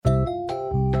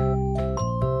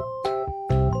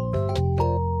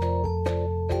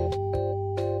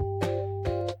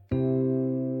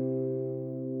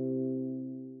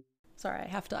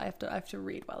have to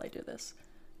read while I do this.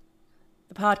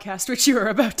 The podcast which you are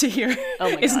about to hear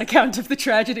is an account of the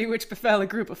tragedy which befell a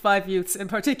group of 5 youths, in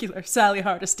particular Sally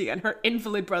Hardesty and her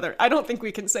invalid brother. I don't think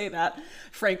we can say that,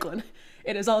 Franklin.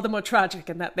 It is all the more tragic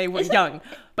in that they were young,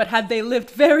 but had they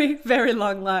lived very, very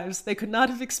long lives, they could not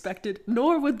have expected,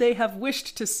 nor would they have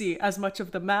wished to see as much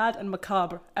of the mad and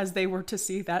macabre as they were to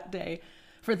see that day.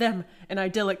 For them, an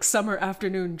idyllic summer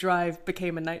afternoon drive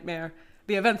became a nightmare.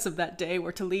 The events of that day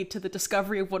were to lead to the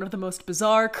discovery of one of the most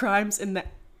bizarre crimes in the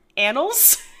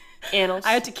annals? Annals.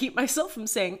 I had to keep myself from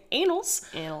saying annals.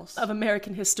 Annals. Of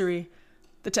American history.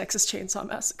 The Texas Chainsaw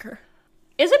Massacre.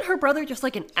 Isn't her brother just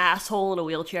like an asshole in a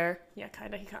wheelchair? Yeah,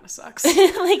 kinda. He kinda sucks.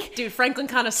 Like, dude, Franklin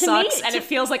kinda sucks, and it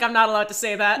feels like I'm not allowed to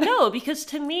say that. No, because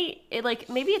to me,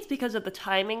 maybe it's because of the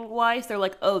timing wise, they're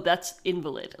like, oh, that's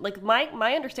invalid. Like,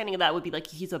 my understanding of that would be like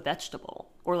he's a vegetable.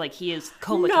 Or like he is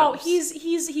comatose. No,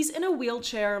 he's in a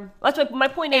wheelchair. That's my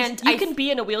point is, you can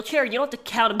be in a wheelchair, you don't have to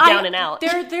count him down and out.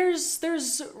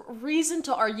 There's reason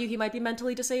to argue he might be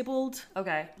mentally disabled.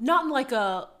 Okay. Not in like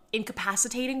a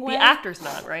incapacitating way. The actor's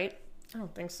not, right? I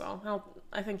don't think so.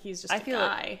 I think he's just a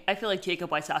guy. I feel like Jacob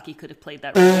Wysocki could have played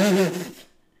that role.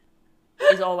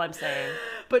 Is all I'm saying.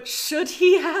 But should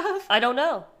he have? I don't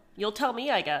know. You'll tell me,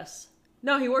 I guess.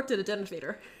 No, he worked at a den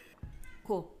theater.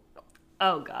 Cool.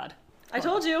 Oh, God. I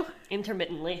told you.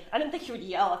 Intermittently. I didn't think she would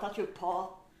yell. I thought she would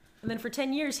paw. And then for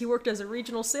 10 years, he worked as a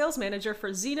regional sales manager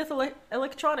for Zenith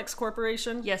Electronics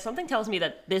Corporation. Yeah, something tells me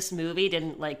that this movie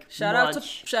didn't, Shout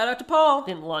out to Paul.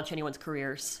 Didn't launch anyone's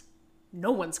careers.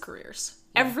 No one's careers.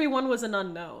 Yeah. Everyone was an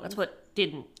unknown. That's what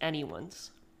didn't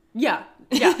anyone's. Yeah.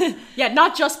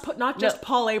 Not just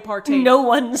Paul A. Partey. No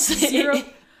one's. Zero.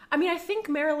 I mean, I think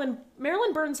Marilyn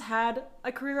Burns had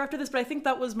a career after this, but I think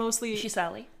that was mostly... She's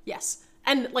Sally? Yes.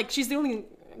 And, she's the only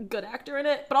good actor in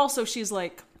it, but also she's,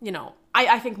 I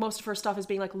think most of her stuff is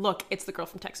being look, it's the girl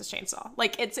from Texas Chainsaw.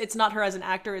 It's not her as an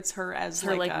actor, it's her as,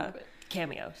 her,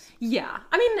 cameos. Yeah.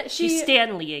 I mean, she's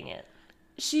Stan Lee-ing it.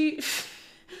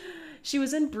 She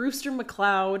was in Brewster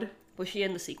McCloud. Was she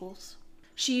in the sequels?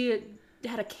 She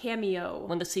had a cameo.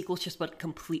 When the sequels just went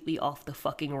completely off the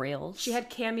fucking rails? She had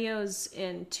cameos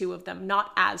in 2 of them,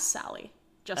 not as Sally.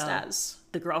 Just as...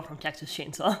 the girl from Texas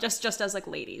Chainsaw. Just as,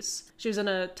 ladies. She was in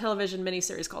a television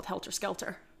miniseries called Helter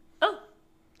Skelter. Oh.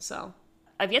 So.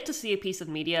 I've yet to see a piece of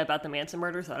media about the Manson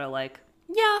murders that I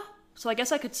Yeah. So I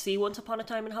guess I could see Once Upon a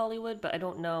Time in Hollywood, but I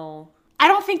don't know... I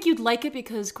don't think you'd like it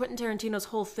because Quentin Tarantino's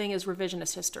whole thing is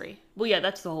revisionist history. Well, yeah,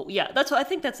 that's the whole... Yeah, that's what I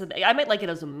think that's the thing. I might like it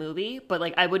as a movie,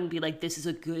 but, I wouldn't be this is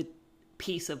a good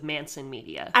piece of Manson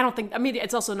media. I don't think... I mean,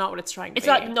 it's also not what it's trying to be. It's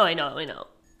not... No, I know.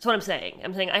 That's what I'm saying.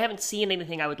 I haven't seen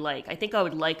anything I would like. I think I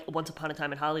would like Once Upon a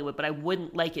Time in Hollywood, but I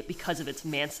wouldn't like it because of its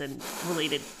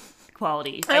Manson-related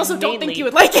qualities. I also don't think you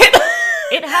would like it.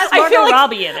 It has Margot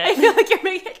Robbie in it. I feel like you're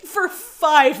making it for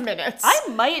 5 minutes. I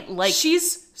might like...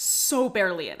 She's so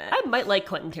barely in it. I might like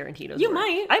Quentin Tarantino's You work.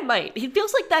 might. I might. He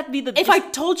feels like that'd be the... If I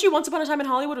told you Once Upon a Time in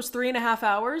Hollywood was 3.5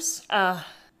 hours... I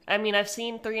mean, I've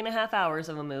seen 3.5 hours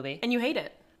of a movie. And you hate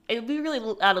it. It'd be really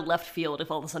out of left field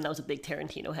if all of a sudden I was a big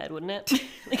Tarantino head, wouldn't it?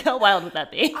 How wild would that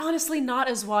be? Honestly, not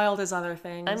as wild as other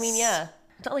things. I mean, yeah.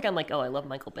 It's not like I'm I love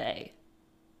Michael Bay.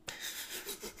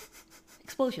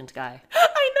 Explosions guy.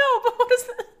 I know, but what is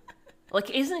that?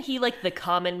 Isn't he the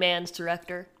common man's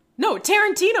director? No,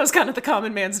 Tarantino's kind of the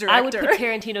common man's director. I would put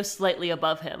Tarantino slightly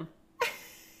above him.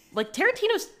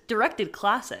 Tarantino's directed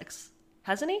classics,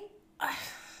 hasn't he?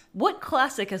 What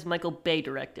classic has Michael Bay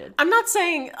directed? I'm not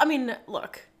saying... I mean,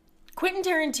 look. Quentin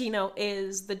Tarantino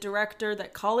is the director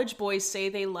that college boys say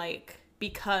they like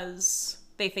because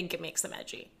they think it makes them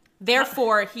edgy.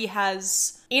 Therefore, he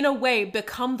has, in a way,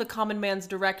 become the common man's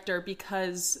director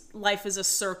because life is a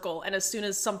circle, and as soon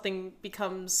as something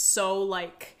becomes so,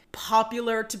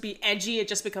 popular to be edgy, it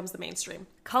just becomes the mainstream.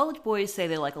 College boys say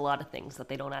they like a lot of things that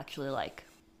they don't actually like.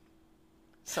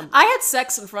 I had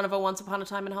sex in front of a Once Upon a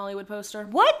Time in Hollywood poster.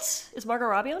 What? Is Margot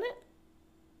Robbie on it?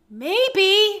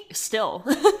 Maybe. Still.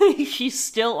 She's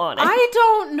still on it. I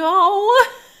don't know.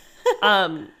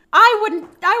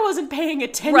 I wasn't paying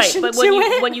attention right, but to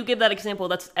it. When you give that example,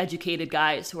 that's educated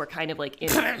guys who are kind of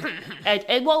educated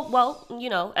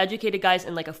guys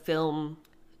in a film.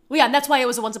 Well, yeah, and that's why it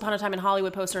was a Once Upon a Time in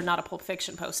Hollywood poster, not a Pulp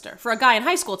Fiction poster. For a guy in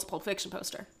high school, it's a Pulp Fiction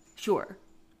poster. Sure.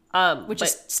 Which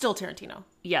is still Tarantino.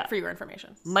 Yeah. For your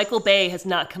information. Michael Bay has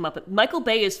not come up. Michael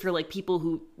Bay is for people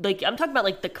who I'm talking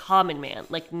about the common man,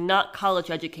 not college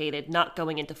educated, not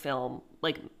going into film,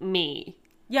 me.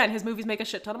 Yeah, and his movies make a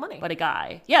shit ton of money. But a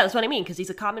guy. Yeah, that's what I mean, because he's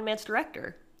a common man's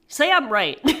director. Say I'm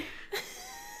right.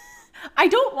 I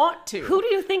don't want to. Who do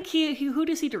you think who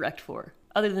does he direct for,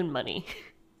 other than money?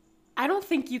 I don't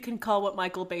think you can call what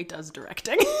Michael Bay does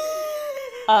directing.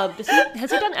 Has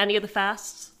he done any of the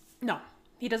Fasts? No.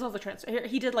 He does all the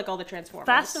he did like all the Transformers.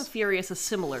 Fast and Furious is a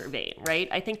similar vein, right?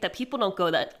 I think that people don't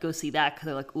go see that because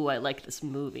they're like, ooh, I like this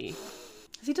movie.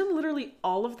 Has he done literally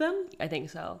all of them? I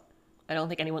think so. I don't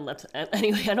think anyone lets...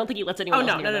 Anyway, I don't think he lets anyone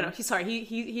else near them. He's sorry.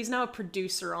 He's now a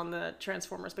producer on the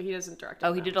Transformers, but he doesn't direct them.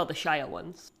 Oh, he did all the Shia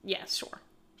ones. Yeah, sure.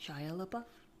 Shia LaBeouf?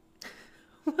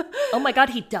 Oh my god,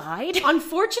 he died?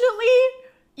 Unfortunately,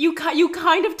 you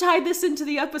kind of tied this into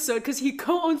the episode because he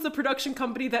co-owns the production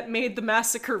company that made the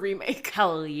Massacre remake.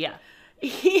 Hell yeah.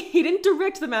 He didn't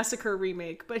direct the Massacre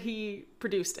remake, but he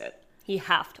produced it. He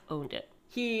half-owned it.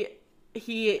 He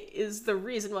is the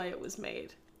reason why it was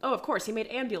made. Oh, of course, he made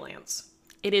Ambulance.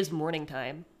 It is morning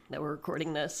time that we're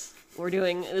recording this.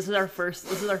 This is our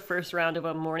first round of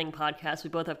a morning podcast.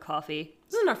 We both have coffee.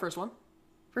 This isn't our first one.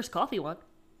 First coffee one?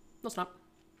 No, it's not.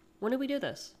 When did we do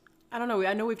this? I don't know.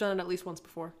 I know we've done it at least once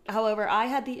before. However, I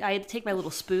had to take my little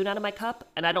spoon out of my cup,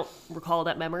 and I don't recall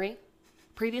that memory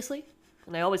previously.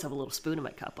 And I always have a little spoon in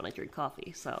my cup when I drink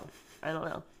coffee, so I don't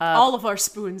know. All of our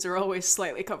spoons are always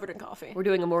slightly covered in coffee. We're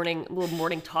doing a little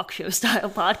morning talk show style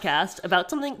podcast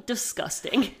about something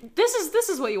disgusting. This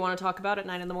is what you want to talk about at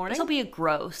 9 in the morning. This will be a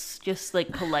gross, just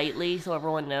like politely so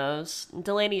everyone knows.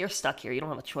 Delaney, you're stuck here. You don't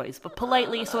have a choice. But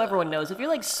politely so everyone knows. If you're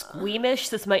like squeamish,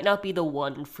 this might not be the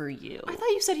one for you. I thought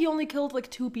you said he only killed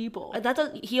like 2 people.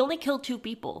 He only killed 2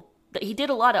 people. He did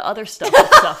a lot of other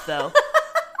stuff though.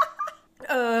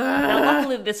 Now,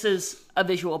 luckily, this is a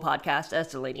visual podcast, as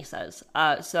Delaney says.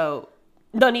 So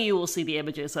none of you will see the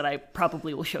images that I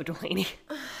probably will show Delaney.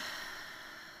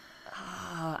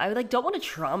 I don't want to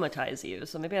traumatize you,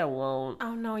 so maybe I won't.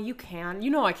 Oh no, you can. You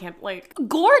know I can't.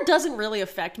 Gore doesn't really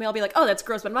affect me. I'll be like, oh, that's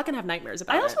gross, but I'm not gonna have nightmares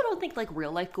about it. I also don't think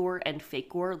real life gore and fake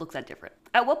gore looks that different.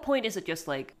 At what point is it just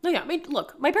like? No, yeah. I mean,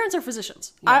 look, my parents are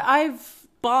physicians. Yeah.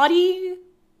 Body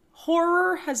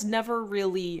horror has never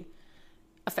really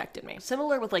affected me.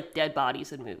 Similar with dead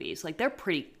bodies in movies. They're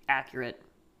pretty accurate.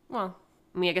 Well,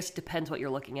 I mean, I guess it depends what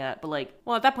you're looking at, but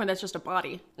well, at that point, that's just a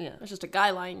body. Yeah. That's just a guy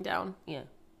lying down. Yeah.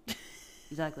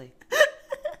 Exactly.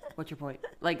 What's your point?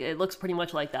 It looks pretty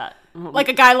much like that. Like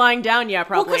a guy lying down, yeah,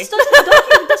 probably.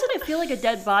 Well, doesn't it feel like a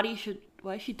dead body should...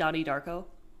 Why is she Donnie Darko?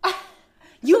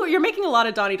 You're making a lot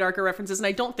of Donnie Darko references, and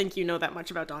I don't think you know that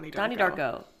much about Donnie Darko. Donnie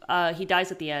Darko. He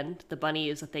dies at the end. The bunny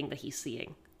is a thing that he's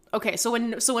seeing. Okay, so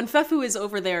when Fefu is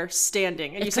over there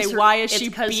standing, and you say, why is she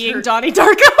being Donnie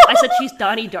Darko? I said she's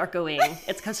Donnie Darkoing.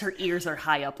 It's because her ears are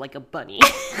high up like a bunny.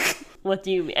 What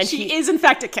do you mean? And she is, in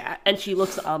fact, a cat. And she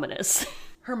looks ominous.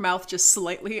 Her mouth just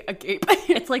slightly agape.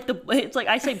 It's like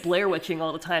I say Blair Witching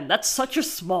all the time. That's such a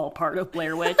small part of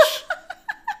Blair Witch.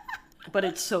 But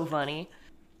it's so funny.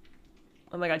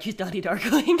 Oh my god, she's Donnie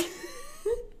Darkoing.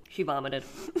 She vomited.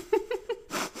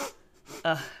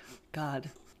 God.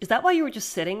 Is that why you were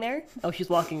just sitting there? Oh, she's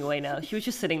walking away now. She was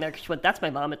just sitting there because she went, that's my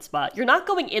vomit spot. You're not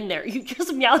going in there. You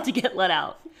just meowed to get let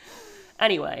out.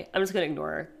 Anyway, I'm just going to ignore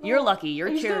her. You're lucky. You're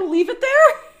just going to leave it there?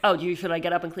 Oh, should I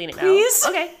get up and clean it now? Please?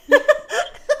 Okay.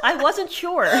 I wasn't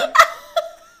sure.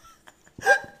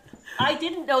 I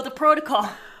didn't know the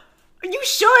protocol. You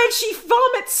should. She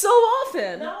vomits so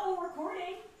often. No, we're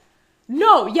recording.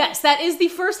 No, yes. That is the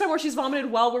first time where she's vomited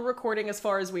while we're recording as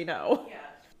far as we know.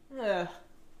 Yeah.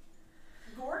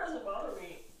 Gore doesn't bother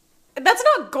me. That's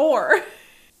not gore.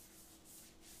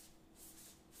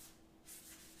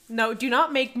 No, do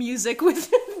not make music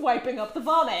with wiping up the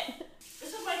vomit.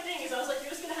 This is my thing, is I was like, you're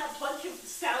just gonna have a bunch of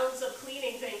sounds of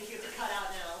cleaning things you have to cut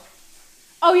out now.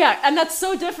 Oh yeah, and that's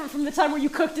so different from the time where you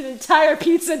cooked an entire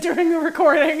pizza during the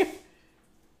recording.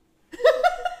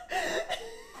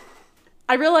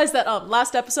 I realized that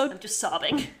last episode... I'm just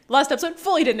sobbing. Last episode,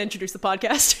 fully didn't introduce the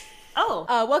podcast. Oh.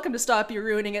 Welcome to Stop You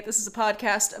Ruining It. This is a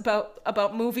podcast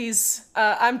about movies.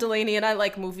 I'm Delaney and I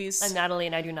like movies. I'm Natalie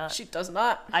and I do not. She does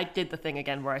not. I did the thing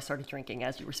again where I started drinking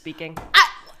as you were speaking.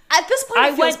 At this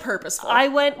point, it feels purposeful.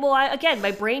 Again,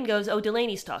 my brain goes, oh,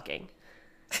 Delaney's talking.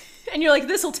 And you're like,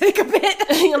 this'll take a bit.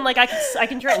 I'm like, I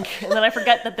can drink. And then I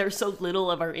forget that there's so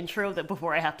little of our intro that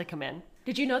before I have to come in.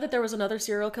 Did you know that there was another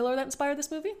serial killer that inspired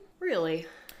this movie? Really?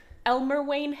 Elmer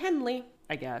Wayne Henley.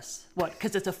 I guess. What,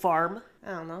 because it's a farm?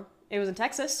 I don't know. It was in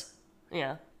Texas.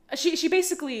 Yeah. She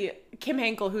basically, Kim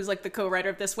Henkel, who's the co-writer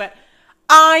of this, went,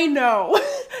 I know.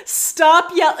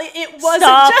 Stop yelling. It wasn't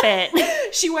Stop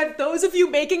it. She went, those of you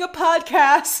making a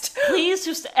podcast. Please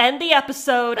just end the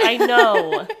episode. I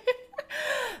know.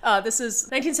 This is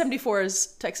 1974's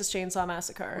Texas Chainsaw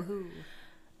Massacre.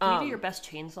 Can you do your best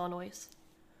chainsaw noise?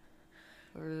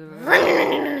 That's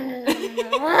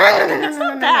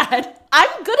not bad.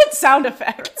 I'm good at sound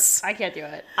effects. I can't do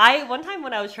it. One time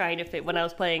when I was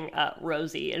playing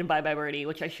Rosie in Bye Bye Birdie,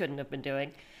 which I shouldn't have been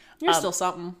doing. You're still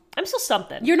something. I'm still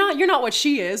something. You're not what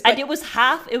she is. But and it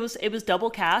was double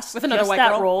cast with another just white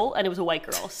that girl role, and it was a white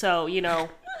girl. So I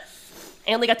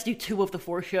only got to do 2 of the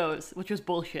 4 shows, which was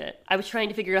bullshit. I was trying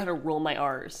to figure out how to roll my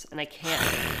R's, and I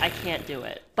can't do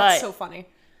it. But that's so funny.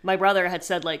 My brother had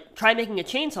said, like, try making a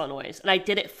chainsaw noise, and I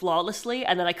did it flawlessly,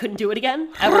 and then I couldn't do it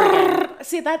again, ever again.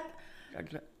 See, that...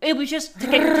 It was just to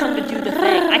get your tongue to do the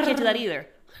thing. I can't do that either.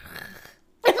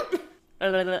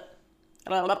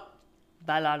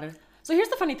 So here's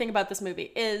the funny thing about this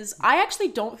movie, is I actually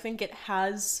don't think it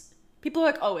has... People are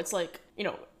like, oh, it's like,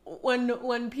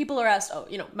 when people are asked, oh,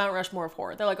 Mount Rushmore of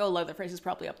horror, they're like, oh, Leatherface is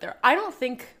probably up there. I don't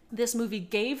think this movie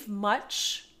gave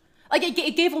much... Like,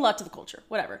 it gave a lot to the culture,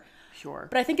 whatever. Sure.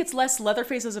 But I think it's less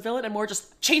Leatherface as a villain and more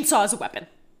just chainsaw as a weapon.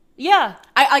 Yeah.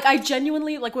 I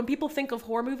genuinely, like, when people think of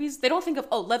horror movies, they don't think of,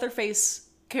 oh, Leatherface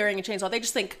carrying a chainsaw. They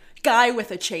just think guy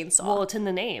with a chainsaw. Well, it's in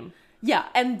the name. Yeah,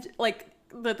 and, like,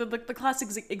 the classic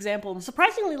example...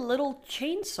 Surprisingly little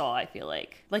chainsaw, I feel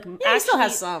like. Like, yeah, he still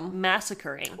has some.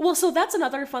 Massacring. Well, so that's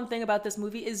another fun thing about this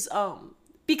movie is,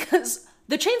 because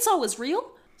the chainsaw was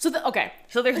real... So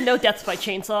there's no deaths by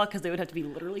chainsaw because they would have to be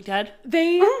literally dead?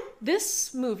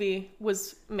 This movie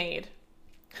was made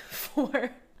for...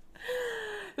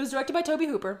 It was directed by Tobe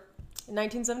Hooper in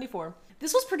 1974.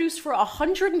 This was produced for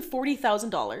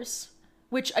 $140,000,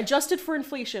 which adjusted for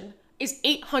inflation is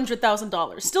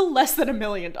 $800,000. Still less than $1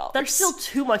 million. That's still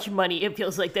too much money, it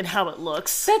feels like, than how it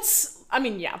looks.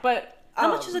 But... How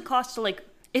much does it cost to, like...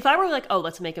 If I were like, oh,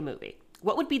 let's make a movie,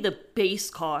 what would be the base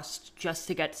cost just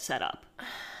to get set up?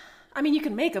 I mean, you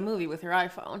can make a movie with your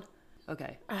iPhone.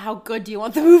 Okay. How good do you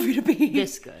want the movie to be?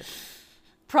 This good.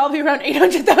 Probably around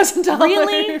 $800,000.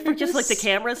 Really? For just, like, the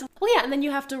cameras? Well, yeah, and then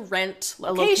you have to rent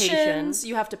locations.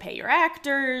 You have to pay your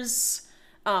actors.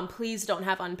 Please don't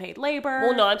have unpaid labor.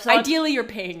 Well, no, I'm saying... Ideally, you're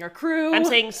paying your crew. I'm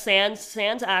saying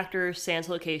sans actors, sans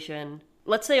location.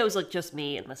 Let's say it was, like, just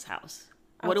me in this house.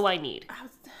 What do I need?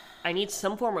 I need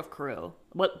some form of crew.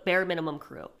 What bare minimum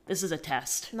crew? This is a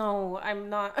test. No, I'm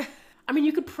not... I mean,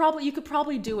 you could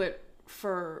probably do it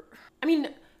for... I mean,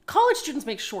 college students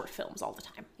make short films all the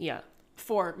time. Yeah.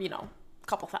 For, a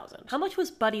couple thousand. How much was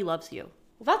Buddy Loves You?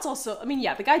 Well, that's also... I mean,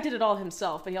 yeah, the guy did it all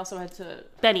himself, but he also had to...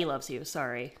 Benny Loves You,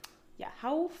 sorry. Yeah,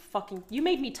 how fucking... You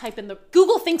made me type in the...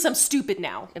 Google thinks I'm stupid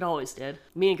now. It always did.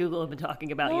 Me and Google have been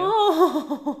talking about you.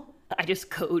 Oh. I just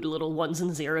code little 1s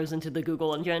and 0s into the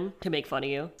Google engine to make fun of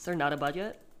you. Is there not a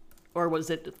budget? Or was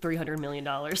it $300 million?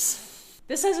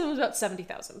 This says it was about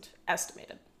 70,000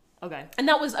 estimated. Okay. And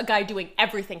that was a guy doing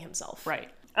everything himself. Right.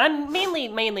 And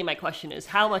mainly my question is,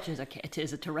 how much is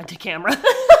it to rent a camera?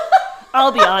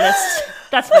 I'll be honest.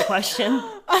 That's my question.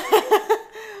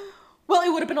 Well,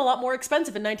 it would have been a lot more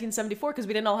expensive in 1974 because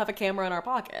we didn't all have a camera in our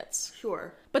pockets.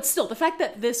 Sure. But still, the fact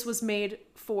that this was made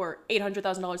for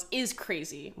 $800,000 is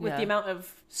crazy with the amount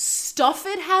of stuff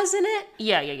it has in it.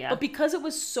 Yeah. But because it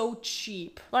was so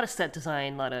cheap. A lot of set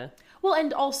design, a lot of... Well,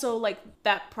 and also, like,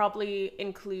 that probably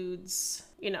includes,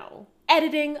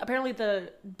 editing. Apparently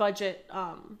the budget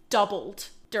doubled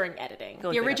during editing.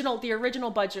 The original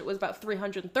budget was about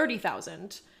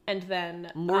 $330,000, and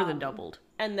then... More than doubled.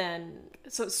 And then,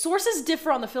 so sources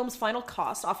differ on the film's final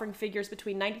cost, offering figures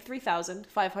between $93,000,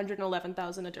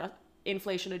 $511,000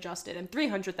 inflation adjusted, and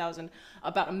 $300,000,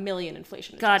 about $1 million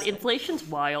inflation adjusted. God, inflation's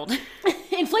wild.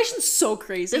 Inflation's so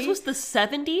crazy. This was the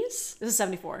 70s? This is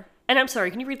 74. And I'm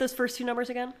sorry, can you read those first 2 numbers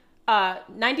again?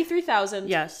 93,000.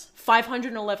 Yes.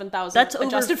 511,000. That's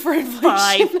adjusted over for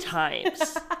inflation. 5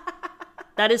 times.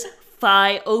 That is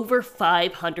over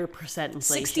 500%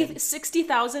 inflation.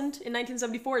 60,000 in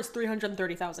 1974 is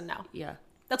 330,000 now. Yeah.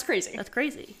 That's crazy. That's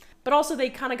crazy. But also they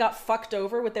kind of got fucked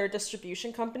over with their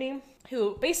distribution company,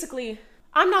 who basically...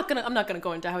 I'm not gonna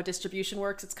go into how distribution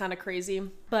works, it's kind of crazy.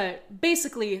 But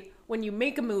basically, when you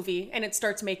make a movie and it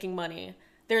starts making money...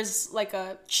 There's like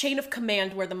a chain of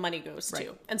command where the money goes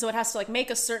to. And so it has to like make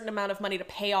a certain amount of money to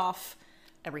pay off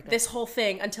everything. This whole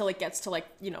thing until it gets to like,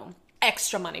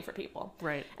 extra money for people.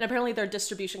 Right. And apparently their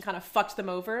distribution kind of fucked them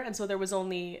over. And so there was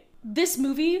only... This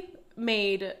movie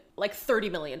made like $30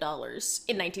 million in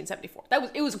 1974.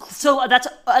 It was so that's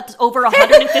over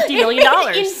 $150 million.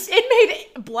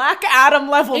 It made Black Adam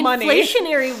level money.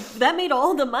 Inflationary, that made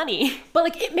all the money. But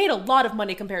like it made a lot of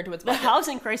money compared to its budget. The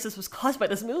housing crisis was caused by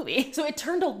this movie. So it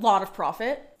turned a lot of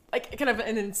profit, like kind of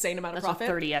an insane amount of profit.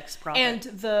 That's a 30x profit. And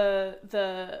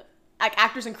the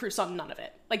actors and crew saw none of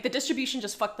it. Like the distribution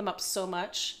just fucked them up so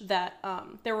much that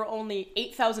there were only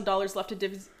 $8,000 left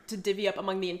to divvy up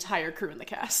among the entire crew and the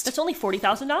cast. That's only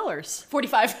 $40,000.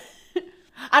 45.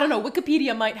 I don't know.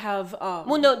 Wikipedia might have.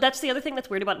 Well, no, that's the other thing that's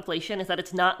weird about inflation is that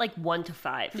it's not like 1 to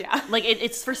 5. Yeah. Like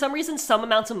it's for some reason some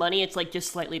amounts of money it's like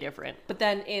just slightly different. But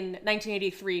then in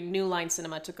 1983, New Line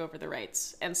Cinema took over the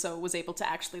rights, and so was able to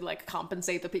actually like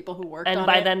compensate the people who worked on it. And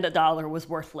by then the dollar was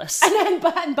worthless. And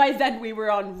by then we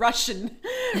were on Russian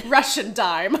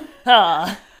dime.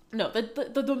 No,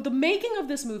 the making of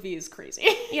this movie is crazy.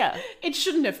 Yeah. It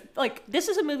shouldn't have, like... This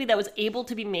is a movie that was able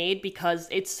to be made because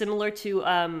it's similar to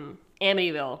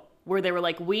Amityville, where they were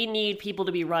like, we need people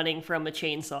to be running from a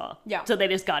chainsaw. Yeah. So they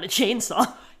just got a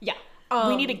chainsaw. Yeah.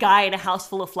 We need a guy in a house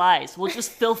full of flies.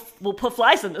 We'll put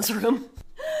flies in this room.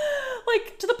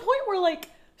 Like, to the point where,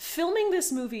 like, filming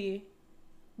this movie...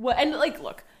 And, like,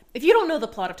 look, if you don't know the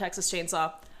plot of Texas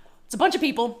Chainsaw, it's a bunch of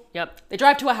people. Yep. They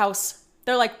drive to a house.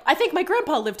 They're like, I think my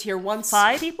grandpa lived here once.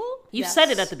 5 people? You Yes.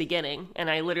 said it at the beginning, and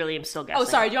I literally am still guessing. Oh,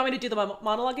 sorry. Do you want me to do the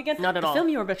monologue again? Not at all. The film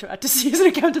you were about to see is an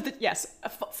account of the... Yes,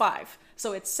 5.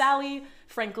 So it's Sally,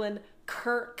 Franklin,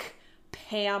 Kirk,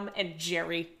 Pam, and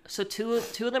Jerry. So two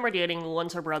of them are dating.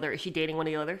 One's her brother. Is she dating one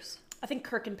of the others? I think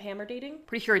Kirk and Pam are dating.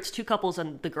 Pretty sure it's 2 couples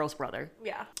and the girl's brother.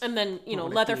 Yeah. And then, you know,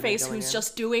 What a Leatherface, demon who's going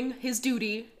just doing his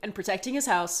duty and protecting his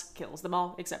house, kills them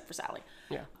all except for Sally.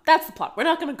 Yeah. That's the plot. We're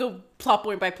not going to go plot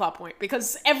point by plot point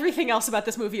because everything else about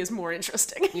this movie is more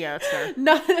interesting. Yeah, that's fair.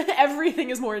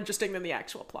 Everything is more interesting than the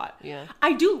actual plot. Yeah.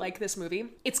 I do like this movie.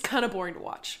 It's kind of boring to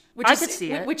watch. I could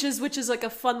see it. Which is like a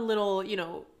fun little, you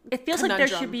know, It feels like there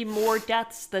conundrum. should be more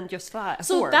deaths than just 5.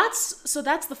 So 4.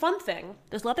 that's the fun thing.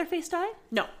 Does Leatherface die?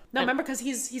 No, remember because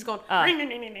he's going. And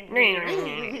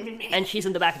she's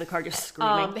in the back of the car just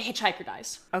screaming. The hitchhiker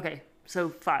dies. Okay, so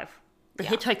 5. The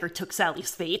hitchhiker took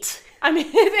Sally's fate. I mean,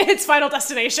 it's Final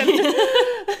Destination.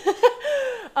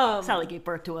 Sally gave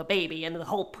birth to a baby, and the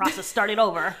whole process started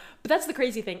over. But that's the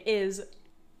crazy thing is,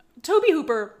 Toby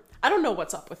Hooper. I don't know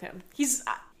what's up with him. He's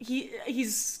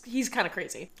kind of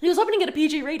crazy. He was hoping to get a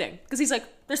PG rating because he's like,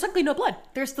 there's technically no blood.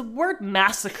 There's the word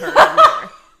massacre in there,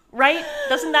 right?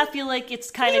 Doesn't that feel like it's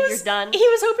kind of you're done? He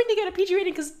was hoping to get a PG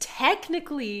rating because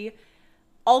technically,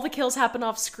 all the kills happen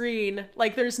off screen.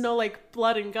 Like, there's no like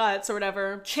blood and guts or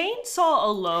whatever. Chainsaw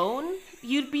alone,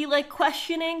 you'd be like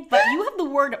questioning, but you have the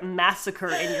word massacre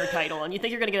in your title, and you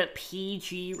think you're gonna get a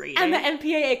PG rating. And the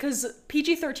MPAA, because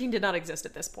PG-13 did not exist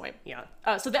at this point. Yeah.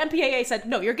 So the MPAA said,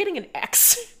 no, you're getting an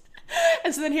X.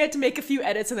 And so then he had to make a few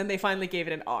edits, and then they finally gave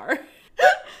it an R.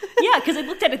 Yeah, because they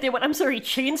looked at it, they went, I'm sorry,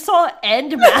 chainsaw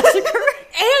and massacre?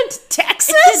 And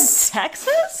Texas? It's in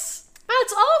Texas?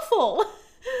 That's awful.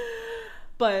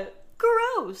 But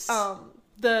Gross.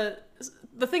 the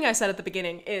thing I said at the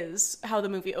beginning is how the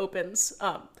movie opens.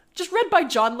 Just read by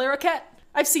John Larroquette.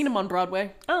 I've seen him on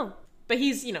Broadway. Oh. But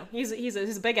he's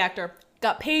a big actor.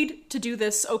 Got paid to do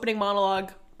this opening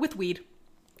monologue with weed.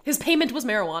 His payment was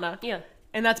marijuana. Yeah.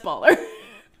 And that's baller.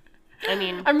 I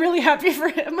mean, I'm really happy for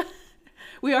him.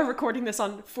 We are recording this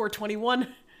on 4/21.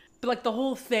 But like the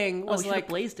whole thing was like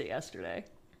blazed it yesterday.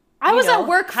 I was at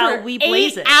work how for we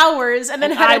blaze 8 it. hours and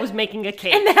then I was making a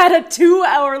cake. and had a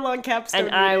 2-hour-long capstone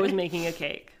And I meeting. was making a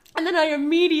cake. And then I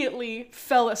immediately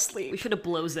fell asleep. We should have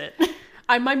blows it.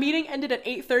 My meeting ended at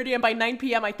 8:30, and by 9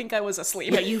 p.m. I think I was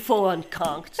asleep. Yeah, you full on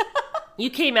conked. You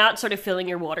came out and started filling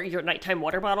your nighttime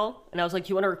water bottle, and I was like, do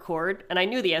you want to record? And I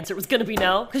knew the answer was going to be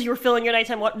no, because you were filling your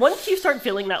nighttime water. Once you start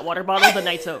filling that water bottle, the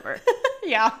night's over.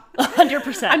 Yeah.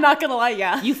 100%. I'm not gonna lie,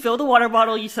 yeah. You fill the water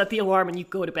bottle, you set the alarm, and you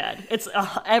go to bed. It's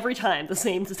every time the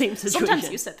same situation. Sometimes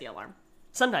you set the alarm.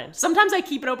 Sometimes. Sometimes I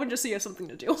keep it open just so you have something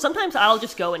to do. Sometimes I'll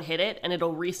just go and hit it, and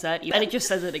it'll reset, and it just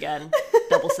says it again.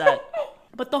 Double set.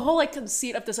 But the whole like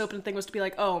conceit of this open thing was to be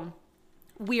like, oh,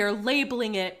 we are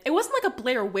labeling it. It wasn't like a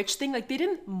Blair Witch thing. Like they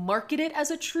didn't market it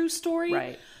as a true story.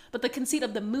 Right. But the conceit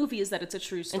of the movie is that it's a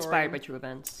true story. Inspired by true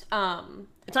events.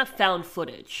 It's not found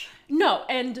footage. No,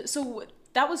 and so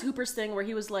that was Hooper's thing where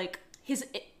he was like, his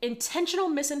intentional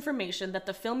misinformation that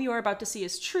the film you are about to see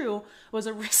is true was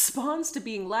a response to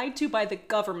being lied to by the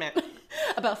government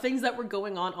about things that were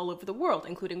going on all over the world,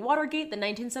 including Watergate, the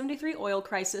 1973 oil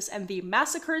crisis, and the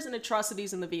massacres and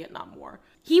atrocities in the Vietnam War.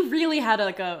 He really had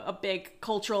like a big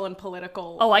cultural and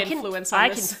political influence on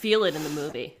this. I can feel it in the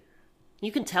movie.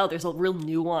 You can tell there's a real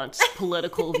nuanced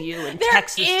political view in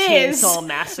Texas Chainsaw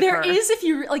Massacre. There is, if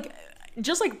you, like,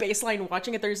 just like baseline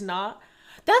watching it, there's not.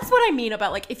 That's what I mean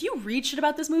about, like, if you read shit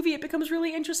about this movie, it becomes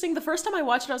really interesting. The first time I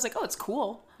watched it, I was like, oh, it's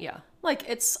cool. Yeah. Like,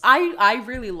 I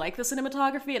really like the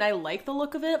cinematography, and I like the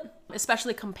look of it,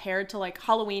 especially compared to, like,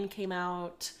 Halloween came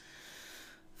out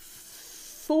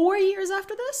 4 years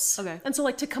after this. Okay. And so,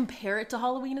 like, to compare it to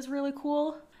Halloween is really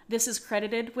cool. This is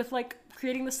credited with, like,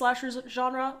 creating the slasher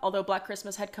genre, although Black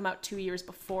Christmas had come out 2 years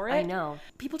before it. I know.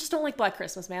 People just don't like Black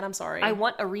Christmas, man. I'm sorry. I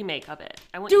want a remake of it.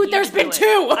 Dude, there's been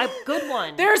 2! A good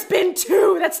one. There's been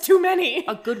 2! That's too many!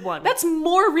 A good one. That's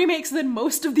more remakes than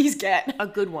most of these get. A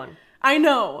good one. I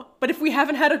know, but if we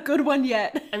haven't had a good one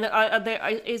yet... And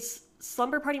is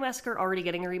Slumber Party Massacre already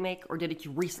getting a remake, or did it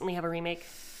recently have a remake?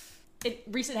 It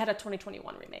recently had a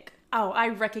 2021 remake. Oh, I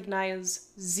recognize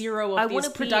 0 of these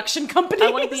production companies. I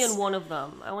want to be in one of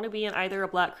them. I want to be in either a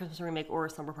Black Christmas remake or a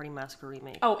Slumber Party Massacre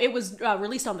remake. Oh, it was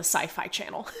released on the Sci-Fi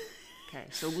Channel. Okay,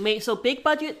 so big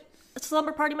budget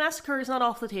Slumber Party Massacre is not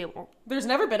off the table. There's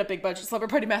never been a big budget Slumber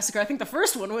Party Massacre. I think the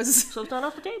first one was... So it's not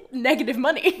off the table. Negative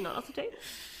money. Not off the table.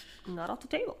 Not off the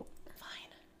table. Fine.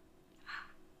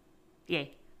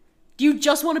 Yay. Do you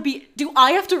just want to be... Do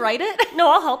I have to write it?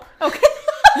 No, I'll help. Okay.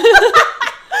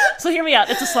 So hear me out.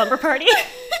 It's a slumber party.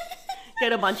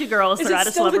 Get a bunch of girls. They're at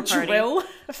a slumber party. Drill?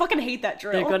 I fucking hate that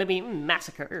drill. They're going to be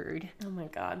massacred. Oh my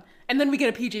god. And then we get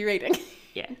a PG rating.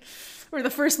 Yeah. We're the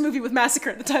first movie with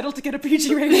Massacre in the title to get a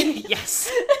PG rating.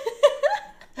 Yes.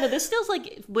 No, this feels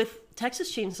like with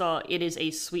Texas Chainsaw, it is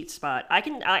a sweet spot. I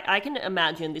can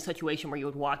imagine the situation where you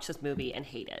would watch this movie and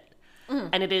hate it. Mm.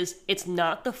 And it's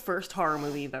not the first horror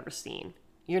movie you've ever seen.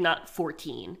 You're not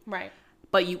 14. Right.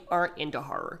 But you aren't into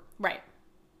horror. Right.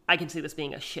 I can see this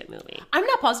being a shit movie. I'm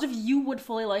not positive you would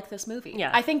fully like this movie.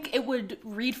 Yeah. I think it would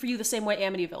read for you the same way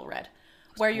Amityville read.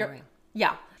 Where boring. you're...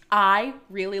 Yeah. I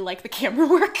really like the camera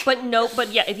work.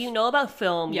 But yeah, if you know about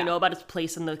film, you know about its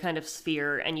place in the kind of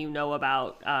sphere, and you know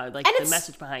about the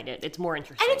message behind it, it's more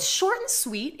interesting. And it's short and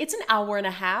sweet. It's an hour and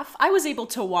a half. I was able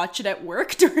to watch it at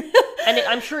work.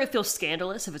 I'm sure it feels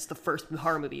scandalous if it's the first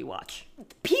horror movie you watch.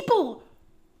 People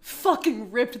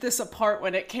fucking ripped this apart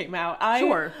when it came out.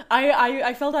 Sure.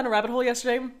 I fell down a rabbit hole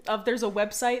yesterday. There's a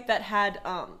website that had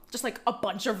just like a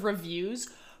bunch of reviews.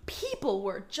 People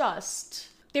were just...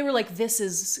 They were like, this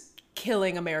is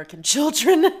killing American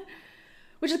children.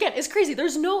 Which, again, is crazy.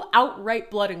 There's no outright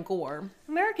blood and gore.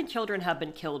 American children have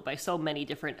been killed by so many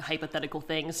different hypothetical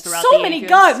things throughout so the many ages.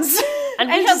 Guns! And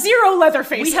we have 0 leather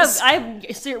faces.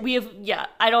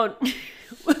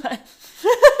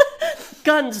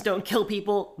 Guns don't kill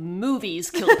people. Movies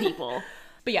kill people.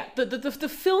 But yeah, the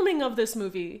filming of this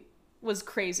movie was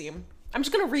crazy. I'm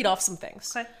just going to read off some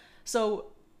things. Okay. So,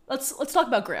 let's talk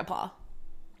about Grandpa.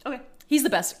 Okay. He's the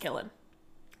best at killing.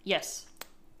 Yes.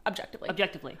 Objectively.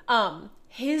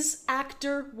 His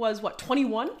actor was,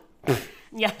 21?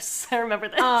 Yes, I remember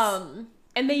this.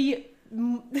 And they...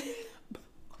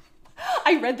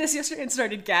 I read this yesterday and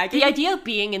started gagging. The idea of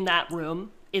being in that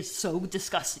room is so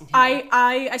disgusting to me.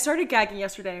 I started gagging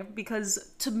yesterday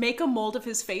because to make a mold of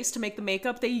his face, to make the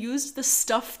makeup, they used the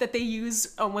stuff that they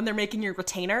use when they're making your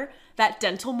retainer, that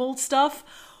dental mold stuff,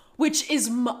 which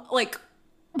is,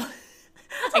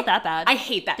 It's not that bad. I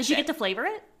hate that shit. Did you get to flavor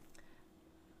it?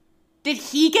 Did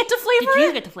he get to flavor it? Did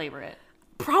you get to flavor it?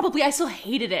 Probably. I still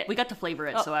hated it. We got to flavor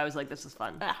it, so I was like, this is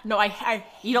fun. No, I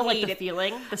You don't like the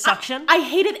feeling? The suction? I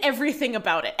hated everything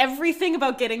about it. Everything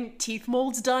about getting teeth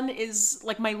molds done is,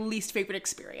 like, my least favorite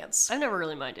experience. I never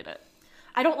really minded it.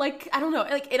 I don't know.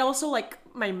 Like, it also, like,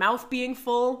 my mouth being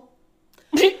full.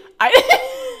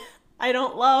 I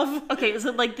don't love. Okay,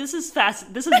 so this is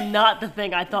fast. This is not the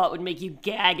thing I thought would make you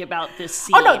gag about this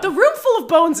scene. Oh no, the room full of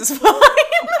bones is fine.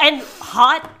 And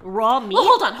hot raw meat. Well,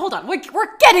 hold on.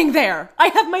 We're getting there. I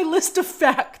have my list of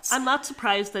facts. I'm not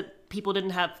surprised that people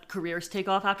didn't have careers take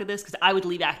off after this, because I would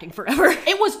leave acting forever.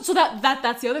 It was so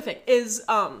that's the other thing is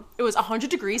it was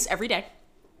 100 degrees every day.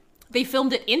 They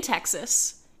filmed it in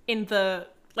Texas in the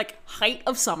height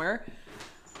of summer.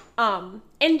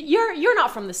 And you're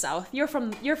not from the South. You're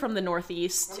from the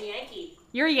Northeast. I'm a Yankee.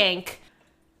 You're a Yank.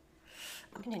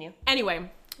 Continue.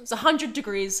 Anyway, it's 100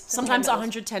 degrees, sometimes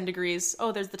 110 degrees.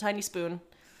 Oh, there's the tiny spoon.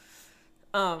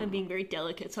 I'm being very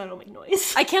delicate, so I don't make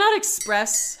noise. I cannot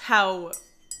express how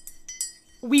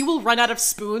we will run out of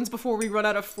spoons before we run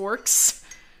out of forks.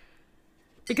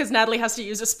 Because Natalie has to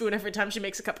use a spoon every time she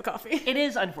makes a cup of coffee. It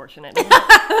is unfortunate.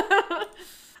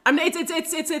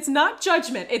 It's not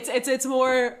judgment. It's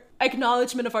more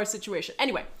acknowledgement of our situation.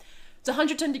 Anyway, it's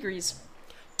 110 degrees.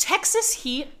 Texas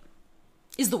heat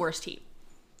is the worst heat.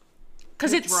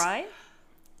 Because it's dry?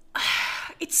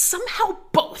 It's somehow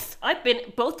both.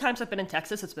 Both times I've been in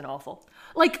Texas, it's been awful.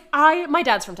 My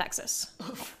dad's from Texas.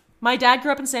 My dad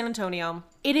grew up in San Antonio.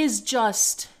 It is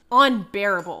just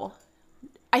unbearable.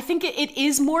 I think it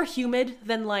is more humid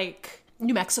than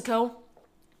New Mexico.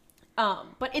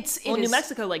 But New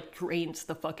Mexico drains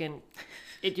the fucking.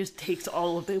 It just takes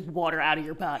all of the water out of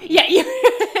your body. Yeah,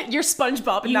 you're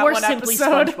SpongeBob in that one episode. You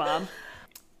are simply SpongeBob.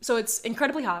 So it's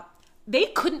incredibly hot. They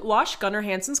couldn't wash Gunnar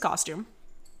Hansen's costume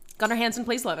Gunnar Hansen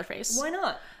plays Leatherface. Why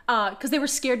not? Because they were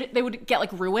scared they would get,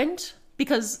 like, ruined.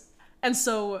 And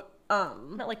so...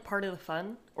 Not, like, part of the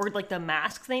fun? Or, like, the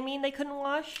mask they couldn't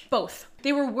wash? Both.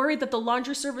 They were worried that the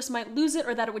laundry service might lose it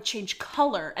or that it would change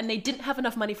color, and they didn't have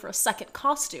enough money for a second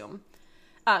costume.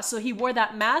 So he wore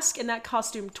that mask and that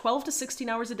costume 12 to 16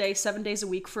 hours a day, 7 days a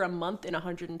week for a month in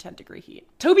 110-degree heat.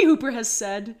 Tobe Hooper has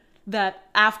said that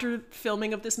after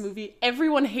filming of this movie,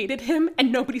 everyone hated him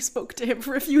and nobody spoke to him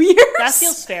for a few years. That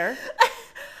feels fair.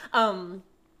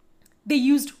 They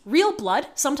used real blood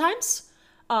sometimes.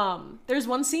 There's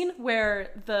one scene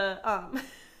where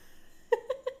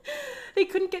they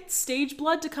couldn't get stage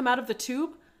blood to come out of the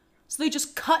tube, so they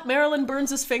just cut Marilyn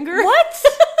Burns' finger. What?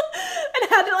 And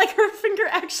had to, like, her finger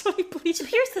actually bleed. So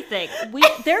here's the thing: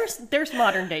 there's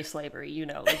modern day slavery,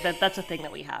 like that's a thing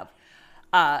that we have,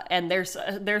 and there's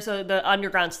the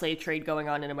underground slave trade going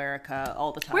on in America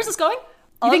all the time. Where's this going?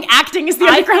 You think acting is the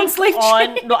underground slave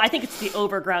trade? No, I think it's the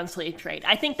overground slave trade.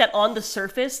 I think that on the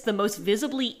surface, the most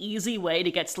visibly easy way to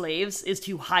get slaves is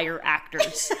to hire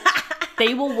actors.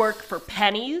 They will work for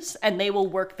pennies, and they will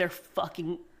work their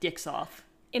fucking dicks off.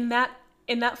 In that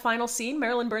final scene,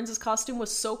 Marilyn Burns' costume was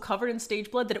so covered in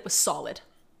stage blood that it was solid.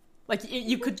 Like,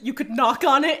 you could knock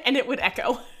on it, and it would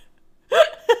echo.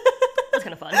 That's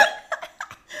kind of fun. That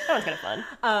was kind of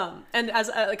fun. And as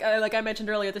like I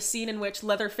mentioned earlier, the scene in which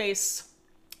Leatherface...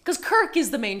 Because Kirk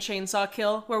is the main chainsaw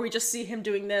kill, where we just see him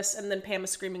doing this, and then Pam is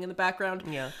screaming in the background.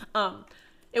 Yeah.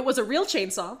 It was a real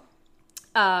chainsaw.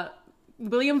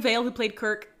 William Vale, who played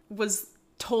Kirk, was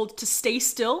told to stay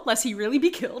still, lest he really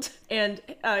be killed. And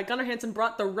Gunnar Hansen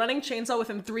brought the running chainsaw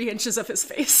within 3 inches of his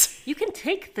face. You can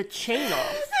take the chain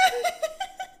off.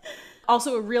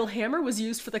 Also, a real hammer was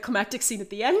used for the climactic scene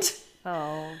at the end.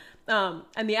 Oh.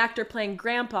 And the actor playing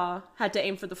Grandpa had to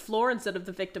aim for the floor instead of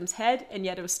the victim's head, and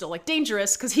yet it was still, like,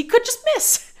 dangerous, because he could just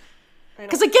miss.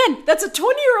 Because, again, that's a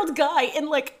 20-year-old guy in,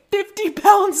 like, 50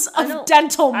 pounds of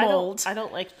dental mold. I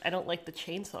don't like the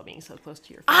chainsaw being so close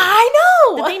to your face. I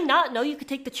know! Did they not know you could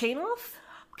take the chain off?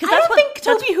 I don't think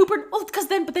Tobe Hooper... Well,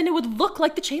 but then it would look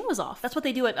like the chain was off. That's what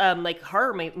they do at, like,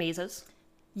 horror mazes.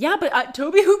 Yeah, but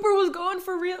Tobe Hooper was going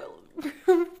for real...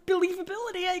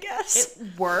 believability, I guess.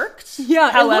 It worked. Yeah,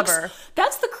 however,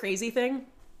 that's the crazy thing.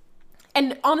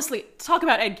 And honestly, talk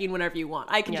about Ed Gein whenever you want.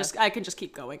 I can just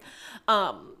keep going.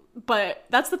 But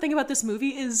that's the thing about this movie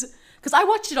is because I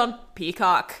watched it on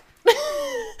Peacock.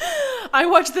 I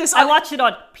watched it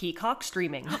on Peacock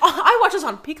streaming. I watched this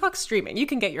on Peacock streaming. You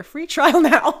can get your free trial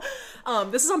now.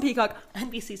 This is on Peacock,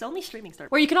 NBC's only streaming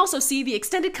service, where you can also see the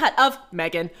extended cut of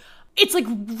Megan. It's like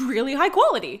really high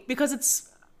quality because it's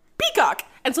Peacock.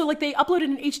 And so, like, they uploaded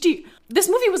in HD. This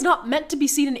movie was not meant to be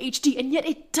seen in HD, and yet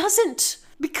it doesn't.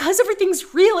 Because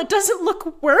everything's real, it doesn't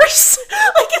look worse.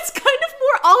 Like, it's kind of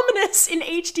more ominous in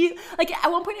HD. Like,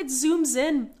 at one point it zooms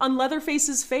in on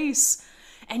Leatherface's face,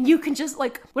 and you can just,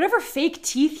 like, whatever fake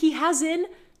teeth he has in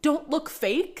don't look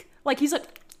fake. Like, he's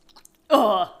like,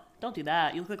 ugh, don't do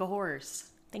that. You look like a horse.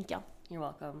 Thank you. You're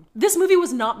welcome. This movie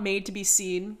was not made to be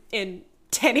seen in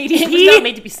 1080p. It was not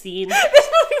made to be seen.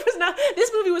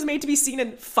 This movie was made to be seen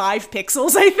in 5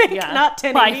 pixels, I think, not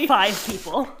 1080. By 5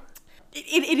 people.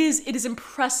 It is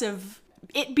impressive.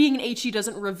 It being in HD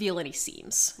doesn't reveal any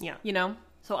seams. Yeah. You know?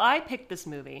 So I picked this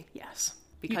movie. Yes.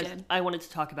 Because I wanted to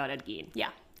talk about Ed Gein. Yeah.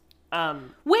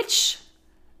 Which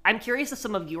I'm curious if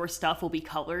some of your stuff will be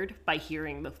colored by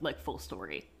hearing the, like, full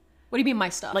story. What do you mean my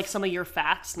stuff? Like some of your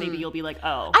facts, maybe you'll be like,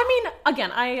 oh. I mean,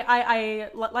 again, I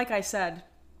like I said,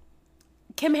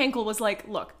 Kim Henkel was like,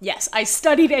 look, yes, I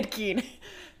studied Ed Gein.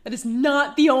 That is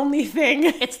not the only thing.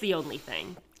 It's the only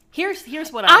thing.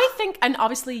 Here's what I think, and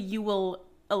obviously you will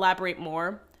elaborate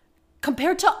more,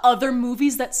 compared to other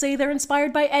movies that say they're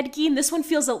inspired by Ed Gein, this one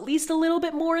feels at least a little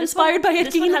bit more inspired by Ed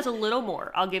Gein. This one has a little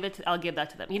more. I'll give that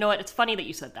to them. You know what? It's funny that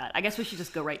you said that. I guess we should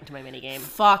just go right into my minigame.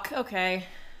 Fuck, okay.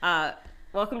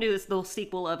 Welcome to this little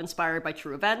sequel of Inspired by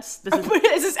True Events.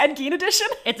 Is this Ed Gein edition?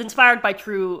 It's inspired by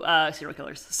true serial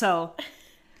killers. So,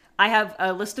 I have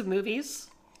a list of movies.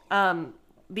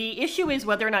 The issue is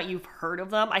whether or not you've heard of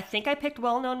them. I think I picked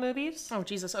well-known movies. Oh,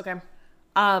 Jesus, okay.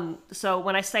 So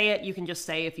when I say it, you can just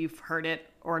say if you've heard it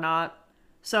or not.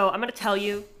 So I'm going to tell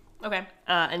you. Okay.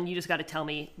 And you just got to tell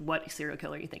me what serial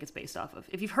killer you think it's based off of.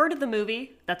 If you've heard of the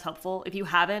movie, that's helpful. If you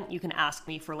haven't, you can ask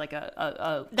me for like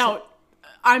a Now,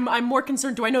 I'm more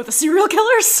concerned, do I know the serial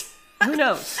killers? Who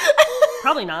knows?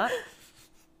 Probably not.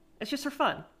 It's just for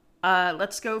fun.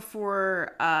 Let's go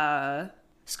for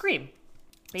Scream.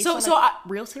 Based on a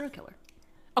real serial killer.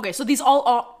 Okay, so these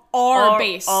all are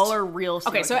based. All are real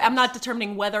serial killers. So I'm not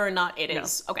determining whether or not it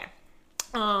is. Okay.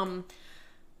 No,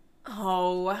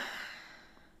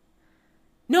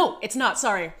 it's not.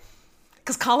 Sorry.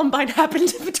 Because Columbine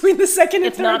happened between the second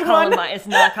and third one. It's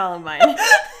not Columbine.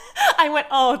 I went,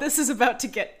 oh, this is about to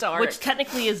get dark. Which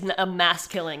technically is a mass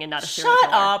killing and not a serial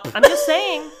killer. Shut up. I'm just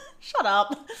saying. Shut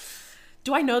up.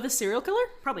 Do I know the serial killer?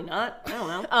 Probably not. I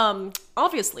don't know.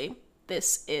 Obviously,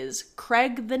 this is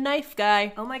Craig the Knife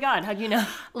Guy. Oh my god, how'd you know?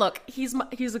 Look, he's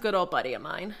a good old buddy of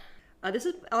mine. This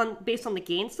is based on the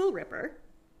Gainesville Ripper.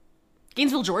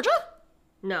 Gainesville, Georgia?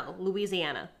 No,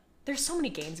 Louisiana. There's so many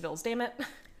Gainesvilles, damn it.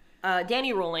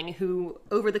 Danny Rolling, who,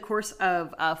 over the course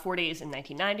of 4 days in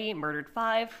 1990, murdered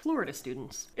 5 Florida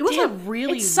students. It was a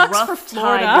really rough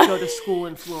time to go to school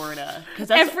in Florida. Because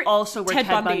that's also where Ted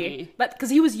Bundy...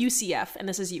 Because he was UCF, and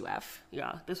this is UF.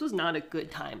 Yeah, this was not a good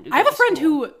time to go I have to a friend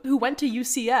school. who went to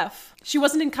UCF. She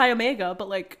wasn't in Chi Omega,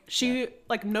 but, she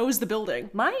knows the building.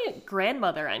 My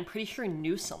grandmother, I'm pretty sure,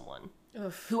 knew someone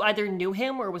who either knew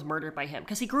him or was murdered by him.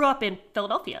 Because he grew up in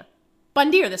Philadelphia.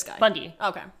 Bundy or this guy? Bundy.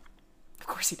 Okay. Of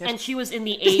course he did. And she was in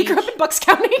the age... He grew up in Bucks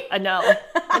County? No.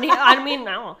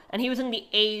 No. And he was in the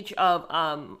age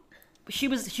of... She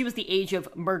was the age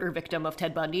of murder victim of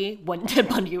Ted Bundy when Ted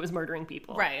Bundy was murdering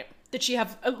people. Right. Did she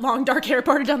have long dark hair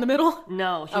parted down the middle?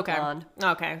 No, she's blonde.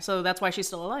 Okay, so that's why she's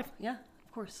still alive. Yeah,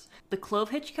 of course. The Clove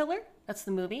Hitch Killer? That's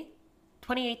the movie.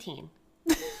 2018.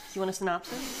 Do you want a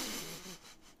synopsis?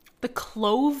 The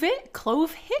Clove Hitch?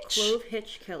 Clove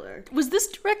Hitch Killer. Was this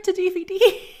direct to DVD?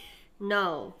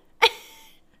 No.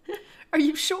 Are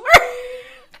you sure?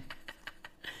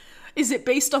 Is it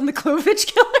based on the Clove Hitch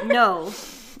Killer? No.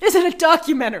 Is it a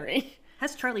documentary?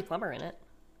 Has Charlie Plummer in it.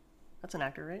 That's an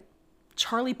actor, right?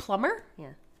 Charlie Plummer?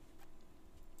 Yeah.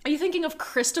 Are you thinking of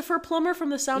Christopher Plummer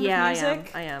from The Sound of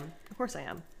Music? Yeah, I am. Of course I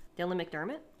am. Dylan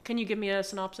McDermott? Can you give me a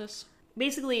synopsis?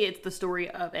 Basically, it's the story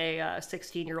of a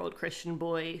 16-year-old Christian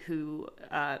boy who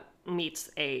meets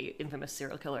a infamous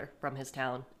serial killer from his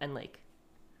town, and,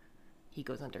 he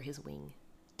goes under his wing.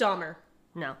 Dahmer.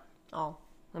 No. Oh.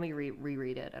 Let me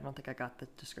reread it. I don't think I got the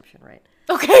description right.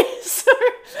 Okay, sorry.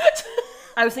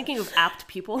 I was thinking of apt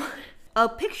people. A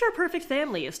picture-perfect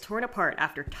family is torn apart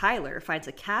after Tyler finds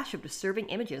a cache of disturbing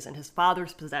images in his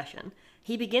father's possession.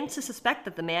 He begins to suspect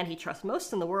that the man he trusts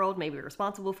most in the world may be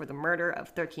responsible for the murder of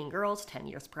 13 girls 10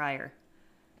 years prior.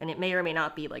 And it may or may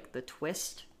not be, the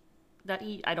twist that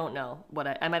I don't know.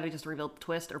 I might have just revealed the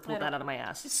twist or pulled that out of my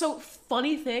ass. So,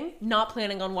 funny thing, not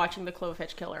planning on watching The Clove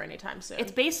Hitch Killer anytime soon.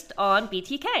 It's based on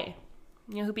BTK.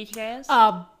 You know who BTK is?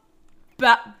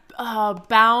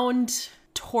 Bound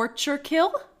Torture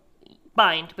Kill?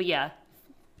 Bind, but yeah.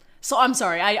 So I'm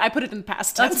sorry, I put it in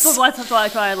past tense. That's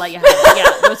why I let you have it.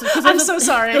 Yeah, I'm so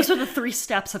sorry. Those are the 3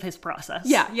 steps of his process.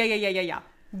 Yeah.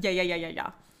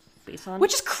 Based on...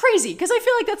 Which is crazy, because I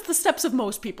feel like that's the steps of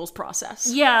most people's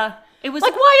process. Yeah. It was...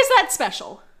 why is that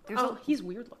special? He's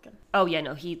weird looking. Oh, yeah,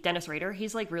 no, Dennis Rader,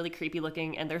 he's, really creepy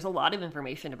looking, and there's a lot of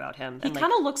information about him. He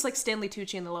kind of looks like Stanley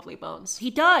Tucci in The Lovely Bones. He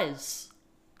does.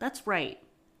 That's right.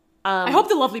 I hope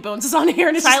The Lovely Bones is on here,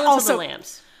 and it's Silence also... of the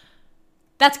Lambs.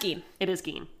 That's Gein. It is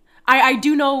Gein. I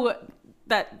do know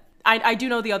that... I do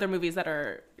know the other movies that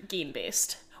are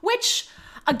Gein-based. Which,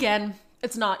 again,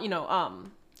 it's not,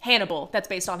 Hannibal, that's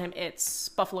based on him. It's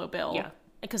Buffalo Bill. Yeah.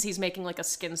 Because he's making, a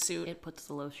skin suit. It puts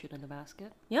the lotion in the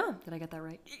basket. Yeah. Did I get that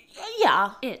right?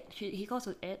 Yeah. It. He calls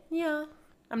it It. Yeah.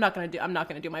 I'm not gonna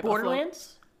do my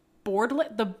Borderlands?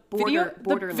 Borderlands? The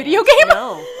Borderlands. video game?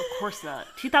 No, of course not.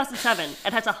 2007.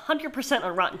 It has 100%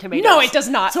 on Rotten Tomatoes. No, it does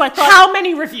not. So I thought... How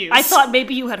many reviews? I thought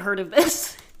maybe you had heard of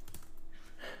this.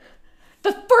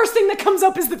 The first thing that comes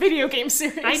up is the video game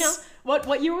series. I know.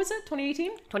 What year was it?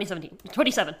 2018? 2017.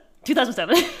 2007.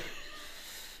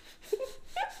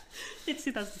 It's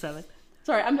 2007.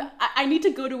 Sorry, I need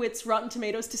to go to its Rotten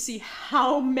Tomatoes to see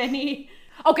how many...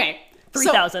 Okay.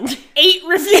 3,000. So 8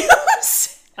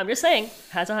 reviews. I'm just saying,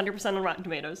 has 100% on Rotten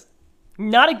Tomatoes.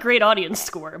 Not a great audience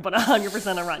score, but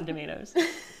 100% on Rotten Tomatoes.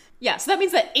 Yeah, so that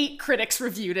means that 8 critics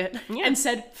reviewed it and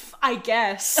said, I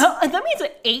guess. That means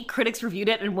that 8 critics reviewed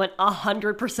it and went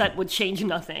 100% would change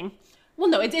nothing. Well,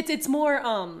 no, it's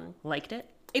more... Liked it?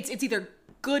 It's either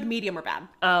good, medium, or bad.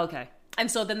 Oh, okay. And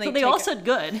so then they all said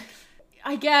good.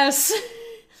 I guess.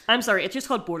 I'm sorry, it's just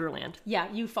called Borderland. Yeah,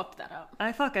 you fucked that up.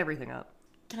 I fuck everything up.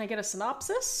 Can I get a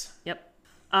synopsis? Yep.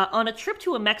 On a trip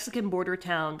to a Mexican border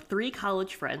town, 3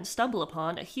 college friends stumble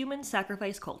upon a human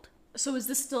sacrifice cult. So is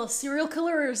this still a serial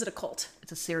killer or is it a cult?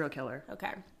 It's a serial killer.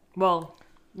 Okay. Well,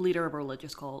 leader of a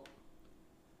religious cult.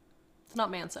 It's not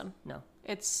Manson. No.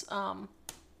 It's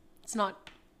not...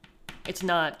 It's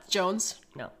not... Jones?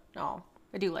 No. Oh,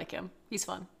 I do like him. He's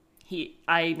fun.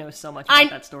 I know so much about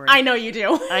that story. I know you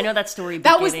do. I know that story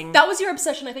that was your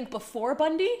obsession, I think, before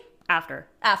Bundy? After.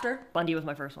 After? Bundy was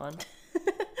my first one.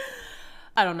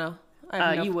 I don't know.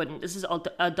 You wouldn't. This is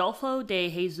Adolfo de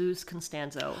Jesus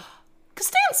Constanzo.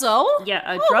 Costanzo?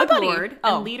 Yeah, a drug lord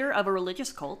and leader of a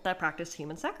religious cult that practiced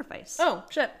human sacrifice. Oh,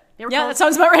 shit. They were that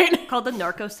sounds about right. Called the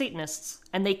Narco-Satanists.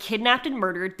 And they kidnapped and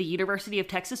murdered the University of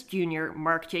Texas junior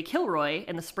Mark J. Kilroy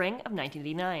in the spring of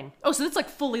 1989. Oh, so that's like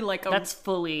fully like a... That's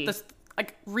fully... This,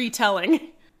 like,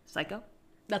 retelling. Psycho?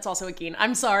 That's also a Gein.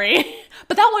 I'm sorry.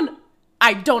 But that one,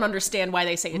 I don't understand why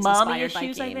they say it's mommy inspired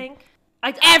issues, by Gein.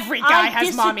 I think. Every guy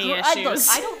has mommy issues.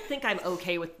 I don't think I'm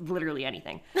okay with literally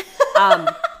anything.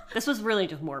 This was really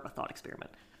just more of a thought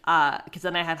experiment. Because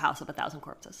then I have House of a Thousand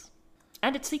Corpses.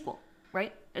 And its sequel,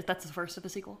 right? That's the first of a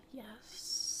sequel?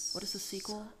 Yes. What is the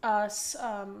sequel?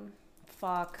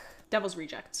 Devil's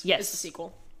Rejects. Yes. Is the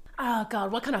sequel. Oh,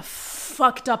 God. What kind of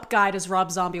fucked up guy does Rob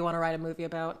Zombie want to write a movie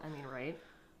about? I mean, right?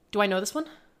 Do I know this one?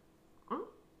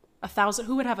 1,000...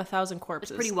 Who would have 1,000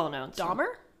 corpses? It's pretty well known. So. Dahmer?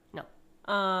 No.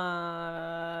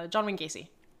 John Wayne Gacy.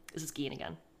 This is Gein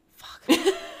again. Fuck. God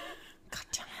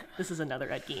damn it. This is another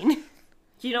Ed Gein.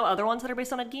 Do you know other ones that are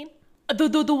based on Ed Gein?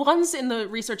 The ones in the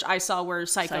research I saw were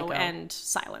Psycho and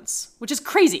Silence, which is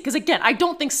crazy because again, I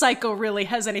don't think Psycho really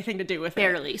has anything to do with it.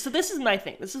 Barely. So this is my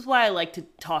thing. This is why I like to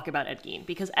talk about Ed Gein,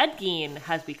 because Ed Gein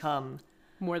has become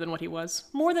more than what he was.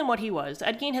 More than what he was.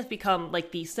 Ed Gein has become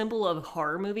like the symbol of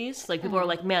horror movies. Like people are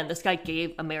like, man, this guy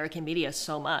gave American media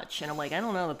so much, and I'm like, I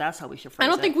don't know that that's how we should phrase it.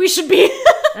 I don't think we should be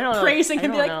praising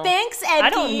him. Be like, thanks, Ed Gein. I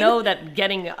don't know that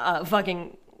getting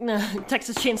fucking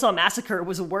Texas Chainsaw Massacre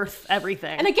was worth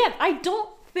everything. And again, I don't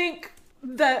think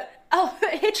that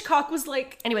Hitchcock was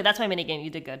like... Anyway, that's my minigame. You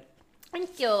did good.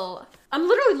 Thank you. I'm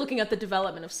literally looking at the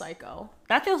development of Psycho.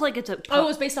 That feels like it's a... Oh, it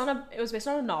was based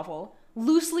on a novel.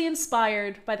 Loosely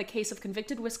inspired by the case of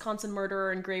convicted Wisconsin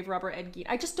murderer and grave robber Ed Gein.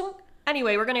 I just don't...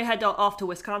 Anyway, we're gonna head off to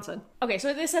Wisconsin. Okay,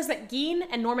 so this says that Gein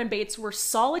and Norman Bates were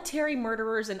solitary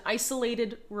murderers in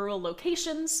isolated rural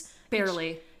locations.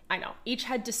 Barely. I know. Each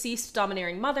had deceased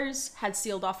domineering mothers, had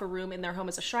sealed off a room in their home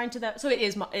as a shrine to them. So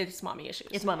it's mommy issues.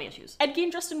 It's mommy issues. Ed Gein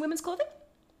dressed in women's clothing?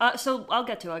 So I'll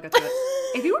get to it.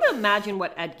 If you were to imagine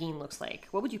what Ed Gein looks like,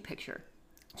 what would you picture?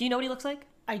 Do you know what he looks like?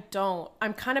 I don't.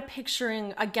 I'm kind of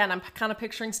picturing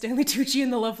Stanley Tucci in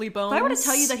The Lovely Bones. If I were to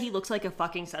tell you that he looks like a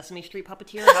fucking Sesame Street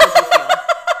puppeteer, how would you feel?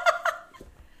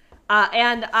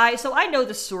 I know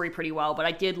this story pretty well, but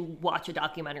I did watch a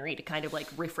documentary to kind of like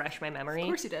refresh my memory. Of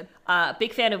course you did.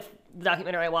 Big fan of the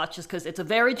documentary I watched just because it's a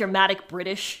very dramatic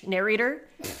British narrator.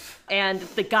 And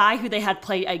the guy who they had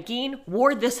play Ed Gein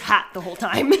wore this hat the whole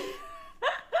time.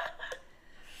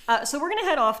 So we're going to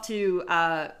head off to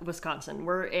Wisconsin.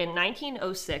 We're in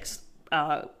 1906,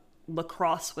 La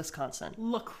Crosse, Wisconsin.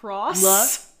 La Crosse? La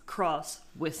Crosse,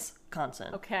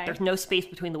 Wisconsin. Okay. There's no space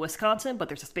between the Wisconsin, but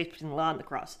there's a space between La and the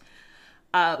Crosse.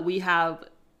 We have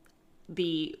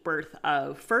the birth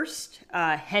of first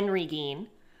Henry Gein,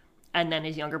 and then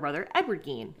his younger brother, Edward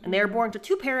Gein. And they are born to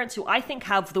two parents who I think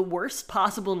have the worst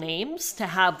possible names to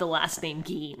have the last name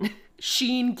Gein.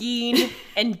 Sheen Gein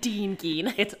and Dean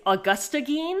Gein. It's Augusta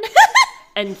Gein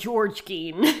and George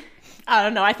Gein. I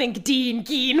don't know. I think Dean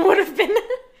Gein would have been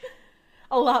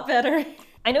a lot better.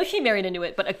 I know she married into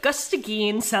it, but Augusta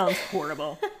Gein sounds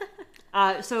horrible.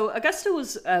 So Augusta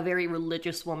was a very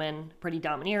religious woman, pretty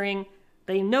domineering.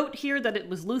 They note here that it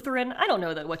was Lutheran. I don't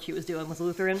know that what she was doing was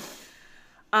Lutheran.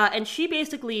 And she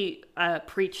basically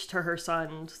preached to her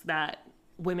sons that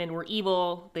women were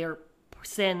evil, they are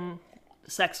sin,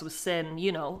 sex was sin,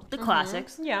 you know, the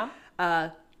classics. Yeah.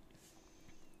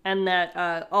 And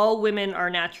that all women are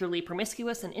naturally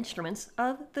promiscuous and instruments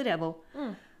of the devil.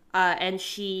 And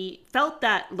she felt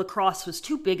that La Crosse was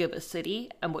too big of a city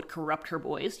and would corrupt her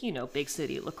boys. You know, big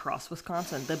city, La Crosse,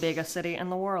 Wisconsin, the biggest city in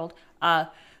the world.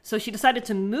 So she decided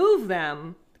to move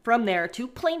them from there to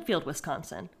Plainfield,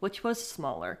 Wisconsin, which was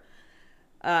smaller.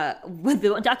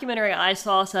 The documentary I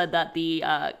saw said that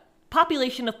the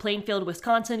population of Plainfield,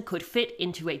 Wisconsin could fit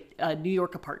into a New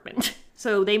York apartment.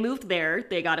 So they moved there,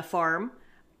 they got a farm,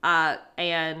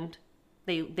 and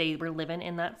they were living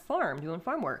in that farm, doing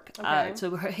farm work. Okay.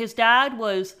 So his dad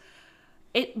was,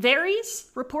 it varies,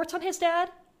 reports on his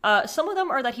dad. Some of them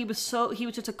are that he was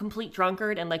just a complete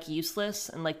drunkard and like useless,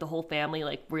 and like the whole family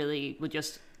like really would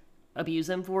just abuse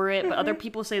him for it. But other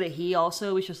people say that he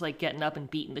also was just like getting up and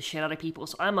beating the shit out of people.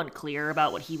 So I'm unclear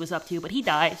about what he was up to, but he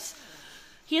dies.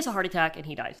 He has a heart attack and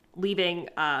he dies, leaving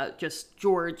just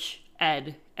George,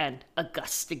 Ed, and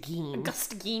Augusta Gein.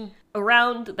 Augusta Gein.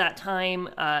 Around that time,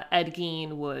 Ed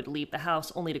Gein would leave the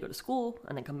house only to go to school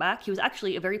and then come back. He was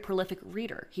actually a very prolific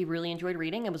reader. He really enjoyed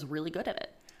reading and was really good at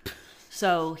it.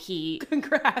 So he...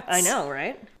 Congrats. I know,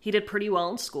 right? He did pretty well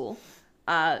in school.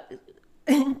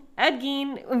 Ed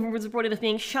Gein was reported as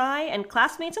being shy, and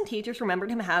classmates and teachers remembered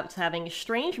him as having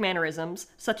strange mannerisms,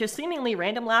 such as seemingly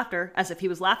random laughter, as if he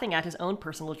was laughing at his own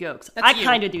personal jokes. I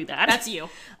kind of do that. That's you.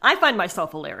 I find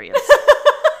myself hilarious.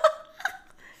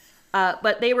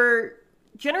 But they were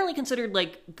generally considered,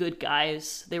 like, good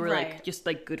guys. They were, like, just,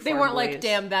 like, good farm boys. They weren't like,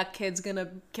 damn, that kid's gonna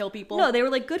kill people. No, they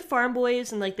were, like, good farm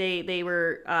boys, and, like,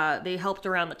 they helped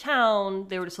around the town.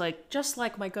 They were just, like... Just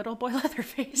like my good old boy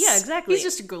Leatherface. Yeah, exactly. He's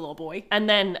just a good little boy. And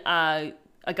then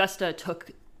Augusta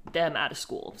took them out of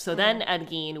school. So then Ed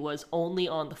Gein was only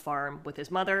on the farm with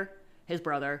his mother, his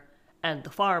brother, and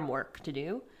the farm work to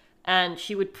do. And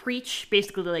she would preach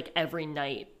basically, like, every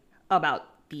night about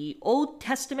the Old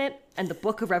Testament and the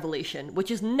Book of Revelation,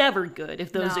 which is never good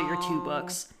if those are your two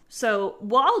books. So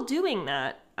while doing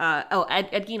that,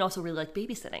 Ed Gein also really liked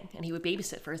babysitting, and he would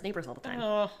babysit for his neighbors all the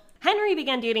time. Henry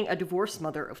began dating a divorced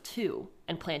mother of two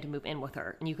and planned to move in with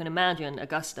her. And you can imagine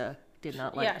Augusta did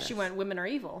not like this. Yeah, she went, women are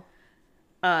evil.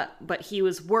 But he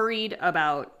was worried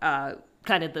about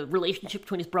kind of the relationship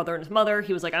between his brother and his mother.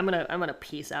 He was like, I'm gonna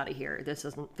peace out of here. This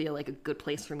doesn't feel like a good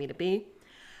place for me to be.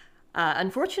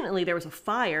 Unfortunately, there was a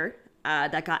fire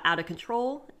that got out of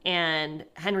control, and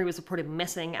Henry was reported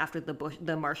missing after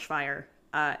the marsh fire,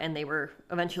 and they were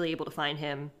eventually able to find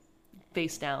him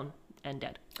face down and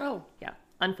dead. Oh. Yeah,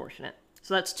 unfortunate.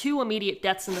 So that's two immediate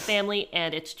deaths in the family,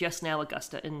 and it's just now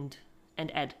Augusta and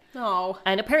Ed. Oh.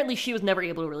 And apparently she was never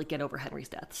able to really get over Henry's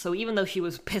death, so even though she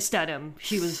was pissed at him,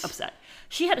 she was upset.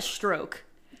 She had a stroke.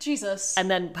 Jesus. And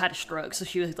then had a stroke. So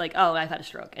she was like, oh, I've had a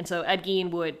stroke. And so Ed Gein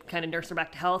would kind of nurse her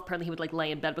back to health. Apparently he would like lay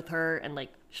in bed with her and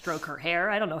like stroke her hair.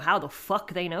 I don't know how the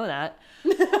fuck they know that.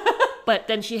 But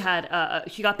then she had,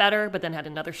 she got better, but then had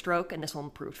another stroke, and this one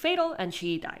proved fatal, and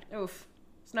she died. Oof.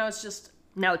 So now it's just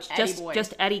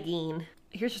Eddie Gein.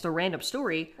 Here's just a random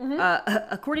story.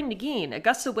 According to Gein,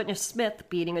 Augusta witnessed Smith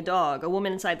beating a dog. A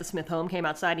woman inside the Smith home came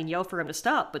outside and yelled for him to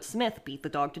stop, but Smith beat the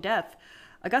dog to death.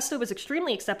 Augusta was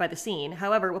extremely upset by the scene.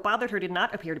 However, what bothered her did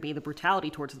not appear to be the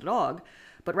brutality towards the dog,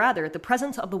 but rather the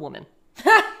presence of the woman.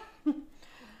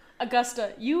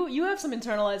 Augusta, you have some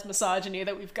internalized misogyny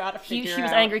that we've got to figure out. She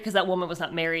was angry because that woman was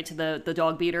not married to the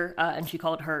dog beater, and she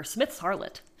called her Smith's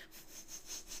harlot.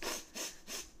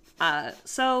 I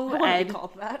want to be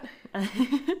called that.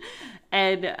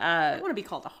 I want to be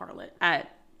called a harlot.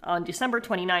 On December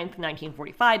 29th,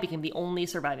 1945, became the only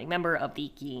surviving member of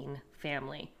the Gein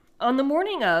family. On the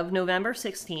morning of November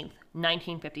 16th,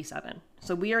 1957,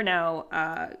 so we are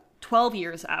now 12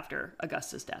 years after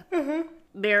Augusta's death,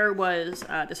 there was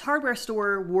this hardware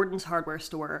store, Warden's Hardware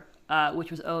Store,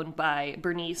 which was owned by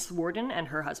Bernice Warden and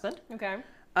her husband. Okay.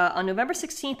 On November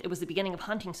 16th, it was the beginning of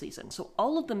hunting season, so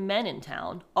all of the men in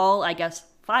town, all, I guess,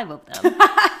 5 of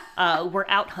them, were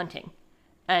out hunting.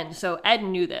 And so Ed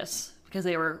knew this, because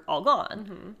they were all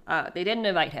gone. They didn't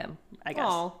invite him, I guess.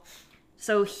 Aww.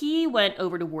 So he went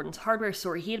over to Warden's Hardware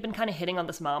Store. He had been kind of hitting on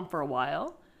this mom for a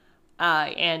while,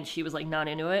 and she was, like, not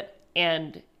into it.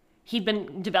 And he'd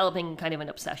been developing kind of an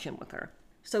obsession with her.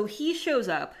 So he shows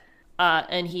up,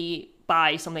 and he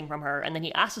buys something from her, and then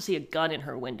he asks to see a gun in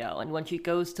her window. And when she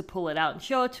goes to pull it out and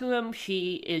show it to him,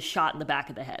 she is shot in the back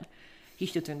of the head. He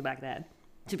shoots her in the back of the head.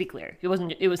 To be clear, it was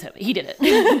him. He did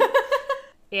it.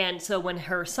 And so when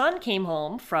her son came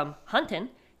home from hunting,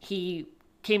 he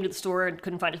came to the store and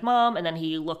couldn't find his mom, and then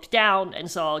he looked down and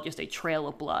saw just a trail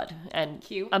of blood. And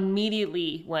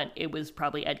immediately went, it was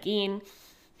probably Ed Gein.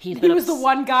 He was the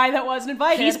one guy that wasn't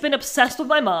invited. He's been obsessed with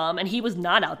my mom, and he was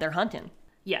not out there hunting.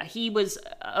 Yeah, he was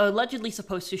allegedly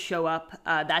supposed to show up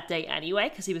that day anyway,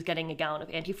 because he was getting a gallon of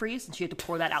antifreeze, and she had to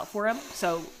pour that out for him.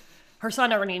 So her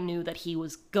son already knew that he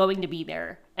was going to be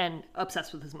there and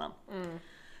obsessed with his mom.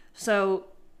 So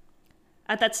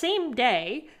at that same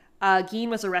day, Gein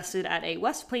was arrested at a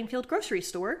West Plainfield grocery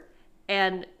store,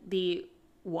 and the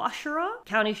Washtenaw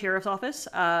County Sheriff's Office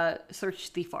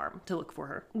searched the farm to look for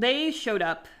her. They showed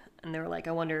up, and they were like,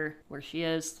 I wonder where she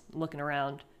is, looking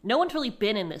around. No one's really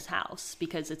been in this house,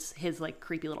 because it's his, like,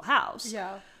 creepy little house.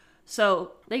 Yeah.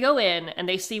 So they go in, and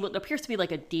they see what appears to be,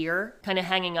 like, a deer kind of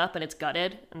hanging up, and it's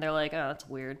gutted, and they're like, oh, that's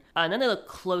weird. And then they look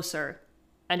closer,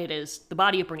 and it is the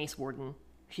body of Bernice Warden.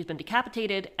 She's been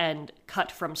decapitated and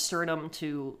cut from sternum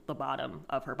to the bottom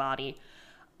of her body.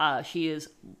 She is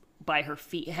by her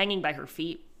feet, hanging by her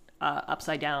feet,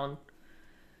 upside down,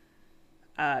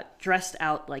 dressed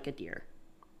out like a deer.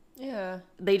 Yeah.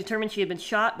 They determined she had been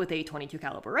shot with a .22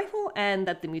 caliber rifle, and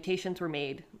that the mutilations were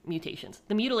made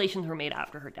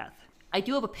after her death. I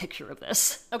do have a picture of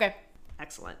this. Okay.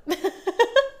 Excellent.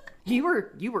 You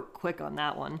were quick on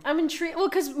that one. I'm intrigued. Well,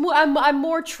 because I'm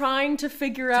more trying to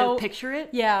figure out... To picture it?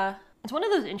 Yeah. It's one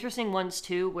of those interesting ones,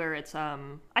 too, where it's,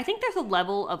 I think there's a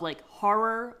level of, like,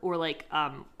 horror or, like,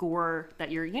 gore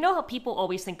that you know how people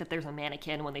always think that there's a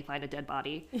mannequin when they find a dead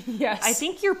body? Yes. I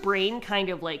think your brain kind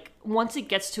of, like, once it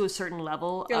gets to a certain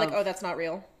level You're like, oh, that's not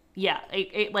real. Yeah,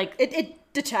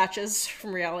 It detaches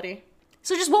from reality.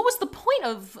 So just what was the point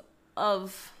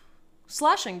of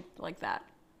slashing like that?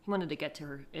 He wanted to get to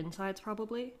her insides,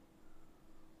 probably.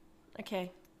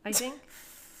 Okay. I think.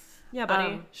 Yeah,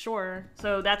 buddy. Sure.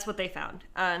 So that's what they found.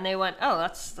 And they went, oh,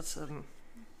 that's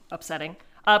upsetting.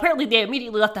 Apparently they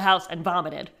immediately left the house and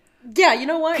vomited. Yeah, you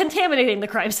know what? Contaminating the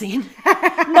crime scene.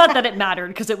 Not that it mattered,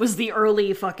 because it was the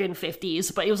early fucking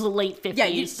 50s, but it was the late 50s. Yeah,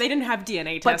 they didn't have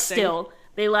DNA testing. But still,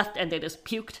 they left and they just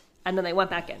puked, and then they went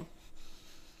back in.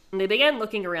 And they began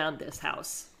looking around this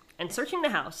house. And searching the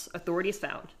house, authorities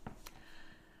found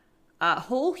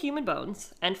whole human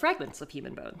bones and fragments of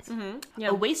human bones. Mm-hmm. Yeah.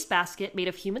 A wastebasket made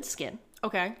of human skin.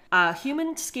 Okay.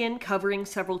 Human skin covering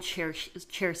several chair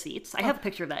seats. I have a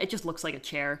picture of that. It just looks like a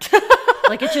chair.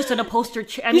 Like, it's just an upholstered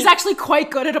chair. He's actually quite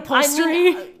good at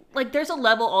upholstery. Like, there's a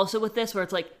level also with this where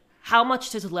it's like, how much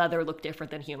does leather look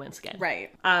different than human skin? Right.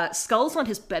 Skulls on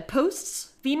his bedposts.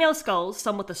 Female skulls,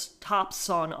 some with the tops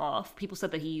sawn off. People said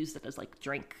that he used it as, like,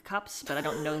 drink cups, but I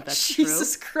don't know if that's true.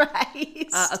 Jesus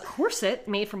Christ. A corset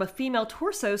made from a female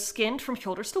torso skinned from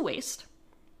shoulders to waist.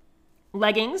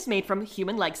 Leggings made from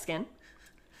human leg skin.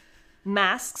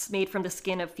 Masks made from the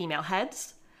skin of female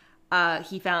heads.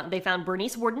 They found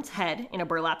Bernice Warden's head in a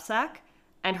burlap sack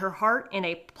and her heart in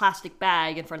a plastic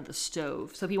bag in front of the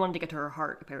stove. So he wanted to get to her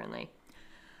heart, apparently.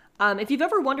 If you've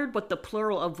ever wondered what the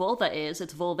plural of vulva is,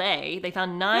 it's vulvae. They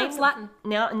found 9 it's Latin.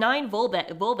 9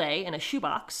 vulvae in a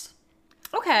shoebox.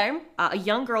 Okay. A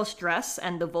young girl's dress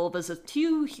and the vulvas of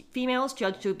 2 females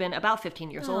judged to have been about 15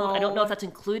 years old. I don't know if that's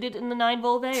included in the 9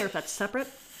 vulvae or if that's separate.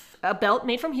 A belt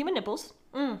made from human nipples.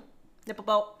 Nipple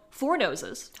belt. 4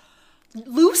 noses.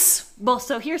 Loose? Well,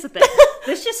 so here's the thing.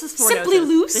 This just is 4 Simply noses.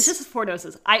 loose? This just is 4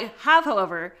 noses. I have,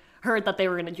 however, heard that they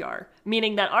were in a jar,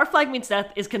 meaning that Our Flag Means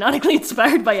Death is canonically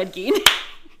inspired by Ed Gein.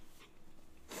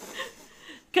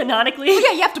 Canonically. Well,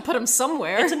 yeah, you have to put them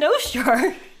somewhere. It's a nose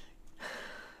jar.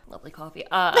 Lovely coffee.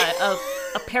 A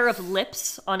pair of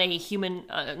lips on a human,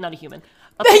 not a human.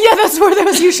 Yeah, that's where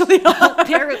those usually are.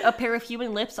 A pair of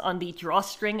human lips on the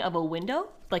drawstring of a window,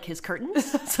 like his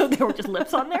curtains. So there were just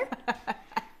lips on there.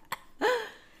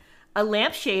 A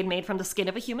lampshade made from the skin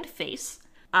of a human face.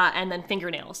 And then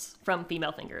fingernails from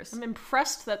female fingers. I'm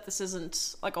impressed that this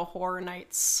isn't like a Horror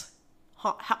Nights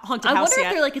haunted I house wonder yet.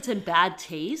 if they're like it's in bad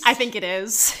taste. I think it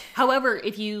is. However,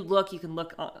 if you look, you can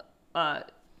look.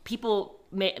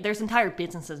 There's entire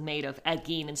businesses made of Ed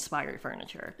Gein inspired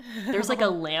furniture. There's like a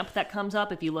lamp that comes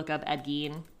up if you look up Ed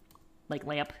Gein, like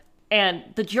lamp. And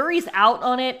the jury's out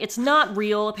on it. It's not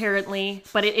real apparently,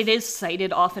 but it is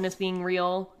cited often as being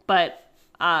real. But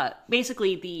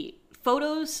basically the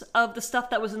photos of the stuff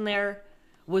that was in there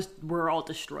were all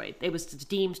destroyed. It was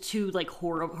deemed too like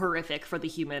horrific for the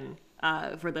human,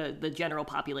 for the general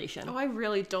population. Oh, I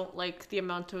really don't like the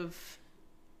amount of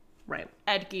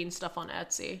Ed Gein stuff on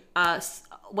Etsy.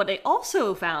 What they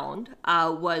also found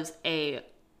was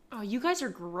oh, you guys are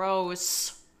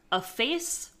gross. A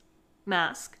face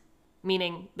mask,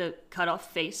 meaning the cut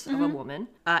off face of a woman,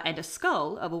 and a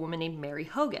skull of a woman named Mary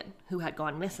Hogan, who had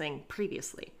gone missing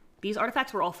previously. These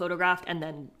artifacts were all photographed and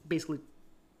then basically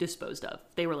disposed of.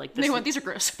 They were like, these are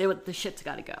gross. The shit's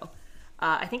gotta go.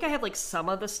 I think I have like some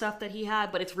of the stuff that he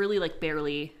had, but it's really like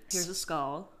barely. Here's a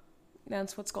skull.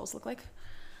 That's what skulls look like.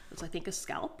 It's I think a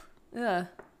scalp. Yeah.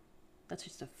 That's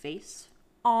just a face.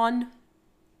 On.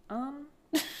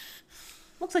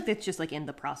 Looks like it's just like in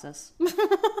the process.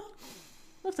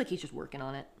 Looks like he's just working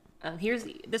on it.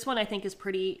 This one I think is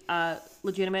pretty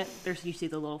legitimate. You see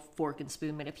the little fork and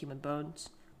spoon made of human bones.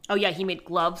 Oh yeah, he made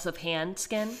gloves of hand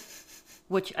skin,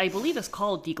 which I believe is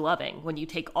called degloving, when you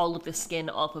take all of the skin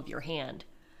off of your hand.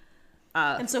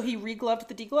 And so he regloved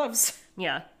the degloves.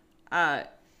 Yeah.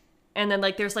 And then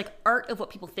like there's like art of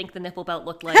what people think the nipple belt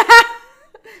looked like.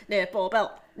 Nipple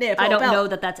belt. I don't know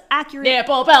that that's accurate.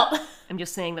 Nipple belt. I'm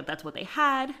just saying that that's what they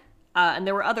had. And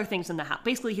there were other things in the house.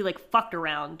 Basically, he like fucked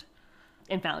around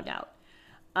and found out.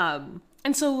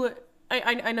 And so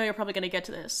I know you're probably going to get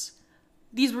to this.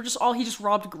 These were he just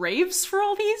robbed graves for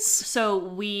all these? So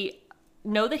we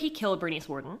know that he killed Bernice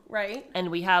Warden. Right.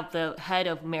 And we have the head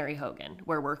of Mary Hogan,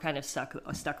 where we're kind of stuck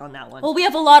on that one. Well, we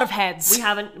have a lot of heads. We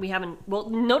haven't, well,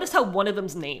 notice how one of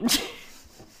them's named.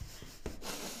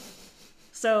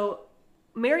 So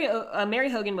Mary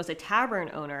Hogan was a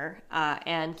tavern owner,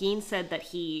 and Gein said that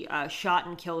he shot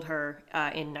and killed her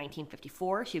in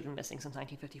 1954. She'd been missing since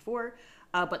 1954.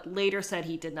 but later said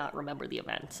he did not remember the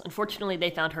events. Unfortunately, they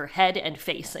found her head and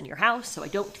face in your house, so I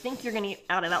don't think you're going to get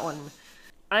out of that one.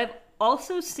 I've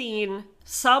also seen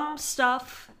some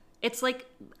stuff. It's like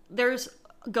there's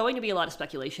going to be a lot of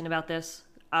speculation about this.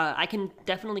 I can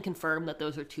definitely confirm that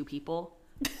those are 2 people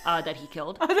that he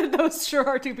killed. Those sure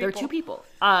are 2 people. They're 2 people.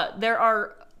 There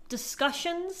are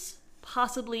discussions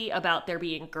possibly about there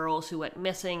being girls who went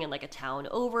missing in like a town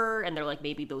over, and they're like,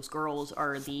 maybe those girls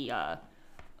are the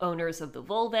owners of the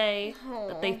vulvae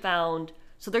that they found.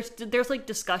 So there's like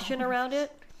discussion around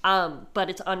it, but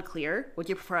it's unclear. Would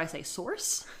you prefer I say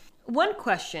source? One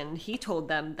question, he told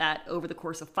them that over the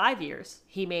course of 5 years,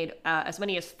 he made as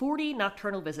many as 40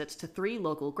 nocturnal visits to 3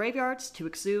 local graveyards to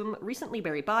exhume recently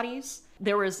buried bodies.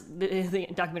 There was, the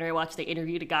documentary I watched, they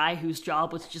interviewed a guy whose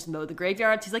job was to just mow the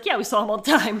graveyards. He's like, yeah, we saw him all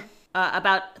the time.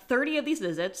 About 30 of these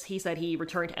visits, he said he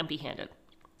returned empty-handed.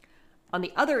 On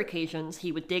the other occasions,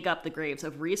 he would dig up the graves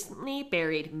of recently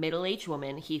buried middle-aged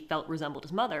women he felt resembled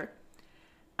his mother,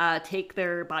 take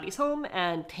their bodies home,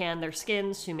 and tan their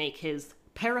skins to make his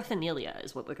paraphernalia,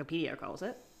 is what Wikipedia calls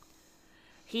it.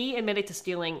 He admitted to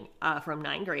stealing from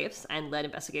 9 graves and led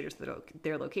investigators to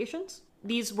their locations.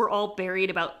 These were all buried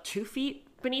about 2 feet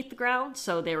beneath the ground,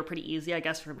 so they were pretty easy, I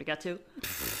guess, for him to get to.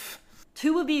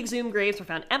 2 of the exhumed graves were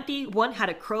found empty. One had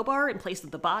a crowbar in place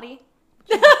of the body.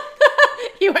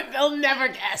 They'll never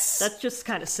guess. That's just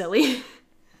kind of silly.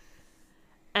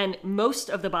 And most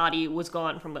of the body was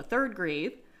gone from the 3rd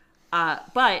grave.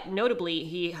 But notably,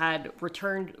 he had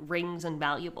returned rings and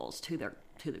valuables to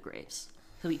the graves.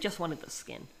 So he just wanted the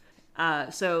skin.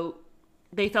 So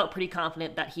they felt pretty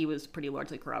confident that he was pretty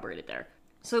largely corroborated there.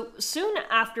 So soon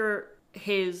after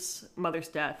his mother's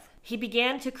death, he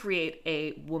began to create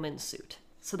a woman's suit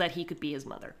so that he could be his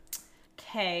mother.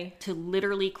 Okay. To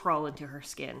literally crawl into her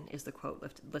skin is the quote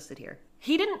listed here.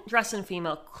 He didn't dress in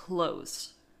female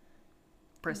clothes,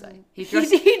 per se. He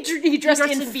dressed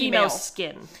in female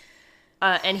skin.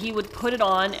 And he would put it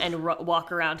on and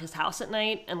walk around his house at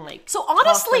night and so honestly,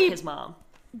 talk like his mom.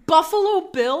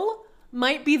 Buffalo Bill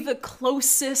might be the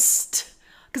closest,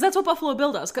 because that's what Buffalo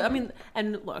Bill does. I mean,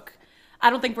 and look, I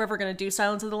don't think we're ever going to do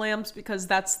Silence of the Lambs because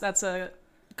that's a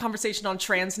conversation on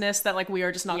transness that we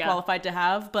are just not qualified to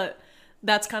have. But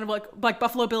that's kind of like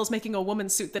Buffalo Bill's making a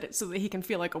woman's suit so that he can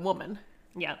feel like a woman.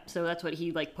 Yeah, so that's what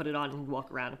he put it on and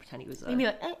walk around and pretend he was. He'd be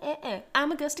like,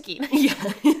 I'm Augusta Gein. Yeah.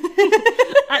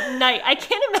 At night, I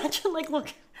can't imagine look.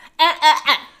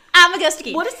 I'm Augusta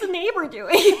Gein. What is the neighbor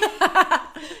doing?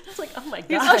 It's like, oh my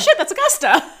god. Oh shit, that's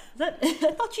Augusta.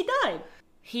 I thought she died.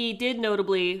 He did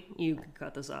notably, you can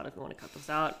cut this out if you want to cut this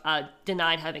out,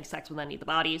 denied having sex with any of the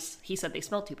bodies. He said they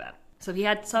smelled too bad. So he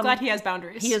had some. Glad he has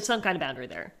boundaries. He has some kind of boundary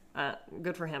there.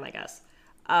 Good for him, I guess.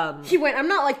 He went, I'm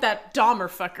not like that Dahmer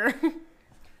fucker.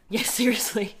 Yeah,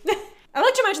 seriously. I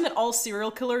like to imagine that all serial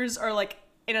killers are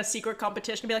in a secret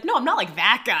competition to be like, no, I'm not like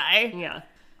that guy.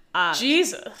 Yeah.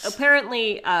 Jesus.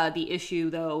 Apparently, the issue,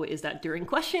 though, is that during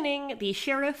questioning, the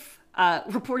sheriff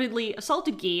reportedly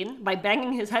assaulted Gein by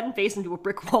banging his head and face into a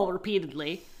brick wall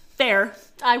repeatedly. Fair.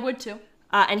 I would too.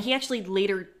 And he actually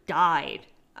later died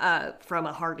from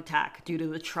a heart attack due to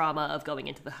the trauma of going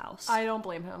into the house. I don't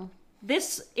blame him.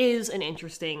 This is an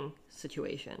interesting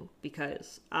situation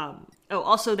because,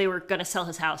 also they were going to sell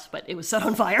his house, but it was set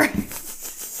on fire.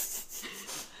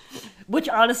 Which,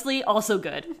 honestly, also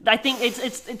good. I think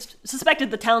it's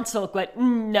suspected the townsfolk went,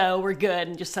 no, we're good,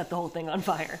 and just set the whole thing on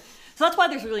fire. So that's why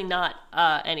there's really not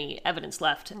any evidence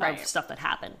left of stuff that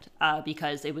happened,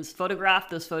 because it was photographed.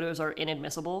 Those photos are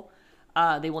inadmissible.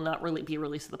 They will not really be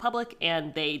released to the public,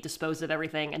 and they disposed of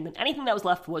everything, and then anything that was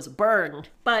left was burned.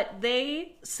 But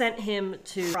they sent him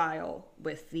to trial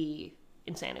with the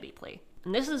insanity plea.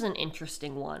 And this is an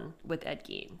interesting one with Ed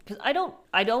Gein, because I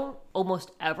don't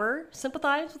almost ever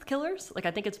sympathize with killers. I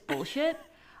think it's bullshit.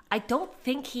 I don't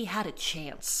think he had a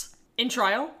chance. In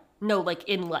trial? No,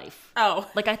 in life. Oh.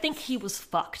 I think he was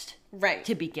fucked. Right.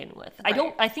 To begin with.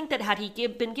 Right. I think that had he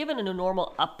been given a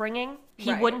normal upbringing,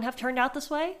 he wouldn't have turned out this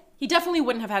way. He definitely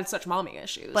wouldn't have had such mommy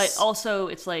issues. But also,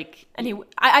 it's And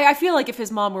I feel like if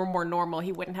his mom were more normal,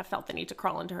 he wouldn't have felt the need to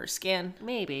crawl into her skin.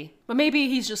 Maybe. But maybe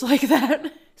he's just like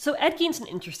that. So Ed Gein's an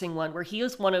interesting one, where he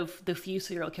is one of the few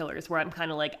serial killers where I'm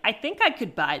kind of I think I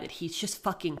could buy that he's just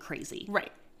fucking crazy.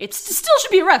 Right. It still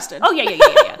should be arrested. Oh,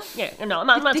 yeah. No, I'm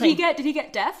not saying... Did he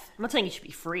get death? I'm not saying he should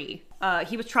be free.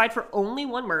 He was tried for only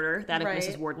one murder, that of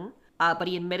Mrs. Warden. But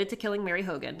he admitted to killing Mary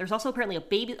Hogan. There's also apparently a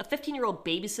 15-year-old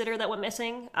babysitter that went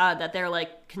missing that they're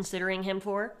considering him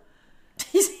for.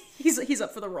 He's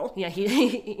up for the role. Yeah,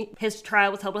 his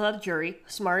trial was held without a jury.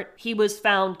 Smart. He was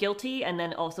found guilty and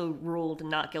then also ruled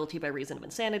not guilty by reason of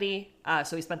insanity.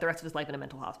 So he spent the rest of his life in a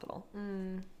mental hospital.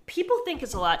 People think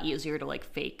it's a lot easier to, like,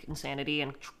 fake insanity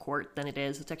in court than it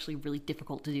is. It's actually really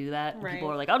difficult to do that. And Right. people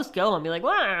are like, I'll just go and be like,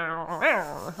 well,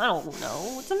 I don't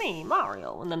know. It's me,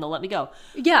 Mario. And then they'll let me go.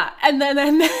 Yeah, and then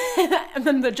and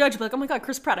then the judge will be like, oh my god,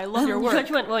 Chris Pratt, I love your work. The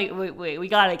judge went, wait, we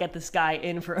gotta get this guy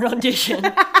in for an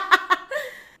audition.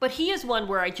 But he is one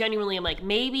where I genuinely am like,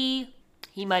 maybe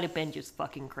he might have been just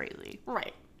fucking crazy.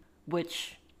 Right.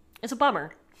 Which is a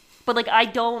bummer. But, like, I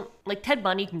don't... Like, Ted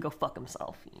Bundy can go fuck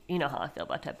himself. You know how I feel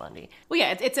about Ted Bundy. Well,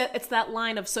 yeah, it's that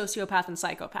line of sociopath and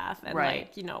psychopath. And, right.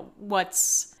 like, you know,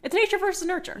 it's nature versus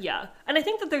nurture. Yeah. And I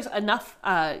think that there's enough,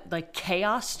 like,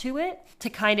 chaos to it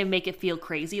to kind of make it feel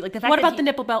crazy. Like, the fact What about the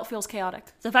nipple belt feels chaotic?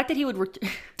 The fact that he would...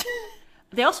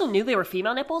 They also knew they were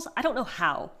female nipples. I don't know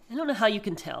how. I don't know how you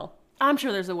can tell. I'm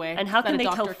sure there's a way. And how can they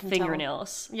tell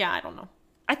fingernails? Yeah, I don't know.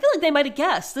 I feel like they might have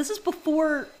guessed. This is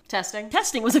before testing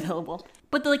was available.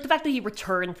 But the fact that he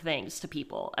returned things to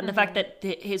people, and the fact that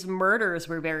his murders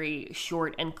were very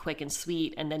short and quick and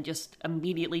sweet, and then just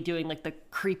immediately doing, like, the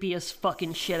creepiest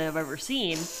fucking shit I've ever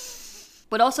seen.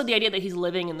 But also the idea that he's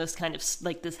living in this kind of,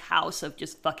 like, this house of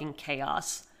just fucking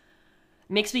chaos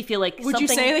makes me feel like Would you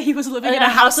say that he was living in a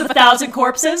house of 1,000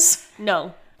 corpses?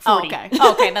 No. 40. Oh, okay.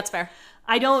 Oh, okay, that's fair.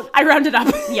 I rounded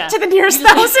up yeah. to the nearest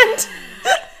 1,000.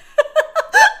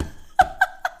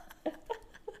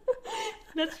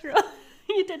 That's true.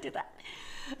 You did do that.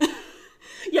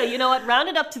 Yeah, you know what? Round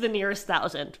it up to the nearest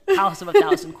 1,000. House of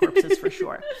 1,000 corpses for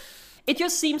sure. It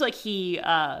just seems like he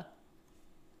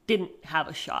didn't have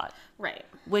a shot. Right.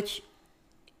 Which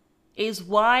is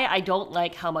why I don't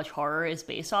like how much horror is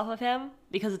based off of him.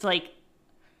 Because it's like,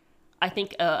 I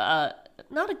think,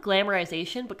 not a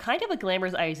glamorization, but kind of a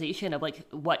glamorization of, like,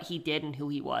 what he did and who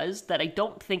he was that I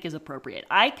don't think is appropriate.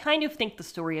 I kind of think the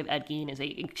story of Ed Gein is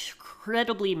an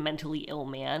incredibly mentally ill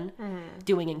man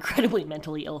doing incredibly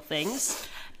mentally ill things.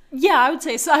 Yeah, I would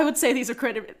say so. I would say these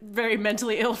are very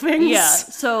mentally ill things. Yeah,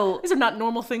 so... These are not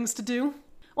normal things to do.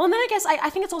 Well, and then I guess I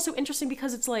think it's also interesting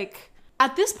because it's like,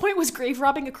 at this point, was grave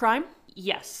robbing a crime?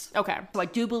 Yes. Okay. So I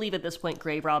do believe at this point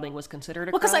grave robbing was considered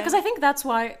a crime. Well, because I think that's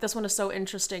why this one is so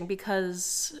interesting,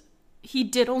 because he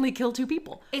did only kill 2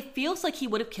 people. It feels like he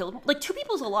would have killed... Like, 2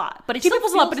 people's a lot, but it 2 still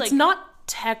people's feels a lot, but it's not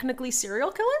technically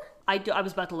serial killer? I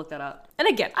was about to look that up. And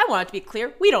again, I want it to be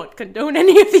clear, we don't condone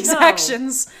any of these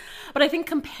actions. But I think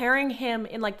comparing him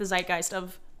in, like, the zeitgeist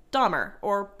of Dahmer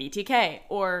or BTK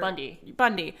or...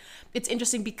 Bundy. It's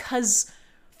interesting because...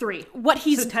 3. What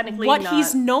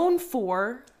he's known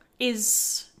for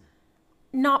is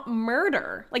not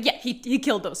murder. Like, yeah, he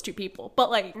killed those 2 people. But,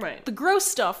 like, the gross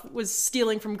stuff was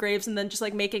stealing from graves and then just,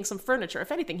 like, making some furniture.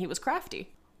 If anything, he was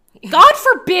crafty. God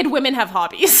forbid women have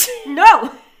hobbies.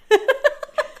 No!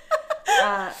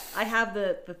 I have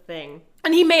the thing.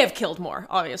 And he may have killed more,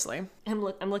 obviously. I'm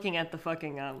looking at the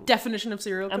fucking... definition of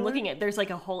serial killer? I'm looking at... There's,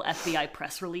 like, a whole FBI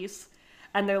press release.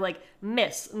 And they're like,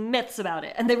 myths about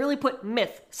it. And they really put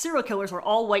myth. Serial killers were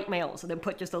all white males. And then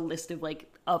put just a list of,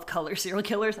 like, of color serial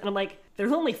killers. And I'm like,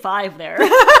 there's only 5 there.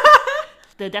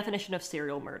 The definition of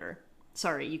serial murder.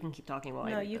 Sorry, you can keep talking while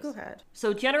I read this. No, you go ahead.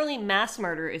 So generally, mass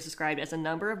murder is described as a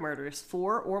number of murders,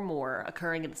 4 or more,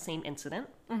 occurring in the same incident.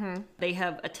 Mm-hmm. They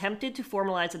have attempted to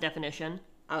formalize a definition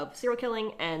of serial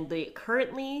killing, and the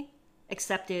currently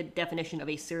accepted definition of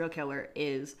a serial killer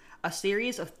is a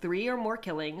series of 3 or more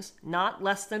killings, not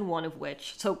less than one of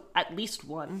which, so at least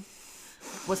one,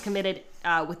 was committed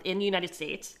within the United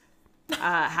States,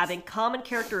 having common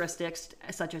characteristics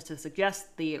such as to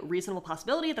suggest the reasonable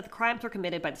possibility that the crimes were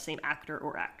committed by the same actor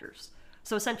or actors.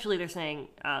 So essentially they're saying,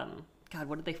 God,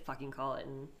 what did they fucking call it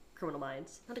in Criminal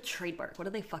Minds? Not a trademark. What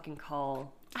do they fucking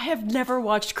call... I have never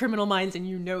watched Criminal Minds, and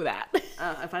you know that.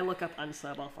 If I look up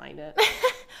unsub, I'll find it.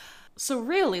 So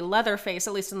really, Leatherface,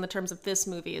 at least in the terms of this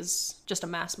movie, is just a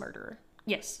mass murderer.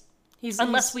 Yes.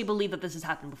 Unless we believe that this has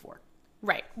happened before.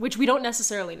 Right, which we don't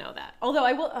necessarily know that. Although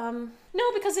I will,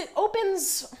 no, because it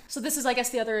opens, so this is, I guess,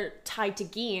 the other tie to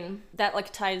Gein, that,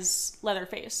 like, ties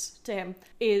Leatherface to him,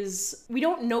 is we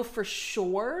don't know for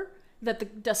sure that the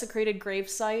desecrated grave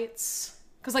sites,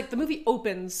 because, like, the movie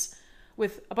opens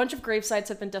with a bunch of grave sites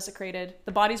have been desecrated,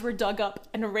 the bodies were dug up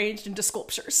and arranged into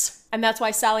sculptures. And that's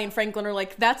why Sally and Franklin are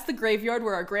like, that's the graveyard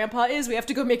where our grandpa is, we have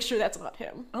to go make sure that's not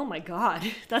him. Oh my god,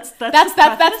 that's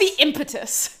the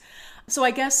impetus. So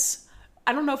I guess...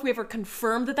 I don't know if we ever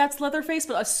confirmed that that's Leatherface,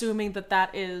 but assuming that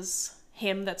that is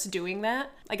him that's doing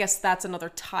that, I guess that's another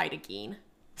tie to Gein.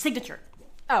 Signature.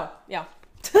 Oh, yeah.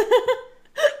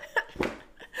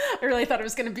 I really thought it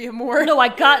was going to be a more... No, I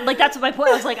got, like, that's my point.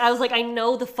 I was like, I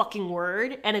know the fucking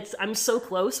word, and I'm so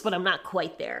close, but I'm not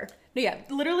quite there. No, yeah,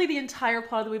 literally the entire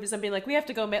plot of the movie is them being like, we have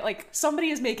to go make, like, somebody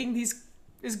is making these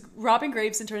is robbing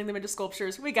graves and turning them into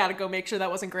sculptures. We gotta go make sure that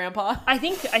wasn't Grandpa. I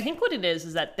think what it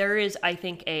is that there is, I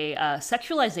think, a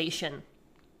sexualization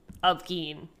of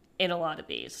Gein in a lot of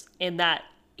these, in that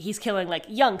he's killing, like,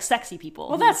 young, sexy people.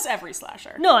 Well, that's every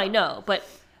slasher. No, I know, but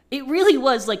it really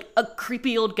was, like, a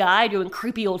creepy old guy doing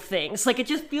creepy old things. Like, it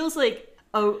just feels like,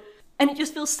 and it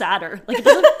just feels sadder. Like,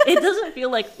 it doesn't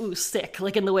feel like, ooh, sick,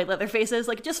 like in the way Leatherface is.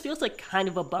 Like, it just feels like kind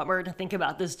of a bummer to think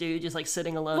about this dude just, like,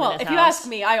 sitting alone in his house. Well, if you ask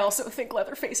me, I also think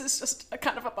Leatherface is just a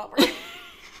kind of a bummer.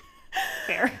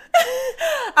 Fair.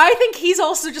 I think he's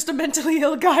also just a mentally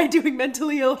ill guy doing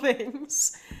mentally ill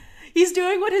things. He's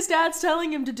doing what his dad's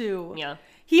telling him to do. Yeah.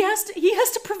 He has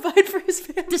to provide for his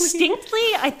family. Distinctly,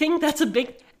 I think that's a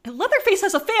big... Leatherface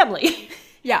has a family.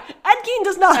 Yeah. Ed Gein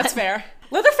does not. That's fair.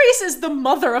 Leatherface is the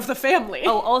mother of the family.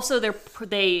 Oh, also,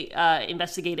 they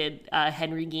investigated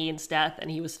Henry Gein's death,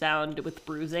 and he was found with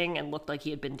bruising and looked like he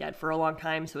had been dead for a long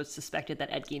time, so it's suspected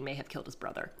that Ed Gein may have killed his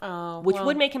brother. Oh, which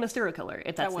would make him a serial killer,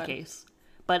 if that's the would. case.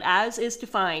 But as is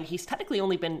defined, he's technically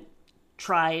only been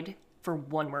tried for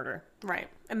one murder. Right.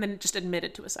 And then just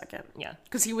admitted to a second. Yeah.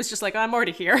 Because he was just like, I'm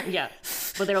already here. Yeah.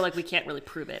 But they were like, we can't really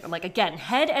prove it. I'm like, again,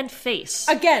 head and face.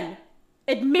 Again,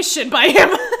 admission by him.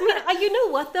 I mean, you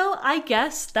know what, though? I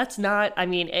guess that's not... I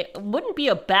mean, it wouldn't be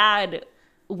a bad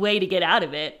way to get out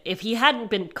of it if he hadn't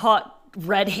been caught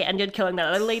red-handed killing that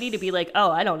other lady, to be like,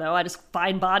 oh, I don't know, I just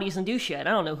find bodies and do shit.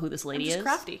 I don't know who this lady is.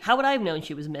 Crafty. How would I have known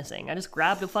she was missing? I just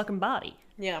grabbed a fucking body.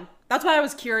 Yeah. That's why I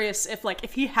was curious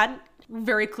if he hadn't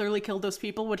very clearly killed those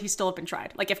people, would he still have been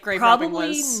tried? Like, if grave robbing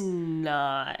was... Probably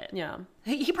not. Yeah.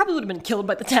 He probably would have been killed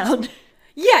by the town.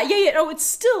 Yeah. Oh, it's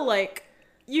still, like...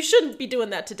 You shouldn't be doing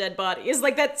that to dead bodies.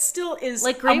 Like, that still is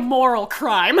like a moral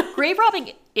crime. Grave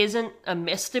robbing isn't a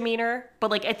misdemeanor, but,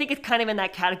 like, I think it's kind of in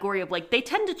that category of, like, they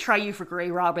tend to try you for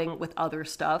grave robbing with other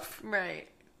stuff. Right.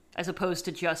 As opposed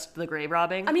to just the grave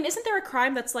robbing. I mean, isn't there a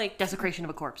crime that's, like... Desecration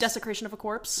of a corpse. Desecration of a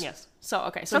corpse? Yes. So,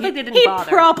 okay. So sounds like they didn't bother.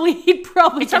 He'd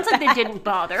probably It sounds like they didn't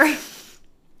bother.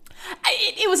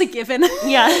 It was a given.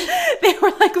 Yeah. They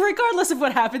were like, regardless of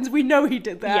what happens, we know he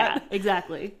did that. Yeah,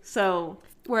 exactly. So...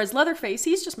 Whereas Leatherface,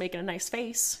 he's just making a nice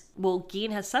face. Well,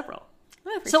 Gein has several.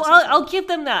 Leatherface So I'll give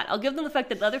them that. I'll give them the fact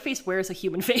that Leatherface wears a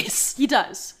human face. He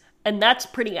does. And that's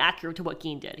pretty accurate to what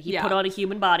Gein did. He put on a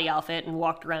human body outfit and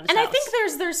walked around his house. And I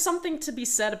think there's something to be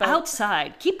said about...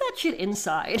 Outside. Keep that shit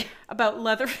inside. About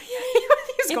Leatherface.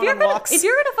 He's going on walks. If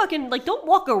you're gonna fucking, like, don't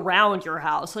walk around your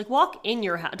house. Like, walk in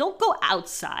your house. Don't go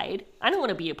outside. I don't want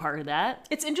to be a part of that.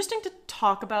 It's interesting to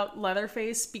talk about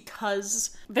Leatherface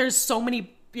because there's so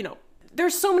many,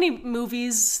 there's so many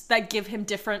movies that give him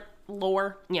different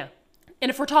lore. Yeah. And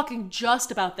if we're talking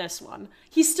just about this one,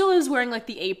 he still is wearing, like,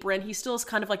 the apron. He still is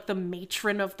kind of like the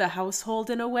matron of the household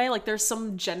in a way. Like, there's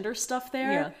some gender stuff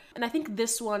there. Yeah. And I think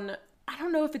this one, I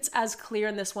don't know if it's as clear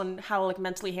in this one how, like,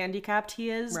 mentally handicapped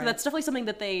he is. Right. But that's definitely something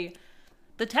that they...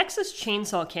 The Texas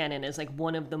Chainsaw canon is, like,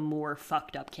 one of the more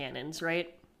fucked up canons,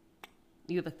 right?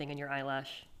 You have a thing in your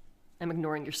eyelash. I'm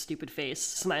ignoring your stupid face,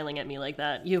 smiling at me like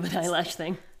that. You have an eyelash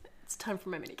thing. It's time for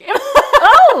my minigame.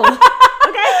 Oh!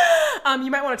 Okay. You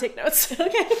might want to take notes.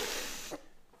 Okay.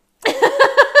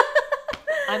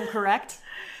 I'm correct.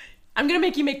 I'm going to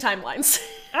make you make timelines.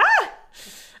 Ah!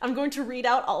 I'm going to read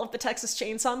out all of the Texas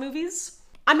Chainsaw movies.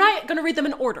 I'm not going to read them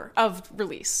in order of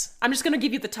release. I'm just going to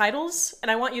give you the titles,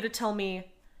 and I want you to tell me...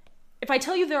 If I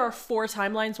tell you there are 4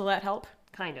 timelines, will that help?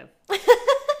 Kind of.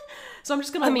 So I'm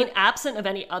just going to... I mean, absent of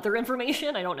any other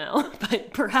information, I don't know.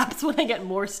 But perhaps when I get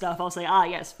more stuff, I'll say,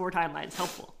 yes, 4 timelines,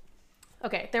 helpful.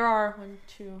 Okay, there are 1,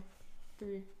 2,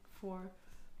 3, 4,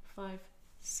 5,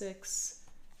 6,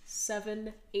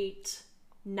 7, 8,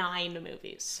 9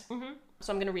 movies. Mm-hmm.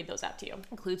 So I'm going to read those out to you.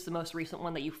 Includes the most recent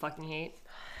one that you fucking hate.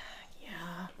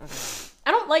 Yeah. Okay.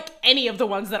 I don't like any of the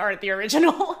ones that aren't the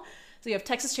original. So you have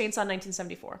Texas Chainsaw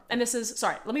 1974. And this is,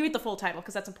 sorry, let me read the full title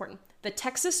because that's important. The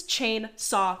Texas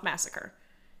Chainsaw Massacre.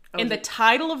 In the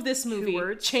title of this movie, 2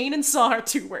 words? chain and saw are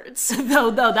 2 words.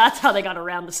 No, that's how they got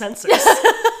around the censors.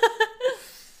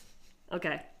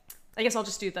 Okay. I guess I'll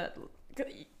just do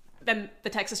then the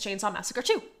Texas Chainsaw Massacre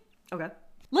 2. Okay.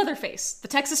 Leatherface, the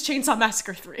Texas Chainsaw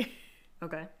Massacre 3.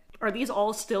 Okay. Are these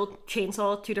all still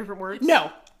chainsaw, 2 different words?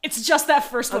 No, it's just that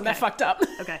first one that fucked up.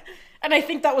 Okay. And I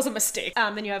think that was a mistake.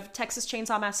 Then you have Texas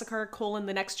Chainsaw Massacre,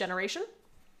 The Next Generation.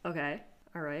 Okay.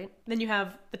 All right. Then you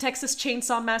have the Texas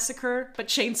Chainsaw Massacre, but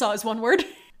chainsaw is 1 word.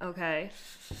 Okay.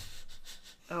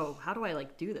 Oh, how do I,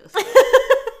 do this?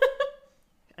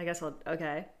 I guess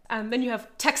okay. Then you have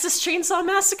Texas Chainsaw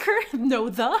Massacre,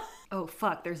 the. Oh,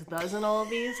 fuck, there's thes in all of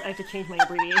these? I have to change my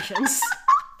abbreviations.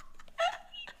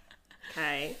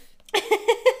 Okay.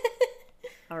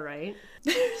 All right.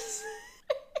 There's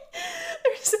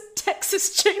a Texas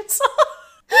Texas Chainsaw.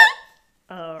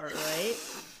 All right.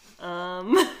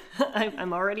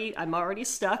 I'm already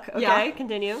stuck. Okay, yeah.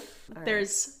 Continue. All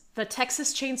There's right. The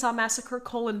Texas Chainsaw Massacre: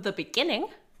 the beginning.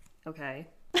 Okay.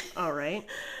 All right.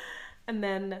 And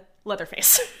then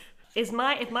Leatherface. Is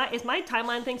my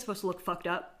timeline thing supposed to look fucked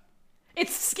up?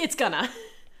 It's gonna.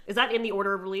 Is that in the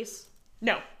order of release?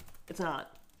 No. It's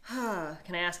not.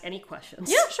 Can I ask any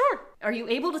questions? Yeah, sure. Are you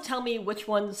able to tell me which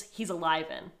ones he's alive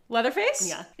in? Leatherface?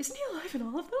 Yeah. Isn't he alive in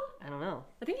all of them? I don't know.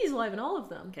 I think he's alive in all of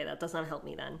them. Okay, that does not help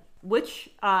me then. Which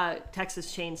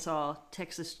Texas Chainsaw,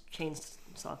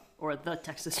 or the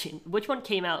Texas Chainsaw, which one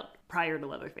came out prior to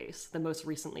Leatherface? The most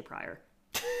recently prior?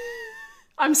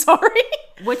 I'm sorry?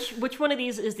 Which one of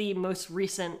these is the most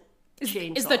recent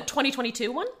chainsaw? Is the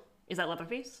 2022 one? Is that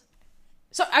Leatherface?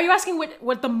 So are you asking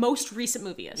what the most recent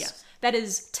movie is? Yes. That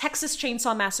is Texas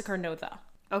Chainsaw Massacre: No The.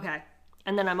 Okay.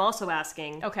 And then I'm also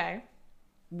asking... Okay.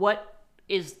 What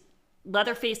is...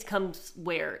 Leatherface comes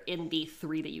where in the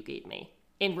 3 that you gave me?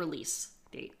 In release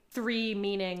date. 3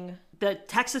 meaning... The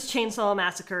Texas Chainsaw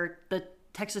Massacre, the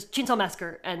Texas Chainsaw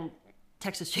Massacre, and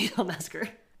Texas Chainsaw Massacre.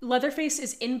 Leatherface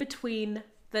is in between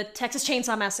the Texas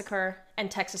Chainsaw Massacre and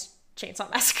Texas Chainsaw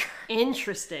Massacre.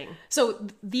 Interesting. So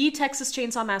the Texas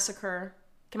Chainsaw Massacre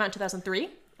came out in 2003.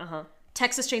 Uh-huh.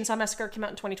 Texas Chainsaw Massacre came out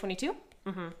in 2022.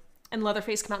 Mm-hmm. And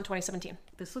Leatherface came out in 2017.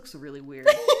 This looks really weird.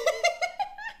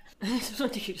 I just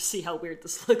want you to see how weird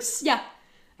this looks. Yeah.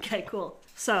 Okay, cool.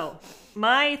 So,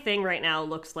 my thing right now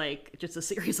looks like just a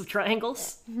series of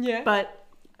triangles. Yeah. But,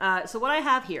 so what I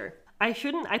have here, I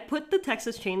put the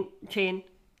Texas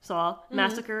Chainsaw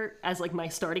Massacre as like my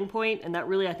starting point, and that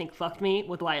really, I think, fucked me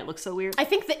with why it looks so weird. I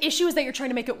think the issue is that you're trying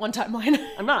to make it one timeline.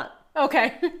 I'm not.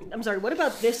 Okay. I'm sorry, what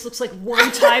about this looks like one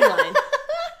timeline?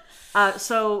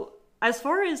 So, as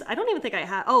far as, I don't even think I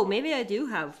have, maybe I do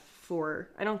have 4.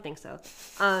 I don't think so.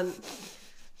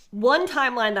 One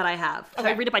timeline that I have. Can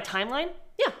I read it by timeline?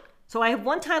 Yeah. So I have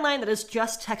one timeline that is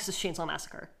just Texas Chainsaw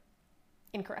Massacre.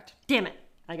 Incorrect. Damn it.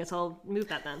 I guess I'll move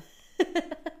that then.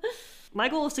 My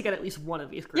goal is to get at least one of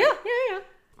these correct. Yeah.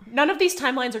 None of these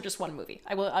timelines are just one movie.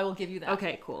 I will give you that.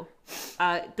 Okay, cool.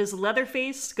 Does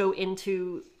Leatherface go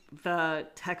into the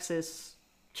Texas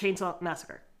Chainsaw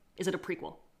Massacre? Is it a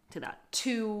prequel to that?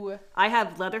 I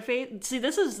have Leatherface. See,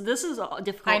 this is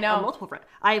difficult. I know. On multiple fronts.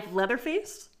 I have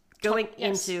Leatherface going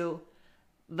into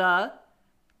the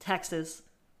Texas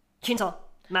Chainsaw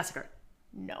Massacre.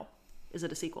 No. Is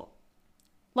it a sequel?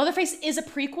 Leatherface is a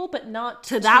prequel, but not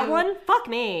to that one? Fuck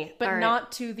me. But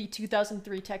not to the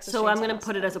 2003 Texas Chainsaw So I'm going to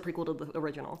Massacre. put it as a prequel to the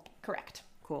original. Correct.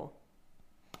 Cool.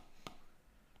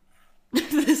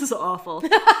 This is awful.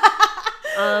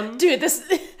 Dude, this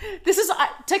is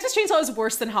Texas Chainsaw is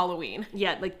worse than Halloween.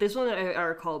 Yeah, like this one I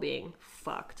recall being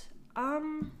fucked.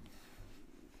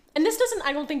 And this doesn't,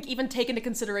 I don't think, even take into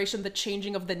consideration the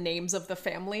changing of the names of the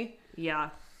family.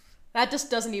 Yeah. That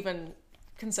just doesn't even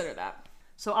consider that.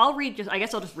 So I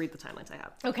guess I'll just read the timelines I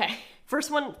have. Okay. First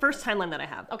timeline that I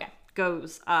have. Okay.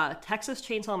 Goes Texas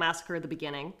Chainsaw Massacre at the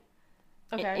beginning.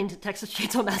 Okay. Into Texas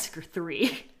Chainsaw Massacre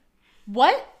 3.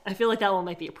 What? I feel like that one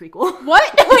might be a prequel.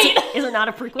 What? Wait. Is it not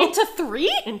a prequel? Into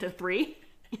 3? Into 3?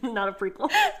 Not a prequel?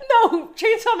 No,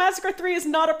 Chainsaw Massacre 3 is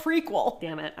not a prequel.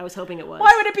 Damn it, I was hoping it was.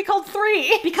 Why would it be called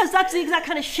 3? Because that's the exact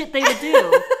kind of shit they would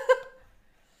do.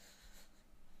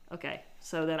 Okay,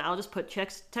 so then I'll just put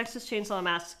Texas Chainsaw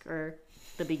Massacre,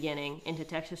 the beginning, into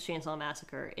Texas Chainsaw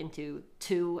Massacre, into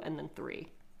 2 and then 3.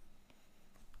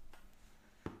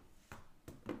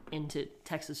 Into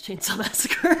Texas Chainsaw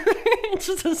Massacre. It's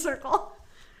just a circle.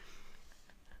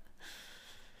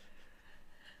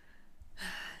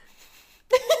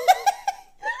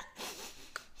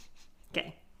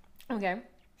 Okay.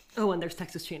 Oh, and there's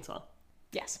Texas Chainsaw.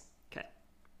 Yes. Okay.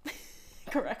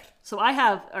 Correct. So I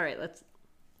have... Alright, I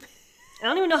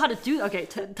don't even know how to do... Okay,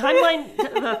 timeline...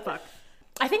 fuck.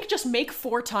 I think just make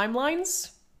 4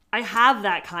 timelines. I have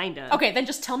that, kinda. Okay, then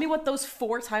just tell me what those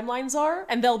 4 timelines are,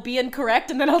 and they'll be incorrect,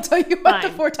 and then I'll tell you what the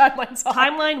 4 timelines are.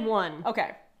 Timeline 1.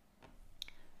 Okay.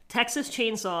 Texas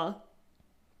Chainsaw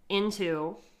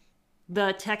into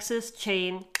the Texas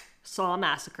Chainsaw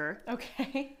Massacre.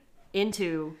 Okay.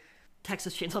 Into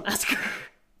Texas Chainsaw Massacre.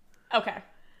 Okay.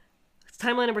 It's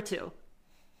timeline number 2.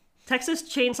 Texas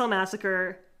Chainsaw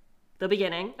Massacre, the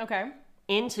beginning. Okay.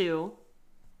 Into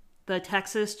the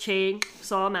Texas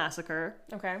Chainsaw Massacre.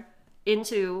 Okay.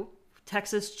 Into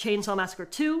Texas Chainsaw Massacre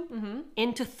 2. Mm-hmm.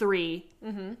 Into 3.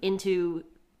 Mm-hmm. Into...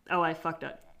 Oh, I fucked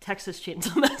up. Texas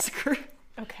Chainsaw Massacre.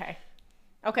 Okay.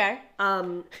 Okay.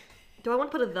 Do I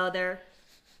want to put a the there?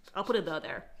 I'll put a the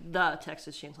there. The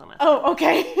Texas Chainsaw Massacre. Oh,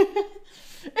 okay.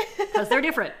 Because they're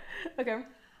different. Okay.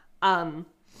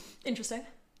 Interesting.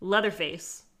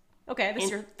 Leatherface Okay, this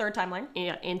is your third timeline.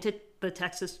 Yeah, into the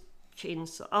Texas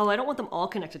Chainsaw. Oh, I don't want them all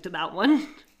connected to that one.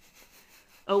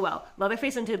 Oh well.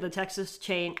 Leatherface into the Texas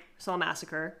Chainsaw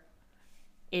Massacre.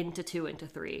 Into 2, into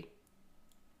 3.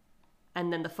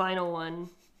 And then the final one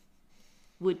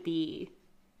would be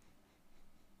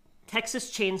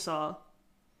Texas Chainsaw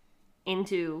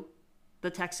into the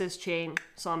Texas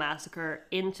Chainsaw Massacre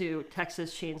into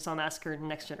Texas Chainsaw Massacre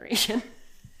Next Generation.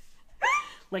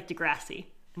 Like Degrassi.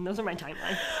 And those are my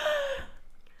timeline.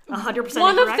 100%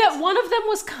 incorrect. One of them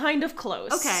was kind of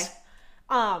close. Okay.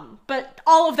 But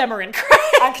all of them are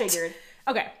incorrect. I figured.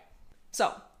 Okay.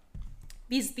 So,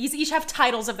 these each have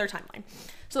titles of their timeline.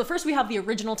 So first we have the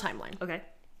original timeline. Okay.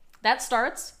 That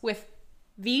starts with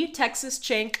the Texas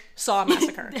Chainsaw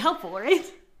Massacre. Helpful, right?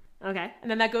 Okay.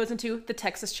 And then that goes into the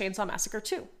Texas Chainsaw Massacre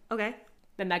 2. Okay.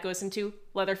 Then that goes into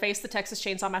Leatherface, the Texas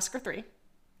Chainsaw Massacre 3.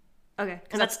 Okay.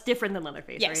 And that's different than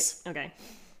Leatherface, yes. right? Okay.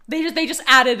 They just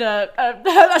added a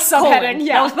subheading. Colon.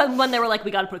 Yeah. That was when they were like,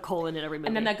 we gotta put a colon in every movie.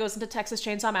 And then that goes into Texas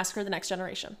Chainsaw Massacre, the Next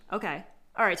Generation. Okay.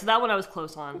 Alright, so that one I was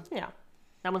close on. Yeah.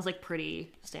 That one's like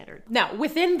pretty standard. Now,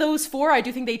 within those 4, I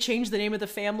do think they changed the name of the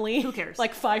family. Who cares?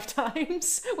 Like 5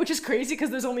 times, which is crazy because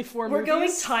there's only 4 We're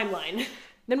movies. going timeline.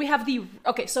 Then we have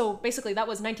okay, so basically that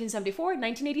was 1974,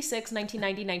 1986,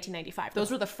 1990, 1995.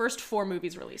 Those were the first 4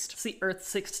 movies released. It's the Earth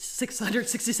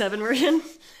 667 version.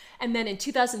 And then in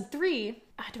 2003,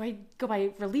 do I go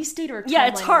by release date or timeline? Yeah,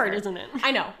 it's hard, order? isn't it?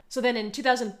 I know. So then in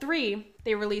 2003,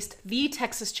 they released The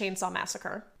Texas Chainsaw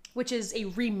Massacre, which is a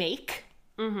remake.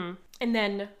 Mm-hmm. And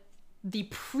then the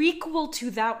prequel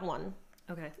to that one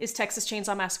is Texas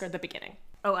Chainsaw Massacre: The Beginning.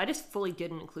 Oh, I just fully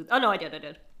didn't include... Oh, no, I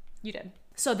did. You did.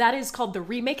 So that is called the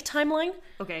remake timeline.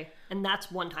 Okay, and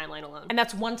that's one timeline alone. And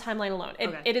that's one timeline alone.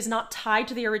 It is not tied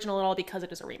to the original at all because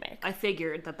it is a remake. I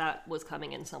figured that was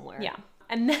coming in somewhere. Yeah.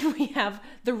 And then we have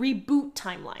the reboot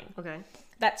timeline. Okay.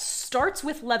 That starts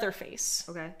with Leatherface.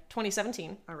 Okay.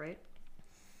 2017. All right.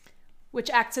 Which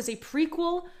acts as a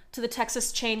prequel to the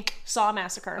Texas Chainsaw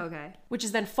Massacre. Okay. Which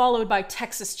is then followed by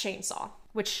Texas Chainsaw,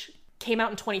 which came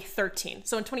out in 2013.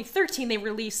 So in 2013, they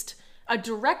released a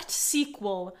direct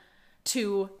sequel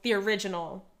to the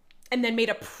original and then made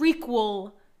a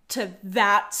prequel to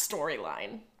that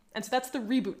storyline. And so that's the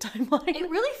reboot timeline. It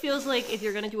really feels like if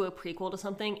you're going to do a prequel to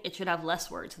something, it should have less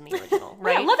words than the original,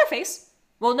 right? Yeah, Leatherface.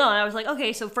 Well, no, and I was like,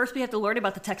 okay, so first we have to learn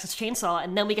about the Texas Chainsaw,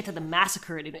 and then we get to the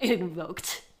massacre it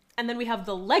invoked. And then we have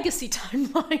the Legacy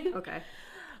timeline. Okay.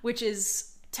 Which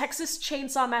is Texas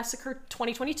Chainsaw Massacre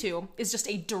 2022 is just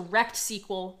a direct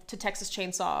sequel to Texas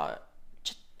Chainsaw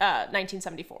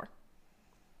 1974.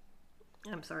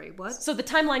 I'm sorry, what? So the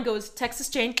timeline goes Texas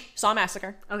Chainsaw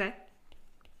Massacre. Okay.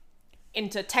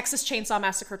 Into Texas Chainsaw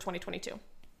Massacre 2022.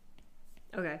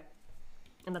 Okay.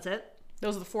 And that's it?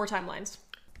 Those are the 4 timelines.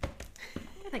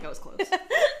 I think I was close.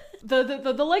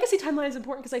 The Legacy timeline is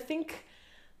important because I think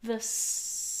the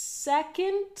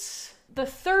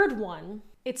third one,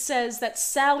 it says that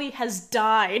Sally has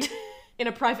died in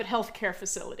a private healthcare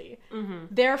facility. Mm-hmm.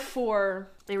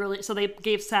 Therefore... they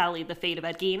gave Sally the fate of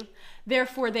Ed Gein.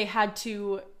 Therefore, they had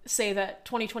to say that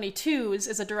 2022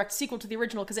 is a direct sequel to the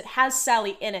original because it has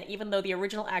Sally in it, even though the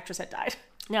original actress had died.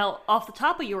 Now, off the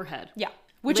top of your head... Yeah.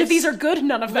 Which of these are good?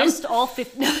 None of them. List all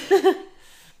 50...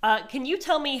 can you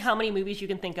tell me how many movies you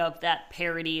can think of that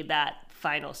parody that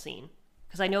final scene?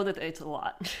 Because I know that it's a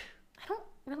lot. I don't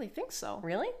really think so.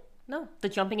 Really? No. The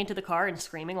jumping into the car and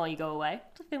screaming while you go away?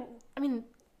 I mean,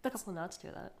 that's a couple nods to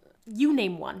that. You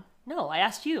name one. No, I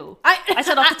asked you. I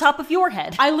said off the top of your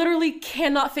head. I literally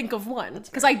cannot think of one.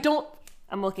 Because I don't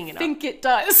I'm looking it think it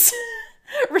does.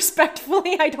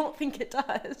 Respectfully, I don't think it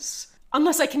does.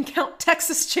 Unless I can count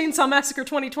Texas Chainsaw Massacre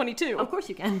 2022. Of course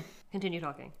you can. Continue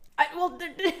talking.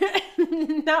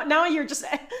 Now you're just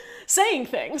saying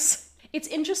things. It's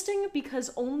interesting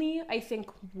because only, I think,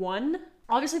 one...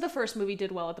 Obviously, the first movie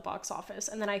did well at the box office.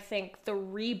 And then I think the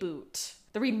remake,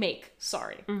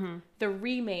 the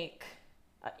remake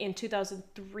in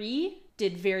 2003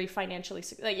 did very financially...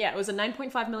 it was a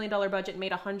 $9.5 million budget,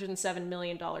 made $107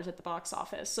 million at the box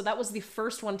office. So that was the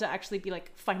first one to actually be,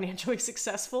 financially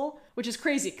successful, which is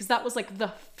crazy, because that was,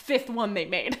 the 5th one they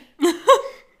made.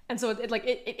 And so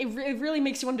it really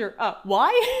makes you wonder,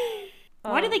 why?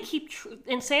 Why do they keep...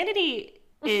 Insanity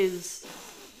is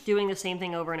doing the same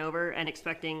thing over and over and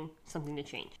expecting something to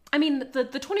change. I mean, the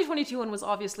 2022 one was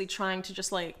obviously trying to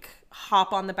just,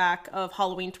 hop on the back of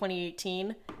Halloween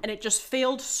 2018, and it just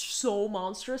failed so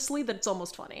monstrously that it's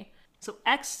almost funny. So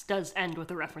X does end with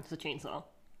a reference to Chainsaw.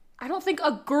 I don't think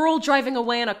a girl driving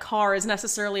away in a car is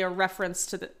necessarily a reference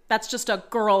to that's just a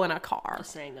girl in a car.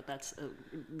 Just saying that's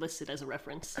listed as a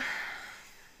reference.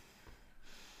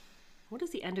 What does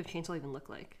the end of Chainsaw even look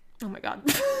like? Oh my god.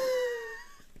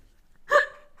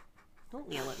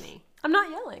 Don't yell at me. I'm not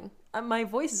yelling. My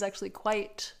voice is actually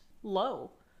quite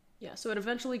low. Yeah, so it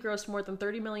eventually grossed more than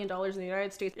 $30 million in the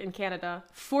United States and Canada,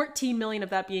 14 million of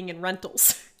that being in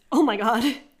rentals. Oh my god.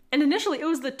 And initially, it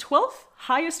was the 12th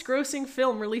highest grossing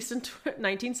film released in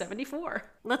 1974.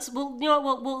 We'll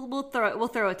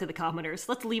throw it to the commenters.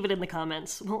 Let's leave it in the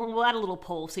comments. We'll add a little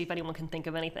poll, see if anyone can think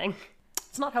of anything.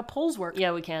 It's not how polls work.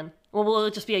 Yeah, we can. Well, will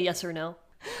it just be a yes or no?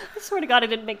 I swear to God, I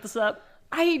didn't make this up.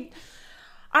 I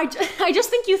just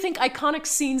think you think iconic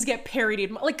scenes get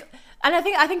parodied. Like, and I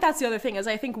think that's the other thing, is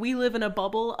I think we live in a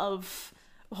bubble of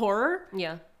horror.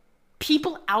 Yeah.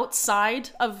 People outside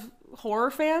of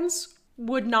horror fans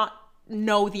would not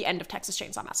know the end of Texas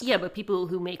Chainsaw Massacre. Yeah, but people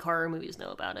who make horror movies know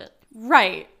about it.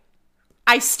 Right.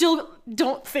 I still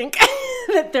don't think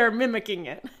that they're mimicking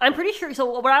it. I'm pretty sure.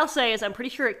 So what I'll say is I'm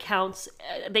pretty sure it counts.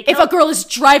 If a girl is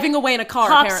driving away in a car,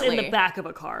 cops apparently. in the back of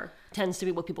a car tends to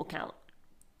be what people count.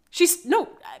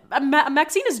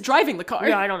 Maxine is driving the car.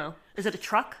 Yeah, I don't know. Is it a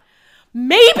truck?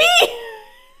 Maybe?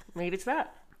 Maybe it's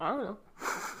that. I don't know.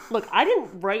 Look, I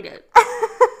didn't write it.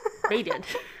 They did.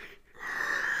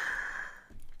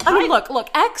 I mean, look,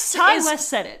 X Ty is... West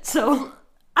said it, so...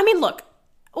 I mean, look.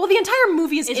 Well, the entire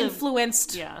movie is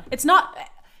influenced. Yeah. It's not...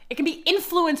 It can be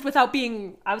influenced without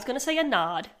being... I was gonna say a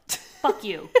nod. Fuck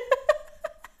you.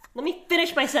 Let me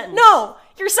finish my sentence. No!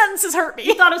 Your sentences hurt me.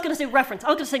 You thought I was gonna say reference. I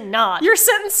was gonna say nod. Your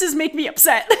sentences make me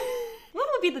upset. What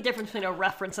would be the difference between a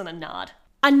reference and a nod?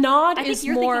 A nod I think is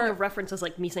you're more... thinking of reference as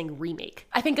like me saying remake.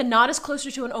 I think a nod is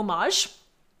closer to an homage,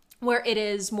 where it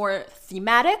is more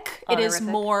thematic, it is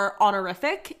more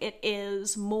honorific, it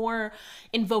is more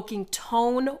invoking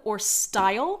tone or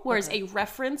style, whereas a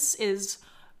reference is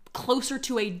closer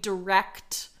to a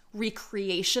direct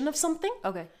recreation of something.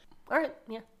 Okay. All right,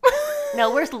 yeah.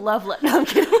 Now, where's the love letter? No, I'm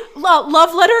kidding.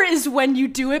 Love letter is when you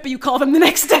do it, but you call them the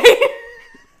next day.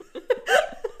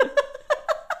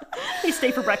 They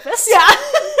stay for breakfast. Yeah.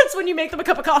 That's when you make them a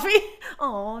cup of coffee.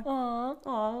 Aww. Aww,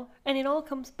 aww. And it all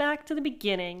comes back to the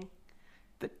beginning.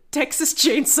 The Texas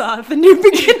Chainsaw, the new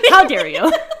beginning. How dare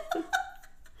you?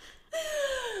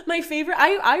 My favorite,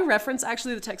 I reference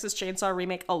actually the Texas Chainsaw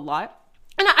remake a lot.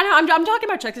 And I'm talking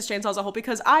about Texas Chainsaw as a whole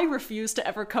because I refuse to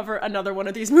ever cover another one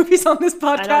of these movies on this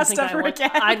podcast ever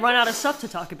again. I'd run out of stuff to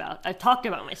talk about. I've talked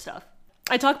about my stuff.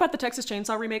 I talk about the Texas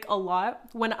Chainsaw remake a lot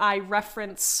when I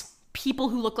reference people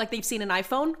who look like they've seen an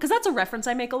iPhone, because that's a reference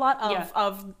I make a lot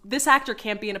of this actor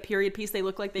can't be in a period piece, they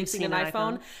look like they've seen an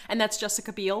iPhone, and that's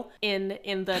Jessica Biel in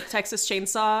the Texas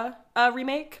Chainsaw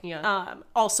remake.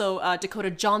 Also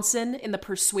Dakota Johnson in the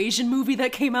Persuasion movie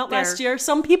that came out last year.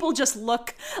 Some people just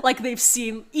look like they've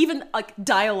seen even like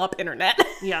dial-up internet.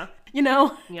 Yeah. You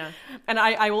know? Yeah. And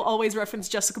I will always reference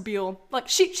Jessica Biel. Like,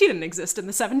 she didn't exist in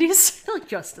the 70s. I feel like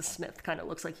Justice Smith kind of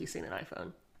looks like he's seen an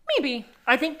iPhone. Maybe.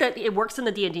 I think that it works in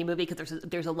the D&D movie because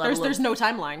there's a level there's no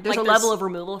timeline. There's a level of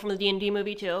removal from the D&D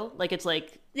movie too. Like it's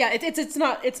like it's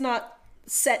not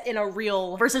set in a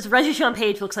real versus Reggie Jean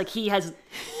Page looks like he has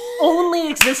only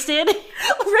existed. Reggie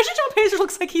Jean Page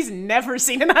looks like he's never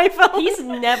seen an iPhone.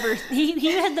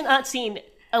 He had not seen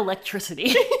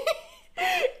electricity.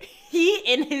 He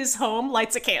in his home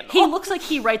lights a candle. He looks like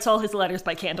he writes all his letters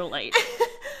by candlelight.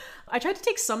 I tried to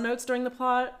take some notes during the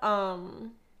plot.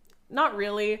 Not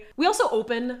really. We also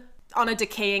open on a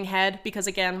decaying head because,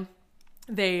 again,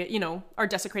 they, are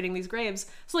desecrating these graves.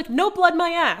 So, no blood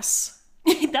my ass.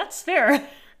 That's fair.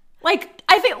 I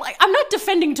think, I'm not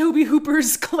defending Tobe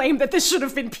Hooper's claim that this should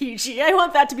have been PG. I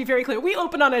want that to be very clear. We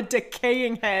open on a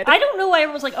decaying head. I don't know why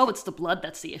everyone's like, oh, it's the blood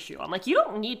that's the issue. I'm like, you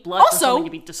don't need blood for something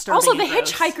to be disturbing. Also, the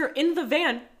hitchhiker in the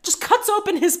van just cuts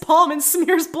open his palm and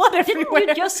smears blood everywhere.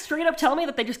 Didn't you just straight up tell me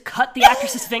that they just cut the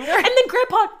actress's finger? And then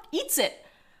Grandpa eats it.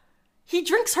 He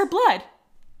drinks her blood.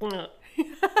 She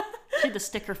had to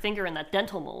stick her finger in that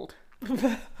dental mold.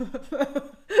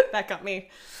 That got me.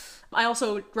 I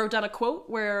also wrote down a quote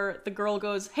where the girl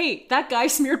goes, "Hey, that guy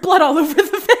smeared blood all over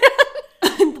the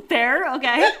van." Fair,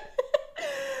 okay.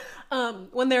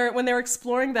 When they're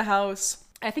exploring the house,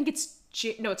 I think it's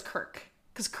Kirk,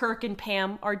 because Kirk and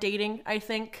Pam are dating. I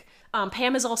think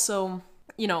Pam is also,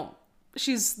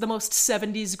 she's the most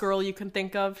 70s girl you can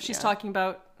think of. She's talking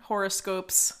about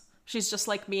horoscopes. She's just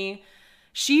like me.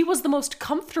 She was the most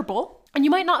comfortable, and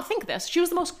you might not think this, she was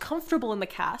the most comfortable in the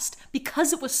cast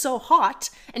because it was so hot,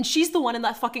 and she's the one in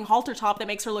that fucking halter top that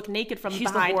makes her look naked from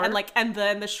behind, and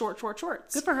the short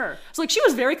shorts. Good for her. So she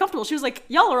was very comfortable. She was like,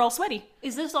 y'all are all sweaty.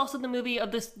 Is this also the movie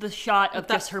of the shot of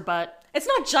just her butt? It's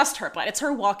not just her blood. It's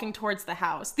her walking towards the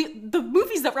house. The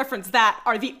movies that reference that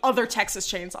are the other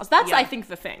Texas Chainsaws. That's, I think,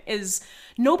 the thing, is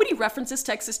nobody references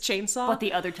Texas Chainsaw. But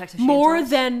the other Texas Chainsaws? More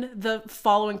than the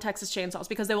following Texas Chainsaws,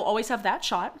 because they will always have that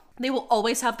shot. They will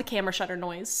always have the camera shutter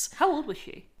noise. How old was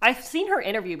she? I've seen her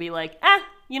interview be like, I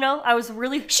was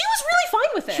really... She was really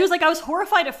fine with it. She was like, I was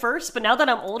horrified at first, but now that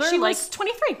I'm older... She was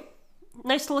 23.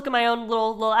 Nice to look at my own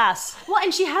little ass. Well,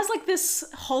 and she has like this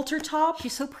halter top.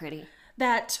 She's so pretty.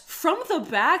 That from the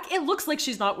back, it looks like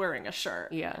she's not wearing a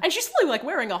shirt. Yeah. And she's still like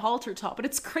wearing a halter top, but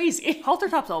it's crazy. Halter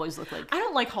tops always look like... I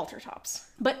don't like halter tops.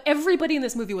 But everybody in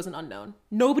this movie was an unknown.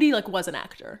 Nobody like was an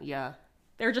actor. Yeah.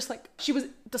 They were just like... She was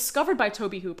discovered by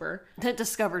Toby Hooper. That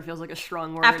discovered feels like a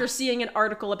strong word. After seeing an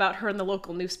article about her in the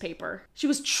local newspaper. She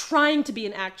was trying to be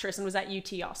an actress and was at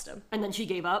UT Austin. And then she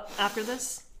gave up after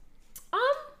this?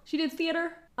 She did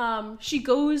theater. She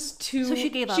goes to... So she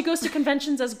gave up. She goes to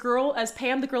conventions as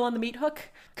Pam, the girl on the meat hook.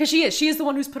 Because she is the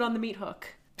one who's put on the meat hook.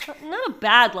 Not a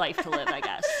bad life to live, I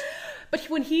guess. But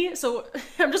when so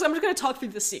I'm just going to talk through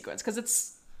this sequence because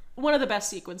it's one of the best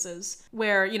sequences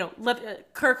where,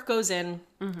 Kirk goes in,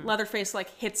 Leatherface like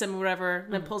hits him or whatever,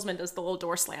 and then Pillsman does the little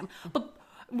door slam. But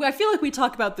I feel like we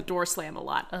talk about the door slam a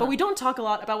lot, but we don't talk a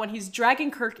lot about when he's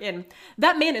dragging Kirk in.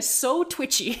 That man is so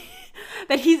twitchy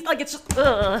that he's like, it's just,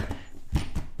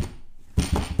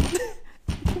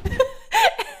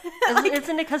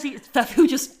 Isn't it because who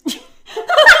just...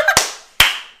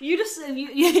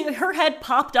 her head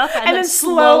popped up and then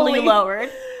slowly lowered.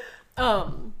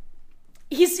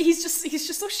 He's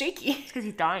just so shaky. It's because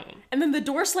he's dying. And then the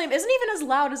door slam isn't even as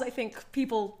loud as I think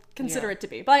people consider it to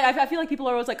be. But I feel like people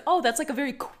are always like, oh, that's like a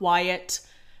very quiet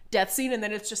death scene, and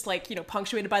then it's just like,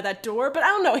 punctuated by that door. But I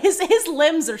don't know, his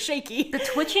limbs are shaky. The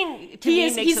twitching to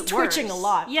me makes it worse. He's twitching a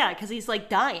lot. Yeah, because he's like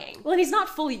dying. Well, and he's not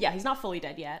fully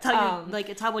dead yet. It's how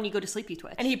it's how when you go to sleep you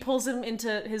twitch. And he pulls him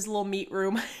into his little meat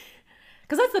room.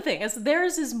 Because that's the thing, is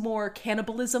theirs is more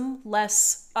cannibalism,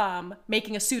 less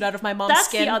making a suit out of my mom's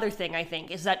skin. That's the other thing, I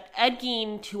think, is that Ed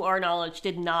Gein, to our knowledge,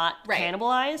 did not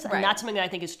cannibalize. And that's something that I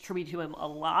think is attributed to him a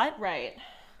lot. Right.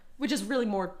 Which is really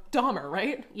more Dahmer,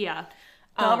 right? Yeah.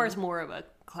 Dahmer's more of a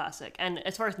classic. And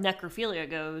as far as necrophilia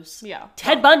goes, yeah,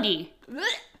 Ted Bundy.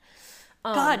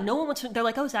 God, no one wants to... They're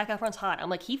like, oh, Zac Efron's hot. I'm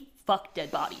like, he fucked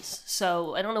dead bodies.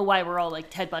 So I don't know why we're all like,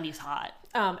 Ted Bundy's hot.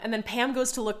 And then Pam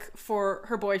goes to look for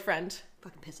her boyfriend.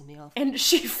 Fucking pissing me off. And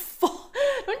she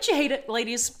Don't you hate it,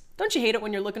 ladies? Don't you hate it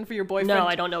when you're looking for your boyfriend? No,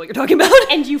 I don't know what you're talking about.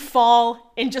 And you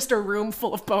fall in just a room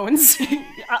full of bones.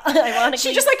 Ironically,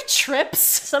 she just like trips.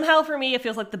 Somehow for me, it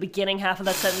feels like the beginning half of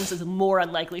that sentence is more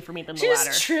unlikely for me than the latter. She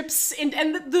just trips, and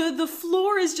the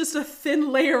floor is just a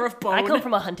thin layer of bone. I come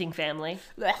from a hunting family.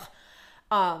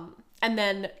 And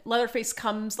then Leatherface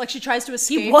comes, like she tries to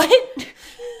escape. What?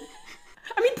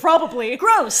 I mean, probably.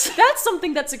 Gross. That's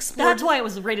something that's explored. That's why it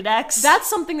was rated X. That's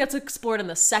something that's explored in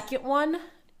the second one.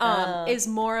 Is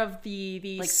more of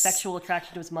the like sexual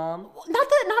attraction to his mom.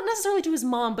 Not necessarily to his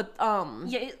mom, but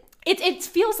yeah. It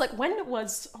feels like when it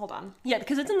was. Hold on. Yeah,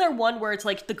 because isn't there one where it's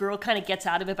like the girl kind of gets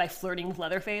out of it by flirting with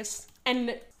Leatherface?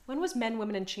 And when was Men,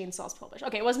 Women, and Chainsaws published?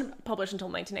 Okay, it wasn't published until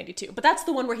 1992, but that's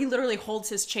the one where he literally holds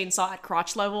his chainsaw at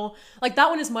crotch level. Like that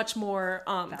one is much more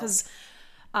because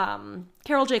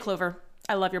Carol J. Clover.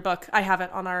 I love your book. I have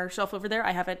it on our shelf over there.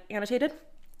 I have it annotated.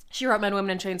 She wrote Men, Women,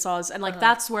 and Chainsaws, and like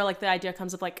that's where like the idea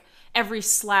comes of like every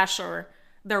slasher,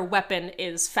 their weapon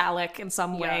is phallic in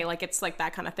some way. Like it's like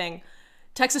that kind of thing.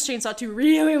 Texas Chainsaw 2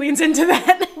 really leans into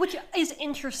that, which is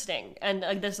interesting. And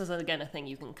this is again a thing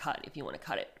you can cut if you want to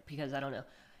cut it, because I don't know.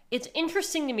 It's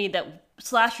interesting to me that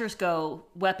slashers go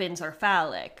weapons are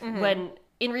phallic when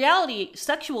in reality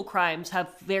sexual crimes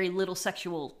have very little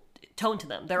sexual tone to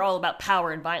them. They're all about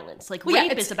power and violence. Like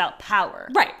rape is about power.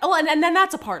 Right. Oh, and then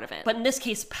that's a part of it. But in this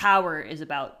case, power is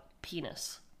about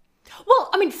penis. Well,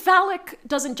 I mean, phallic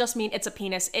doesn't just mean it's a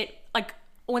penis. It, like,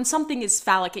 when something is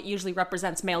phallic, it usually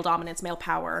represents male dominance, male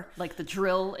power. Like the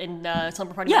drill in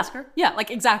Slumber Party Massacre? Yeah, like,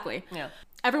 exactly. Yeah.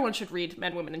 Everyone should read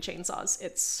Men, Women, and Chainsaws.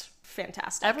 It's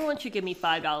fantastic. Everyone should give me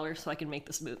 $5 so I can make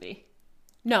this movie.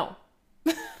 No.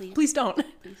 Please. Please don't.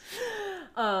 Please.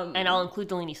 And I'll include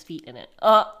Delaney's feet in it.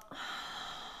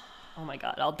 Oh my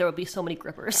god, there will be so many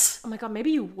grippers. Oh my god,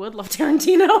 maybe you would love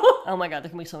Tarantino. Oh my god, there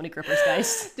can be so many grippers,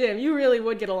 guys. Damn, you really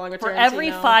would get along with Tarantino. For every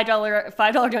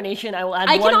 $5 donation, I will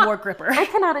add one more gripper. I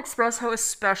cannot express how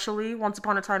especially Once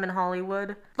Upon a Time in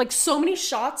Hollywood, like so many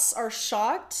shots are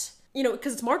shot,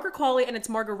 because it's Margaret Qualley and it's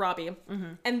Margot Robbie.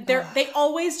 And they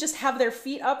always just have their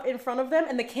feet up in front of them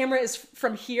and the camera is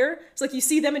from here. So like you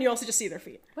see them and you also just see their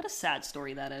feet. What a sad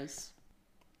story that is.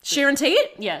 Sharon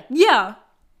Tate? Yeah. Yeah.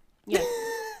 Yeah.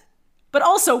 But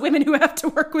also women who have to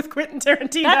work with Quentin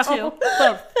Tarantino. That too.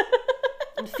 Both.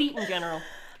 And feet in general.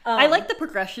 I like the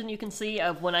progression you can see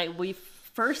of when we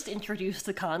first introduced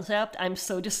the concept. I'm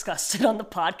so disgusted on the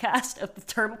podcast of the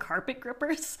term carpet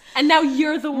grippers. And now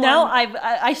you're the one. Now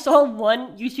I saw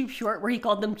one YouTube short where he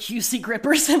called them juicy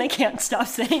grippers, and I can't stop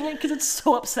saying it because it's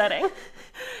so upsetting.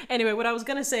 Anyway, what I was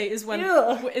gonna say is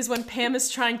when Pam is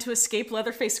trying to escape,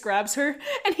 Leatherface grabs her,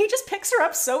 and he just picks her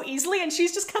up so easily, and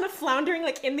she's just kind of floundering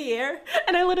like in the air.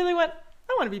 And I literally went,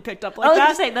 I want to be picked up like that. I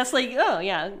was gonna say, that's like, oh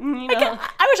yeah, you know.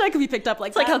 I wish I could be picked up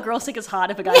like that. It's like how girls think it's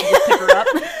hot if a guy can just pick her up.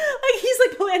 Like he's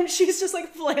like, and she's just like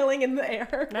flailing in the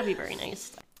air. That'd be very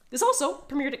nice. This also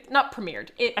not premiered.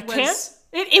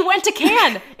 It went to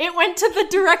Cannes. It went to the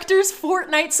director's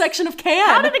Fortnite section of Cannes.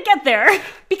 How did it get there?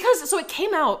 Because, so it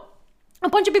came out, a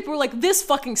bunch of people were like, this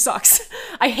fucking sucks.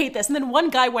 I hate this. And then one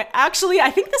guy went, actually,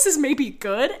 I think this is maybe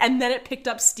good. And then it picked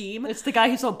up steam. It's the guy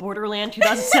who saw Borderland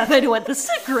 2007 who went, this is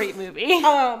a great movie.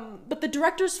 But the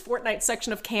director's Fortnite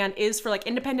section of Cannes is for like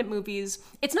independent movies.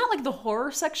 It's not like the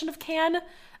horror section of Cannes.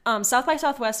 South by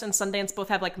Southwest and Sundance both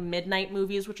have like midnight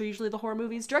movies, which are usually the horror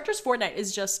movies. Director's Fortnite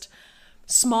is just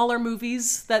smaller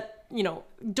movies that, you know,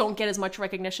 don't get as much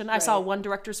recognition. Right. I saw one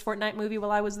director's Fortnite movie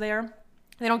while I was there.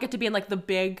 They don't get to be in like the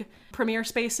big premiere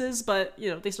spaces, but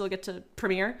you know, they still get to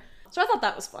premiere. So I thought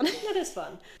that was fun. That is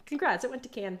fun. Congrats, it went to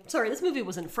Cannes. Sorry, this movie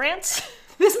was in France.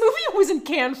 This movie was in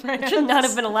Cannes, France. It should not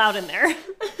have been allowed in there.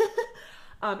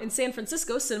 In San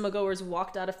Francisco, cinemagoers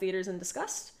walked out of theaters in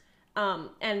disgust.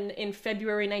 And in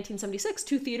February 1976,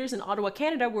 2 theaters in Ottawa,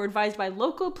 Canada were advised by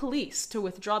local police to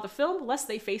withdraw the film lest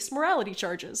they face morality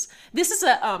charges. This is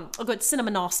a good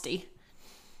cinema nasty.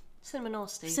 Cinema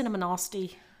nasty. Cinema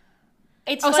nasty.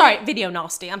 It's sorry, video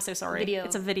nasty. I'm so sorry.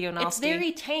 It's a video nasty. It's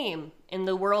very tame in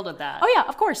the world of that. Oh yeah,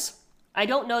 of course. I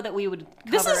don't know that we would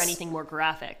cover anything more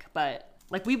graphic, but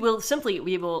like we will.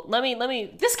 Let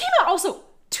me. This came out also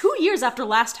 2 years after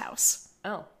Last House.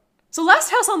 Oh. So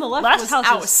Last House on the Left was out. Last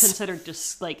House is considered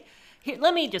just like, here,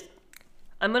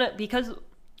 because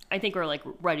I think we're like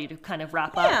ready to kind of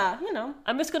wrap up. Yeah, you know.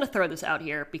 I'm just going to throw this out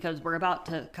here because we're about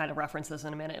to kind of reference this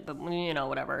in a minute, but you know,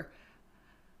 whatever.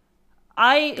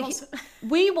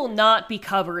 We will not be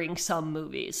covering some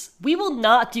movies. We will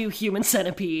not do Human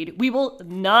Centipede. We will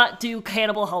not do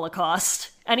Cannibal Holocaust.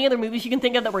 Any other movies you can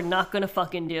think of that we're not going to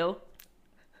fucking do?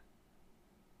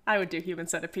 I would do Human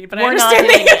Centipede, but I understand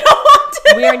that you don't want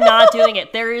to. We are not doing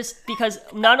it. Because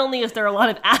not only is there a lot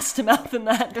of ass to mouth in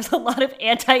that, there's a lot of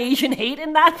anti-Asian hate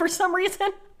in that for some reason.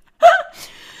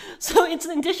 So it's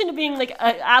in addition to being like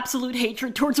an absolute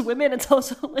hatred towards women, it's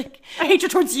also like a hatred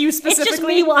towards you specifically. It's just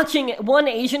me watching one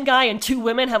Asian guy and 2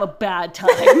 women have a bad time.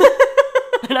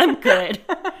 And I'm good.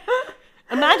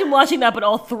 Imagine watching that, but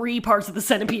all 3 parts of the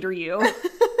centipede are you.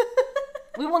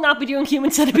 We will not be doing Human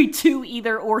Centipede 2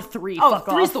 either, or 3. Oh, fuck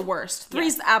 3's off. The worst.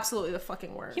 3's absolutely the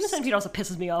fucking worst. Human Centipede also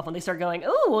pisses me off when they start going,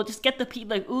 oh, we'll just get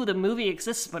the movie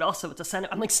exists, but also it's a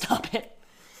centipede. I'm like, stop it.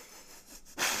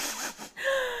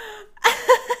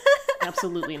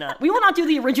 Absolutely not. We will not do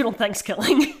the original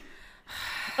Thanksgiving.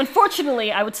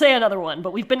 Unfortunately, I would say another one,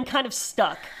 but we've been kind of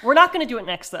stuck. We're not going to do it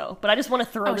next, though, but I just want to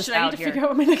throw this out here. I need to figure out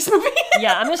what my next movie is?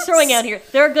 Yeah, I'm just throwing out here.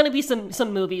 There are going to be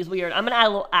some movies weird. I'm going to add a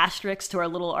little asterisk to our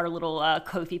little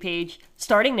Ko-fi page.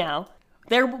 Starting now,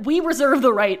 we reserve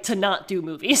the right to not do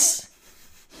movies.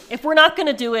 If we're not going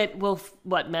to do it, we'll,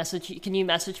 can you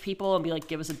message people and be like,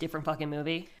 give us a different fucking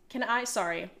movie? Can I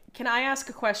ask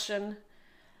a question?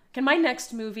 Can my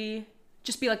next movie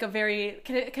just be like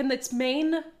can its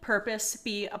main purpose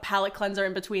be a palate cleanser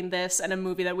in between this and a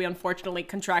movie that we unfortunately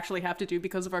contractually have to do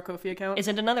because of our Ko-fi account? Is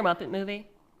it another Muppet movie?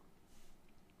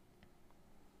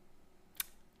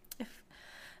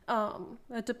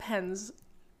 That depends.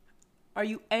 Are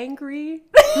you angry?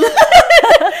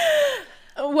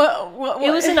 What?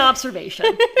 It was an observation.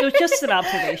 It was just an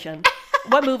observation.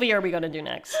 What movie are we going to do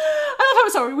next? I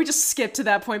love how we just skipped to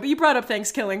that point, but you brought up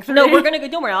Thanksgiving 3. No, we're going to go.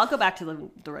 Don't worry, I'll go back to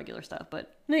the regular stuff.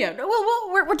 But no, yeah, well,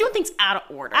 we're doing things out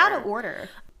of order. Out of order.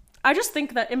 I just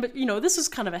think that this is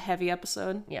kind of a heavy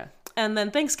episode. Yeah, and then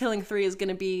Thanksgiving 3 is going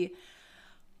to be.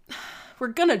 We're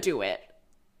gonna do it.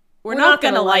 We're not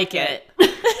gonna like it.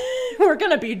 We're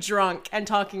gonna be drunk and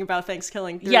talking about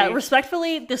Thanksgiving 3. Yeah,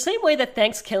 respectfully, the same way that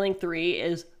Thanksgiving 3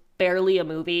 is barely a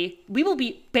movie, we will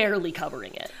be barely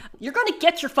covering it. You're going to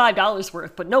get your $5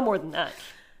 worth, but no more than that.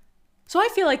 So I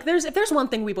feel like if there's one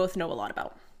thing we both know a lot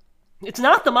about. It's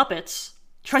not the Muppets.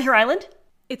 Treasure Island?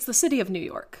 It's the city of New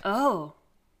York. Oh.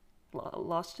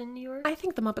 Lost in New York? I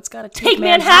think the Muppets gotta take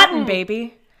Manhattan,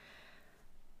 baby.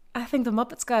 I think the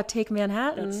Muppets gotta take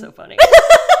Manhattan. That's so funny.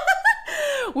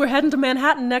 We're heading to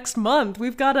Manhattan next month.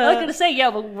 We've got I was gonna say,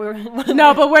 yeah, but we're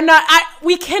no, but we're not.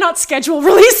 We cannot schedule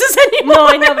releases anymore. No,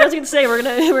 I know, but I was gonna say we're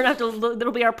gonna have to.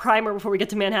 That'll be our primer before we get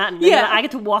to Manhattan. And Yeah, I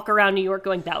get to walk around New York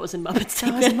going, "That was in Muppets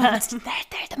Take Manhattan."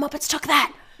 The Muppets took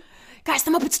that. Guys,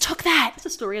 the Muppets took that. It's the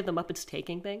story of the Muppets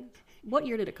taking things. What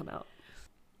year did it come out?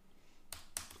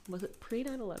 Was it pre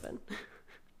 9/11?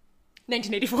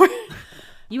 1984.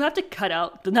 You have to cut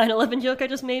out the 9/11 joke I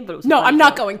just made, but it was No, I'm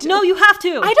not going to. No, you have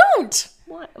to. I don't.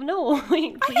 What? No,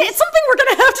 wait, please. It's something we're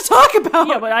gonna have to talk about.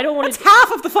 Yeah, but I don't want It's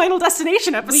half of the Final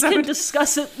Destination We episode. can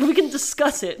discuss it. We can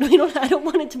discuss it. We don't. I don't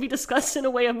want it to be discussed in a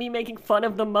way of me making fun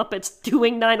of the Muppets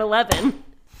doing 9/11.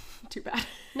 Too bad.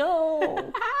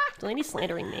 No, Delaney's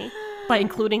slandering me by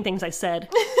including things I said.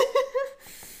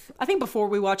 I think before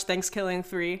we watch Thanksgiving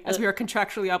 3, as we are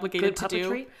contractually obligated to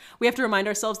do, we have to remind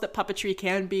ourselves that puppetry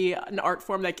can be an art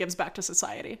form that gives back to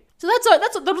society. So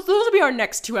those will be our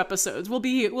next 2 episodes. We'll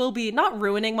be not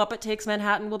ruining Muppet Takes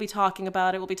Manhattan. We'll be talking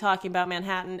about it. We'll be talking about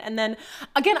Manhattan, and then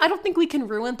again, I don't think we can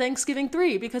ruin Thanksgiving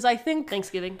 3 because I think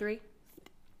Thanksgiving 3.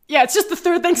 Yeah, it's just the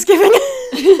third Thanksgiving.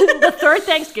 The third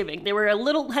Thanksgiving. They were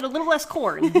had a little less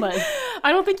corn, but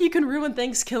I don't think you can ruin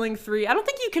Thanksgiving 3. I don't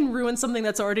think you can ruin something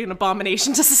that's already an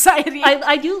abomination to society.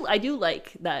 I do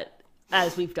like that.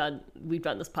 As we've done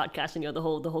this podcast, and the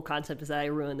whole concept is that I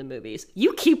ruin the movies.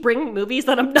 You keep bringing movies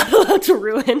that I'm not allowed to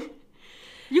ruin.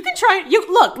 You can try.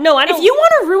 Look. No, I don't. If you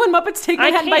want to ruin Muppets Take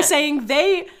Manhattan by saying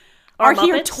they are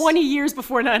here Muppets? 20 years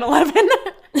before 9/11.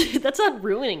 That's not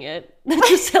ruining it. That's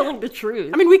just telling the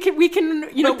truth. I mean, we can,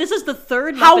 Like, this is the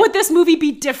third Muppet. How would this movie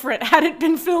be different had it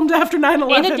been filmed after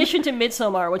 9/11? In addition to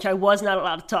Midsommar, which I was not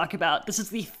allowed to talk about, this is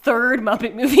the third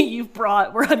Muppet movie you've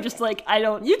brought where I'm just like, I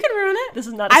don't... You can ruin it. This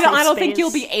is not a I don't safe think space.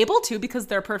 you'll be able to because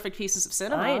they're perfect pieces of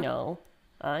cinema. I know.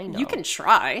 You can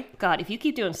try. God, if you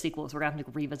keep doing sequels, we're going to have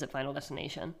to revisit Final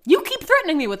Destination. You keep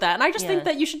threatening me with that, and I just think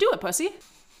that you should do it, pussy.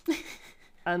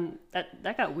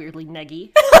 That got weirdly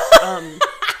neggy.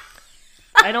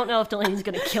 I don't know if Delaney's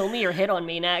gonna kill me or hit on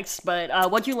me next, but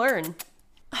what'd you learn?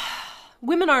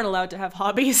 Women aren't allowed to have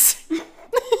hobbies.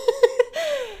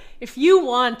 If you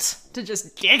want to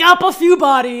just dig up a few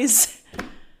bodies,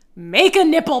 make a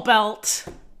nipple belt.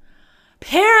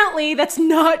 Apparently, that's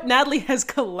not... Natalie has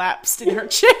collapsed in her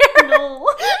chair. No.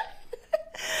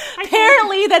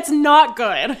 Apparently, that's not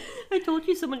good. I told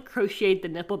you someone crocheted the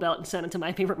nipple belt and sent it to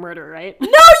My Favorite Murder, right? No,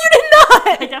 you did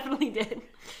not! I definitely did.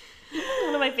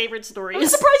 One of my favorite stories. I'm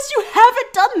surprised you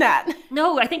haven't done that.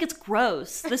 No, I think it's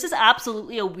gross. This is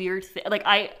absolutely a weird thing. Like,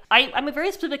 I'm a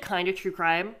very specific kind of true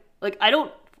crime. Like, I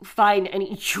don't find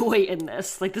any joy in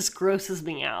this. Like, this grosses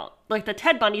me out. Like, the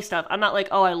Ted Bundy stuff, I'm not like,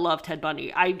 oh, I love Ted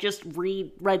Bundy. I just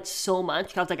read so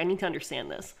much. I was like, I need to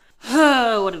understand this.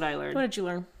 What did I learn? What did you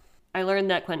learn? I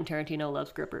learned that Quentin Tarantino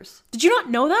loves grippers. Did you not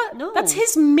know that? No. That's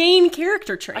his main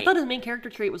character trait. I thought his main character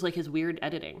trait was, like, his weird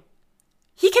editing.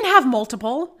 He can have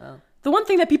multiple. Oh. The one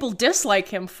thing that people dislike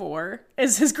him for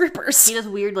is his grippers. He does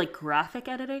weird, like, graphic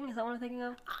editing? Is that what I'm thinking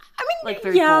of? I mean, Like,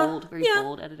 very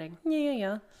bold editing.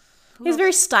 Yeah. He's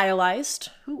very stylized.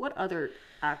 What other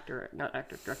director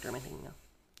am I thinking of?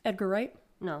 Edgar Wright?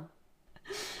 No.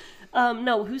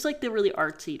 No, who's, like, the really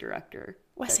artsy director?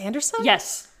 Wes Anderson?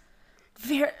 Yes.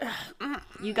 Very,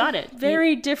 you got it.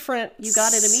 Very different. You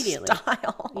got it immediately.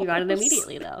 Style. You got it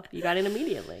immediately, though. You got it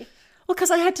immediately. Well,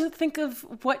 because I had to think of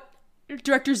what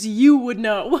directors you would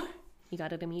know. You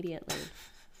got it immediately.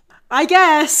 I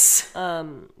guess.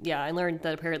 Yeah, I learned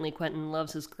that apparently Quentin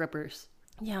loves his grippers.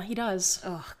 Yeah, he does.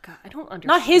 Oh, God, I don't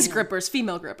understand. Not his grippers,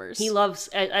 female grippers. He loves,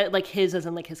 like, his as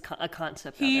in, like, a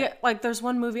concept of it. Like, there's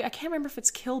one movie, I can't remember if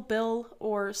it's Kill Bill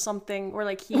or something, where,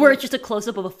 like, where it's just a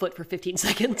close-up of a foot for 15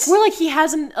 seconds. Where, like, he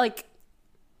hasn't, like,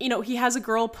 he has a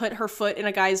girl put her foot in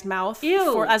a guy's mouth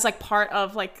as, like, part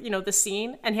of, like, the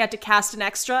scene, and he had to cast an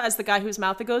extra as the guy whose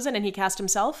mouth it goes in, and he cast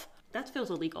himself. That feels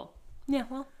illegal. Yeah,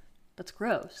 well. That's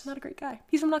gross. He's not a great guy.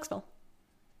 He's from Knoxville.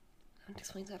 That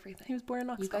explains everything. He was born in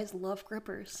Knoxville. You guys love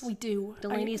grippers. We do.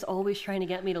 Delaney's always trying to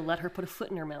get me to let her put a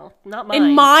foot in her mouth. Not mine.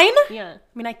 In mine? Yeah. I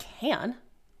mean, I can.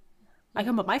 I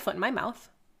can put my foot in my mouth.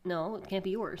 No, it can't be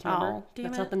yours, remember? Damn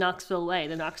That's it. not the Knoxville way.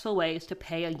 The Knoxville way is to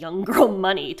pay a young girl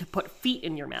money to put feet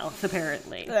in your mouth,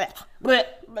 apparently. Where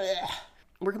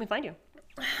can we find you?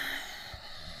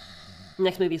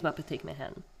 Next movie is Muppet Take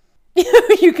Manhattan.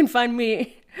 You can find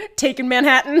me taking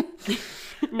Manhattan.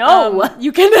 No!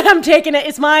 You can. I'm taking it.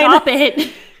 It's mine. Stop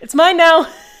it! It's mine now.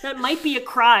 That might be a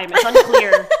crime. It's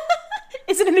unclear.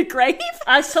 Is it in a grave?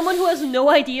 As someone who has no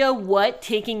idea what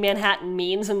taking Manhattan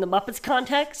means in the Muppets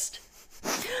context...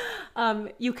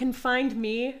 You can find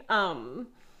me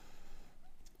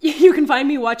You can find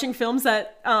me watching films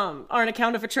that are an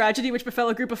account of a tragedy which befell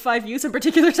a group of 5 youths, in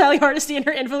particular Sally Hardesty and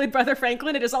her invalid brother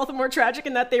Franklin. It is all the more tragic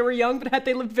in that they were young, but had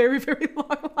they lived very, very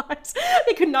long lives,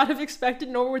 they could not have expected,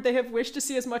 nor would they have wished to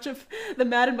see as much of the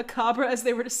mad and macabre as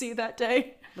they were to see that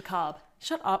day. Macabre.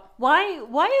 Shut up.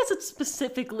 Why is it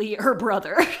specifically her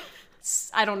brother?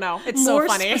 I don't know. It's More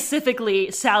so funny.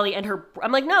 Specifically, Sally and her...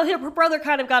 I'm like, no, her brother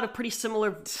kind of got a pretty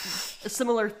similar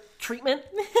treatment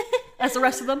as the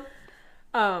rest of them.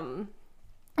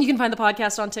 You can find the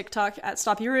podcast on TikTok at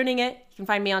Stop You Ruining It. You can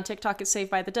find me on TikTok at Saved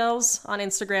by the Dells, on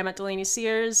Instagram at Delaney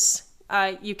Sears.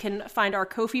 You can find our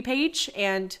Ko-fi page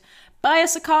and buy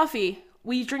us a coffee.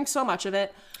 We drink so much of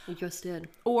it. We just did.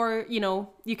 Or,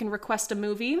 you can request a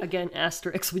movie. Again,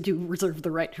 asterisk, we do reserve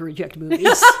the right to reject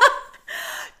movies.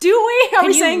 Do we? Are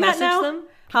we saying that now? Them?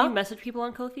 Can you message people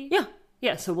on Ko-fi? Yeah.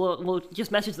 Yeah, so we'll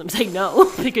just message them, say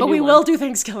no. But we will do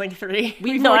Thanksgiving 3.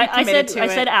 I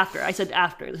said after. I said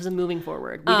after. This is moving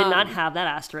forward. We did not have that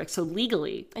asterisk, so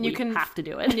legally you have to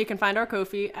do it. And you can find our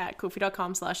Ko-fi at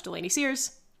ko-fi.com/Delaney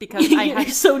Sears. Because I had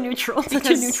so neutral, such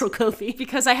a neutral Ko-fi.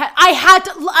 Because I had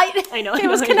to. I know. It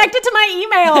was connected to my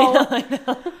email. I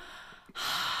know.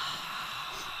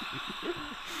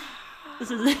 This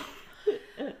is.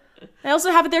 I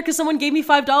also have it there because someone gave me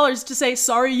 $5 to say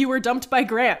sorry you were dumped by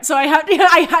Grant. So I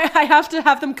have to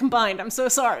have them combined. I'm so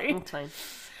sorry. That's fine.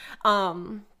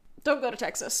 Don't go to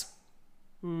Texas.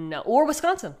 No, or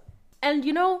Wisconsin. And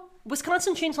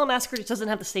Wisconsin Chainsaw Massacre just doesn't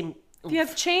have the same. If you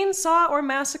have Chainsaw or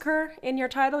Massacre in your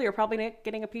title, you're probably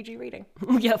getting a PG rating.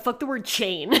 Yeah, fuck the word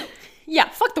chain. Yeah,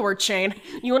 fuck the word chain.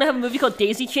 You want to have a movie called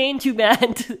Daisy Chain? Too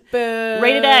bad. Boo.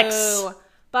 Rated X.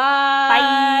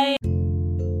 Bye. Bye.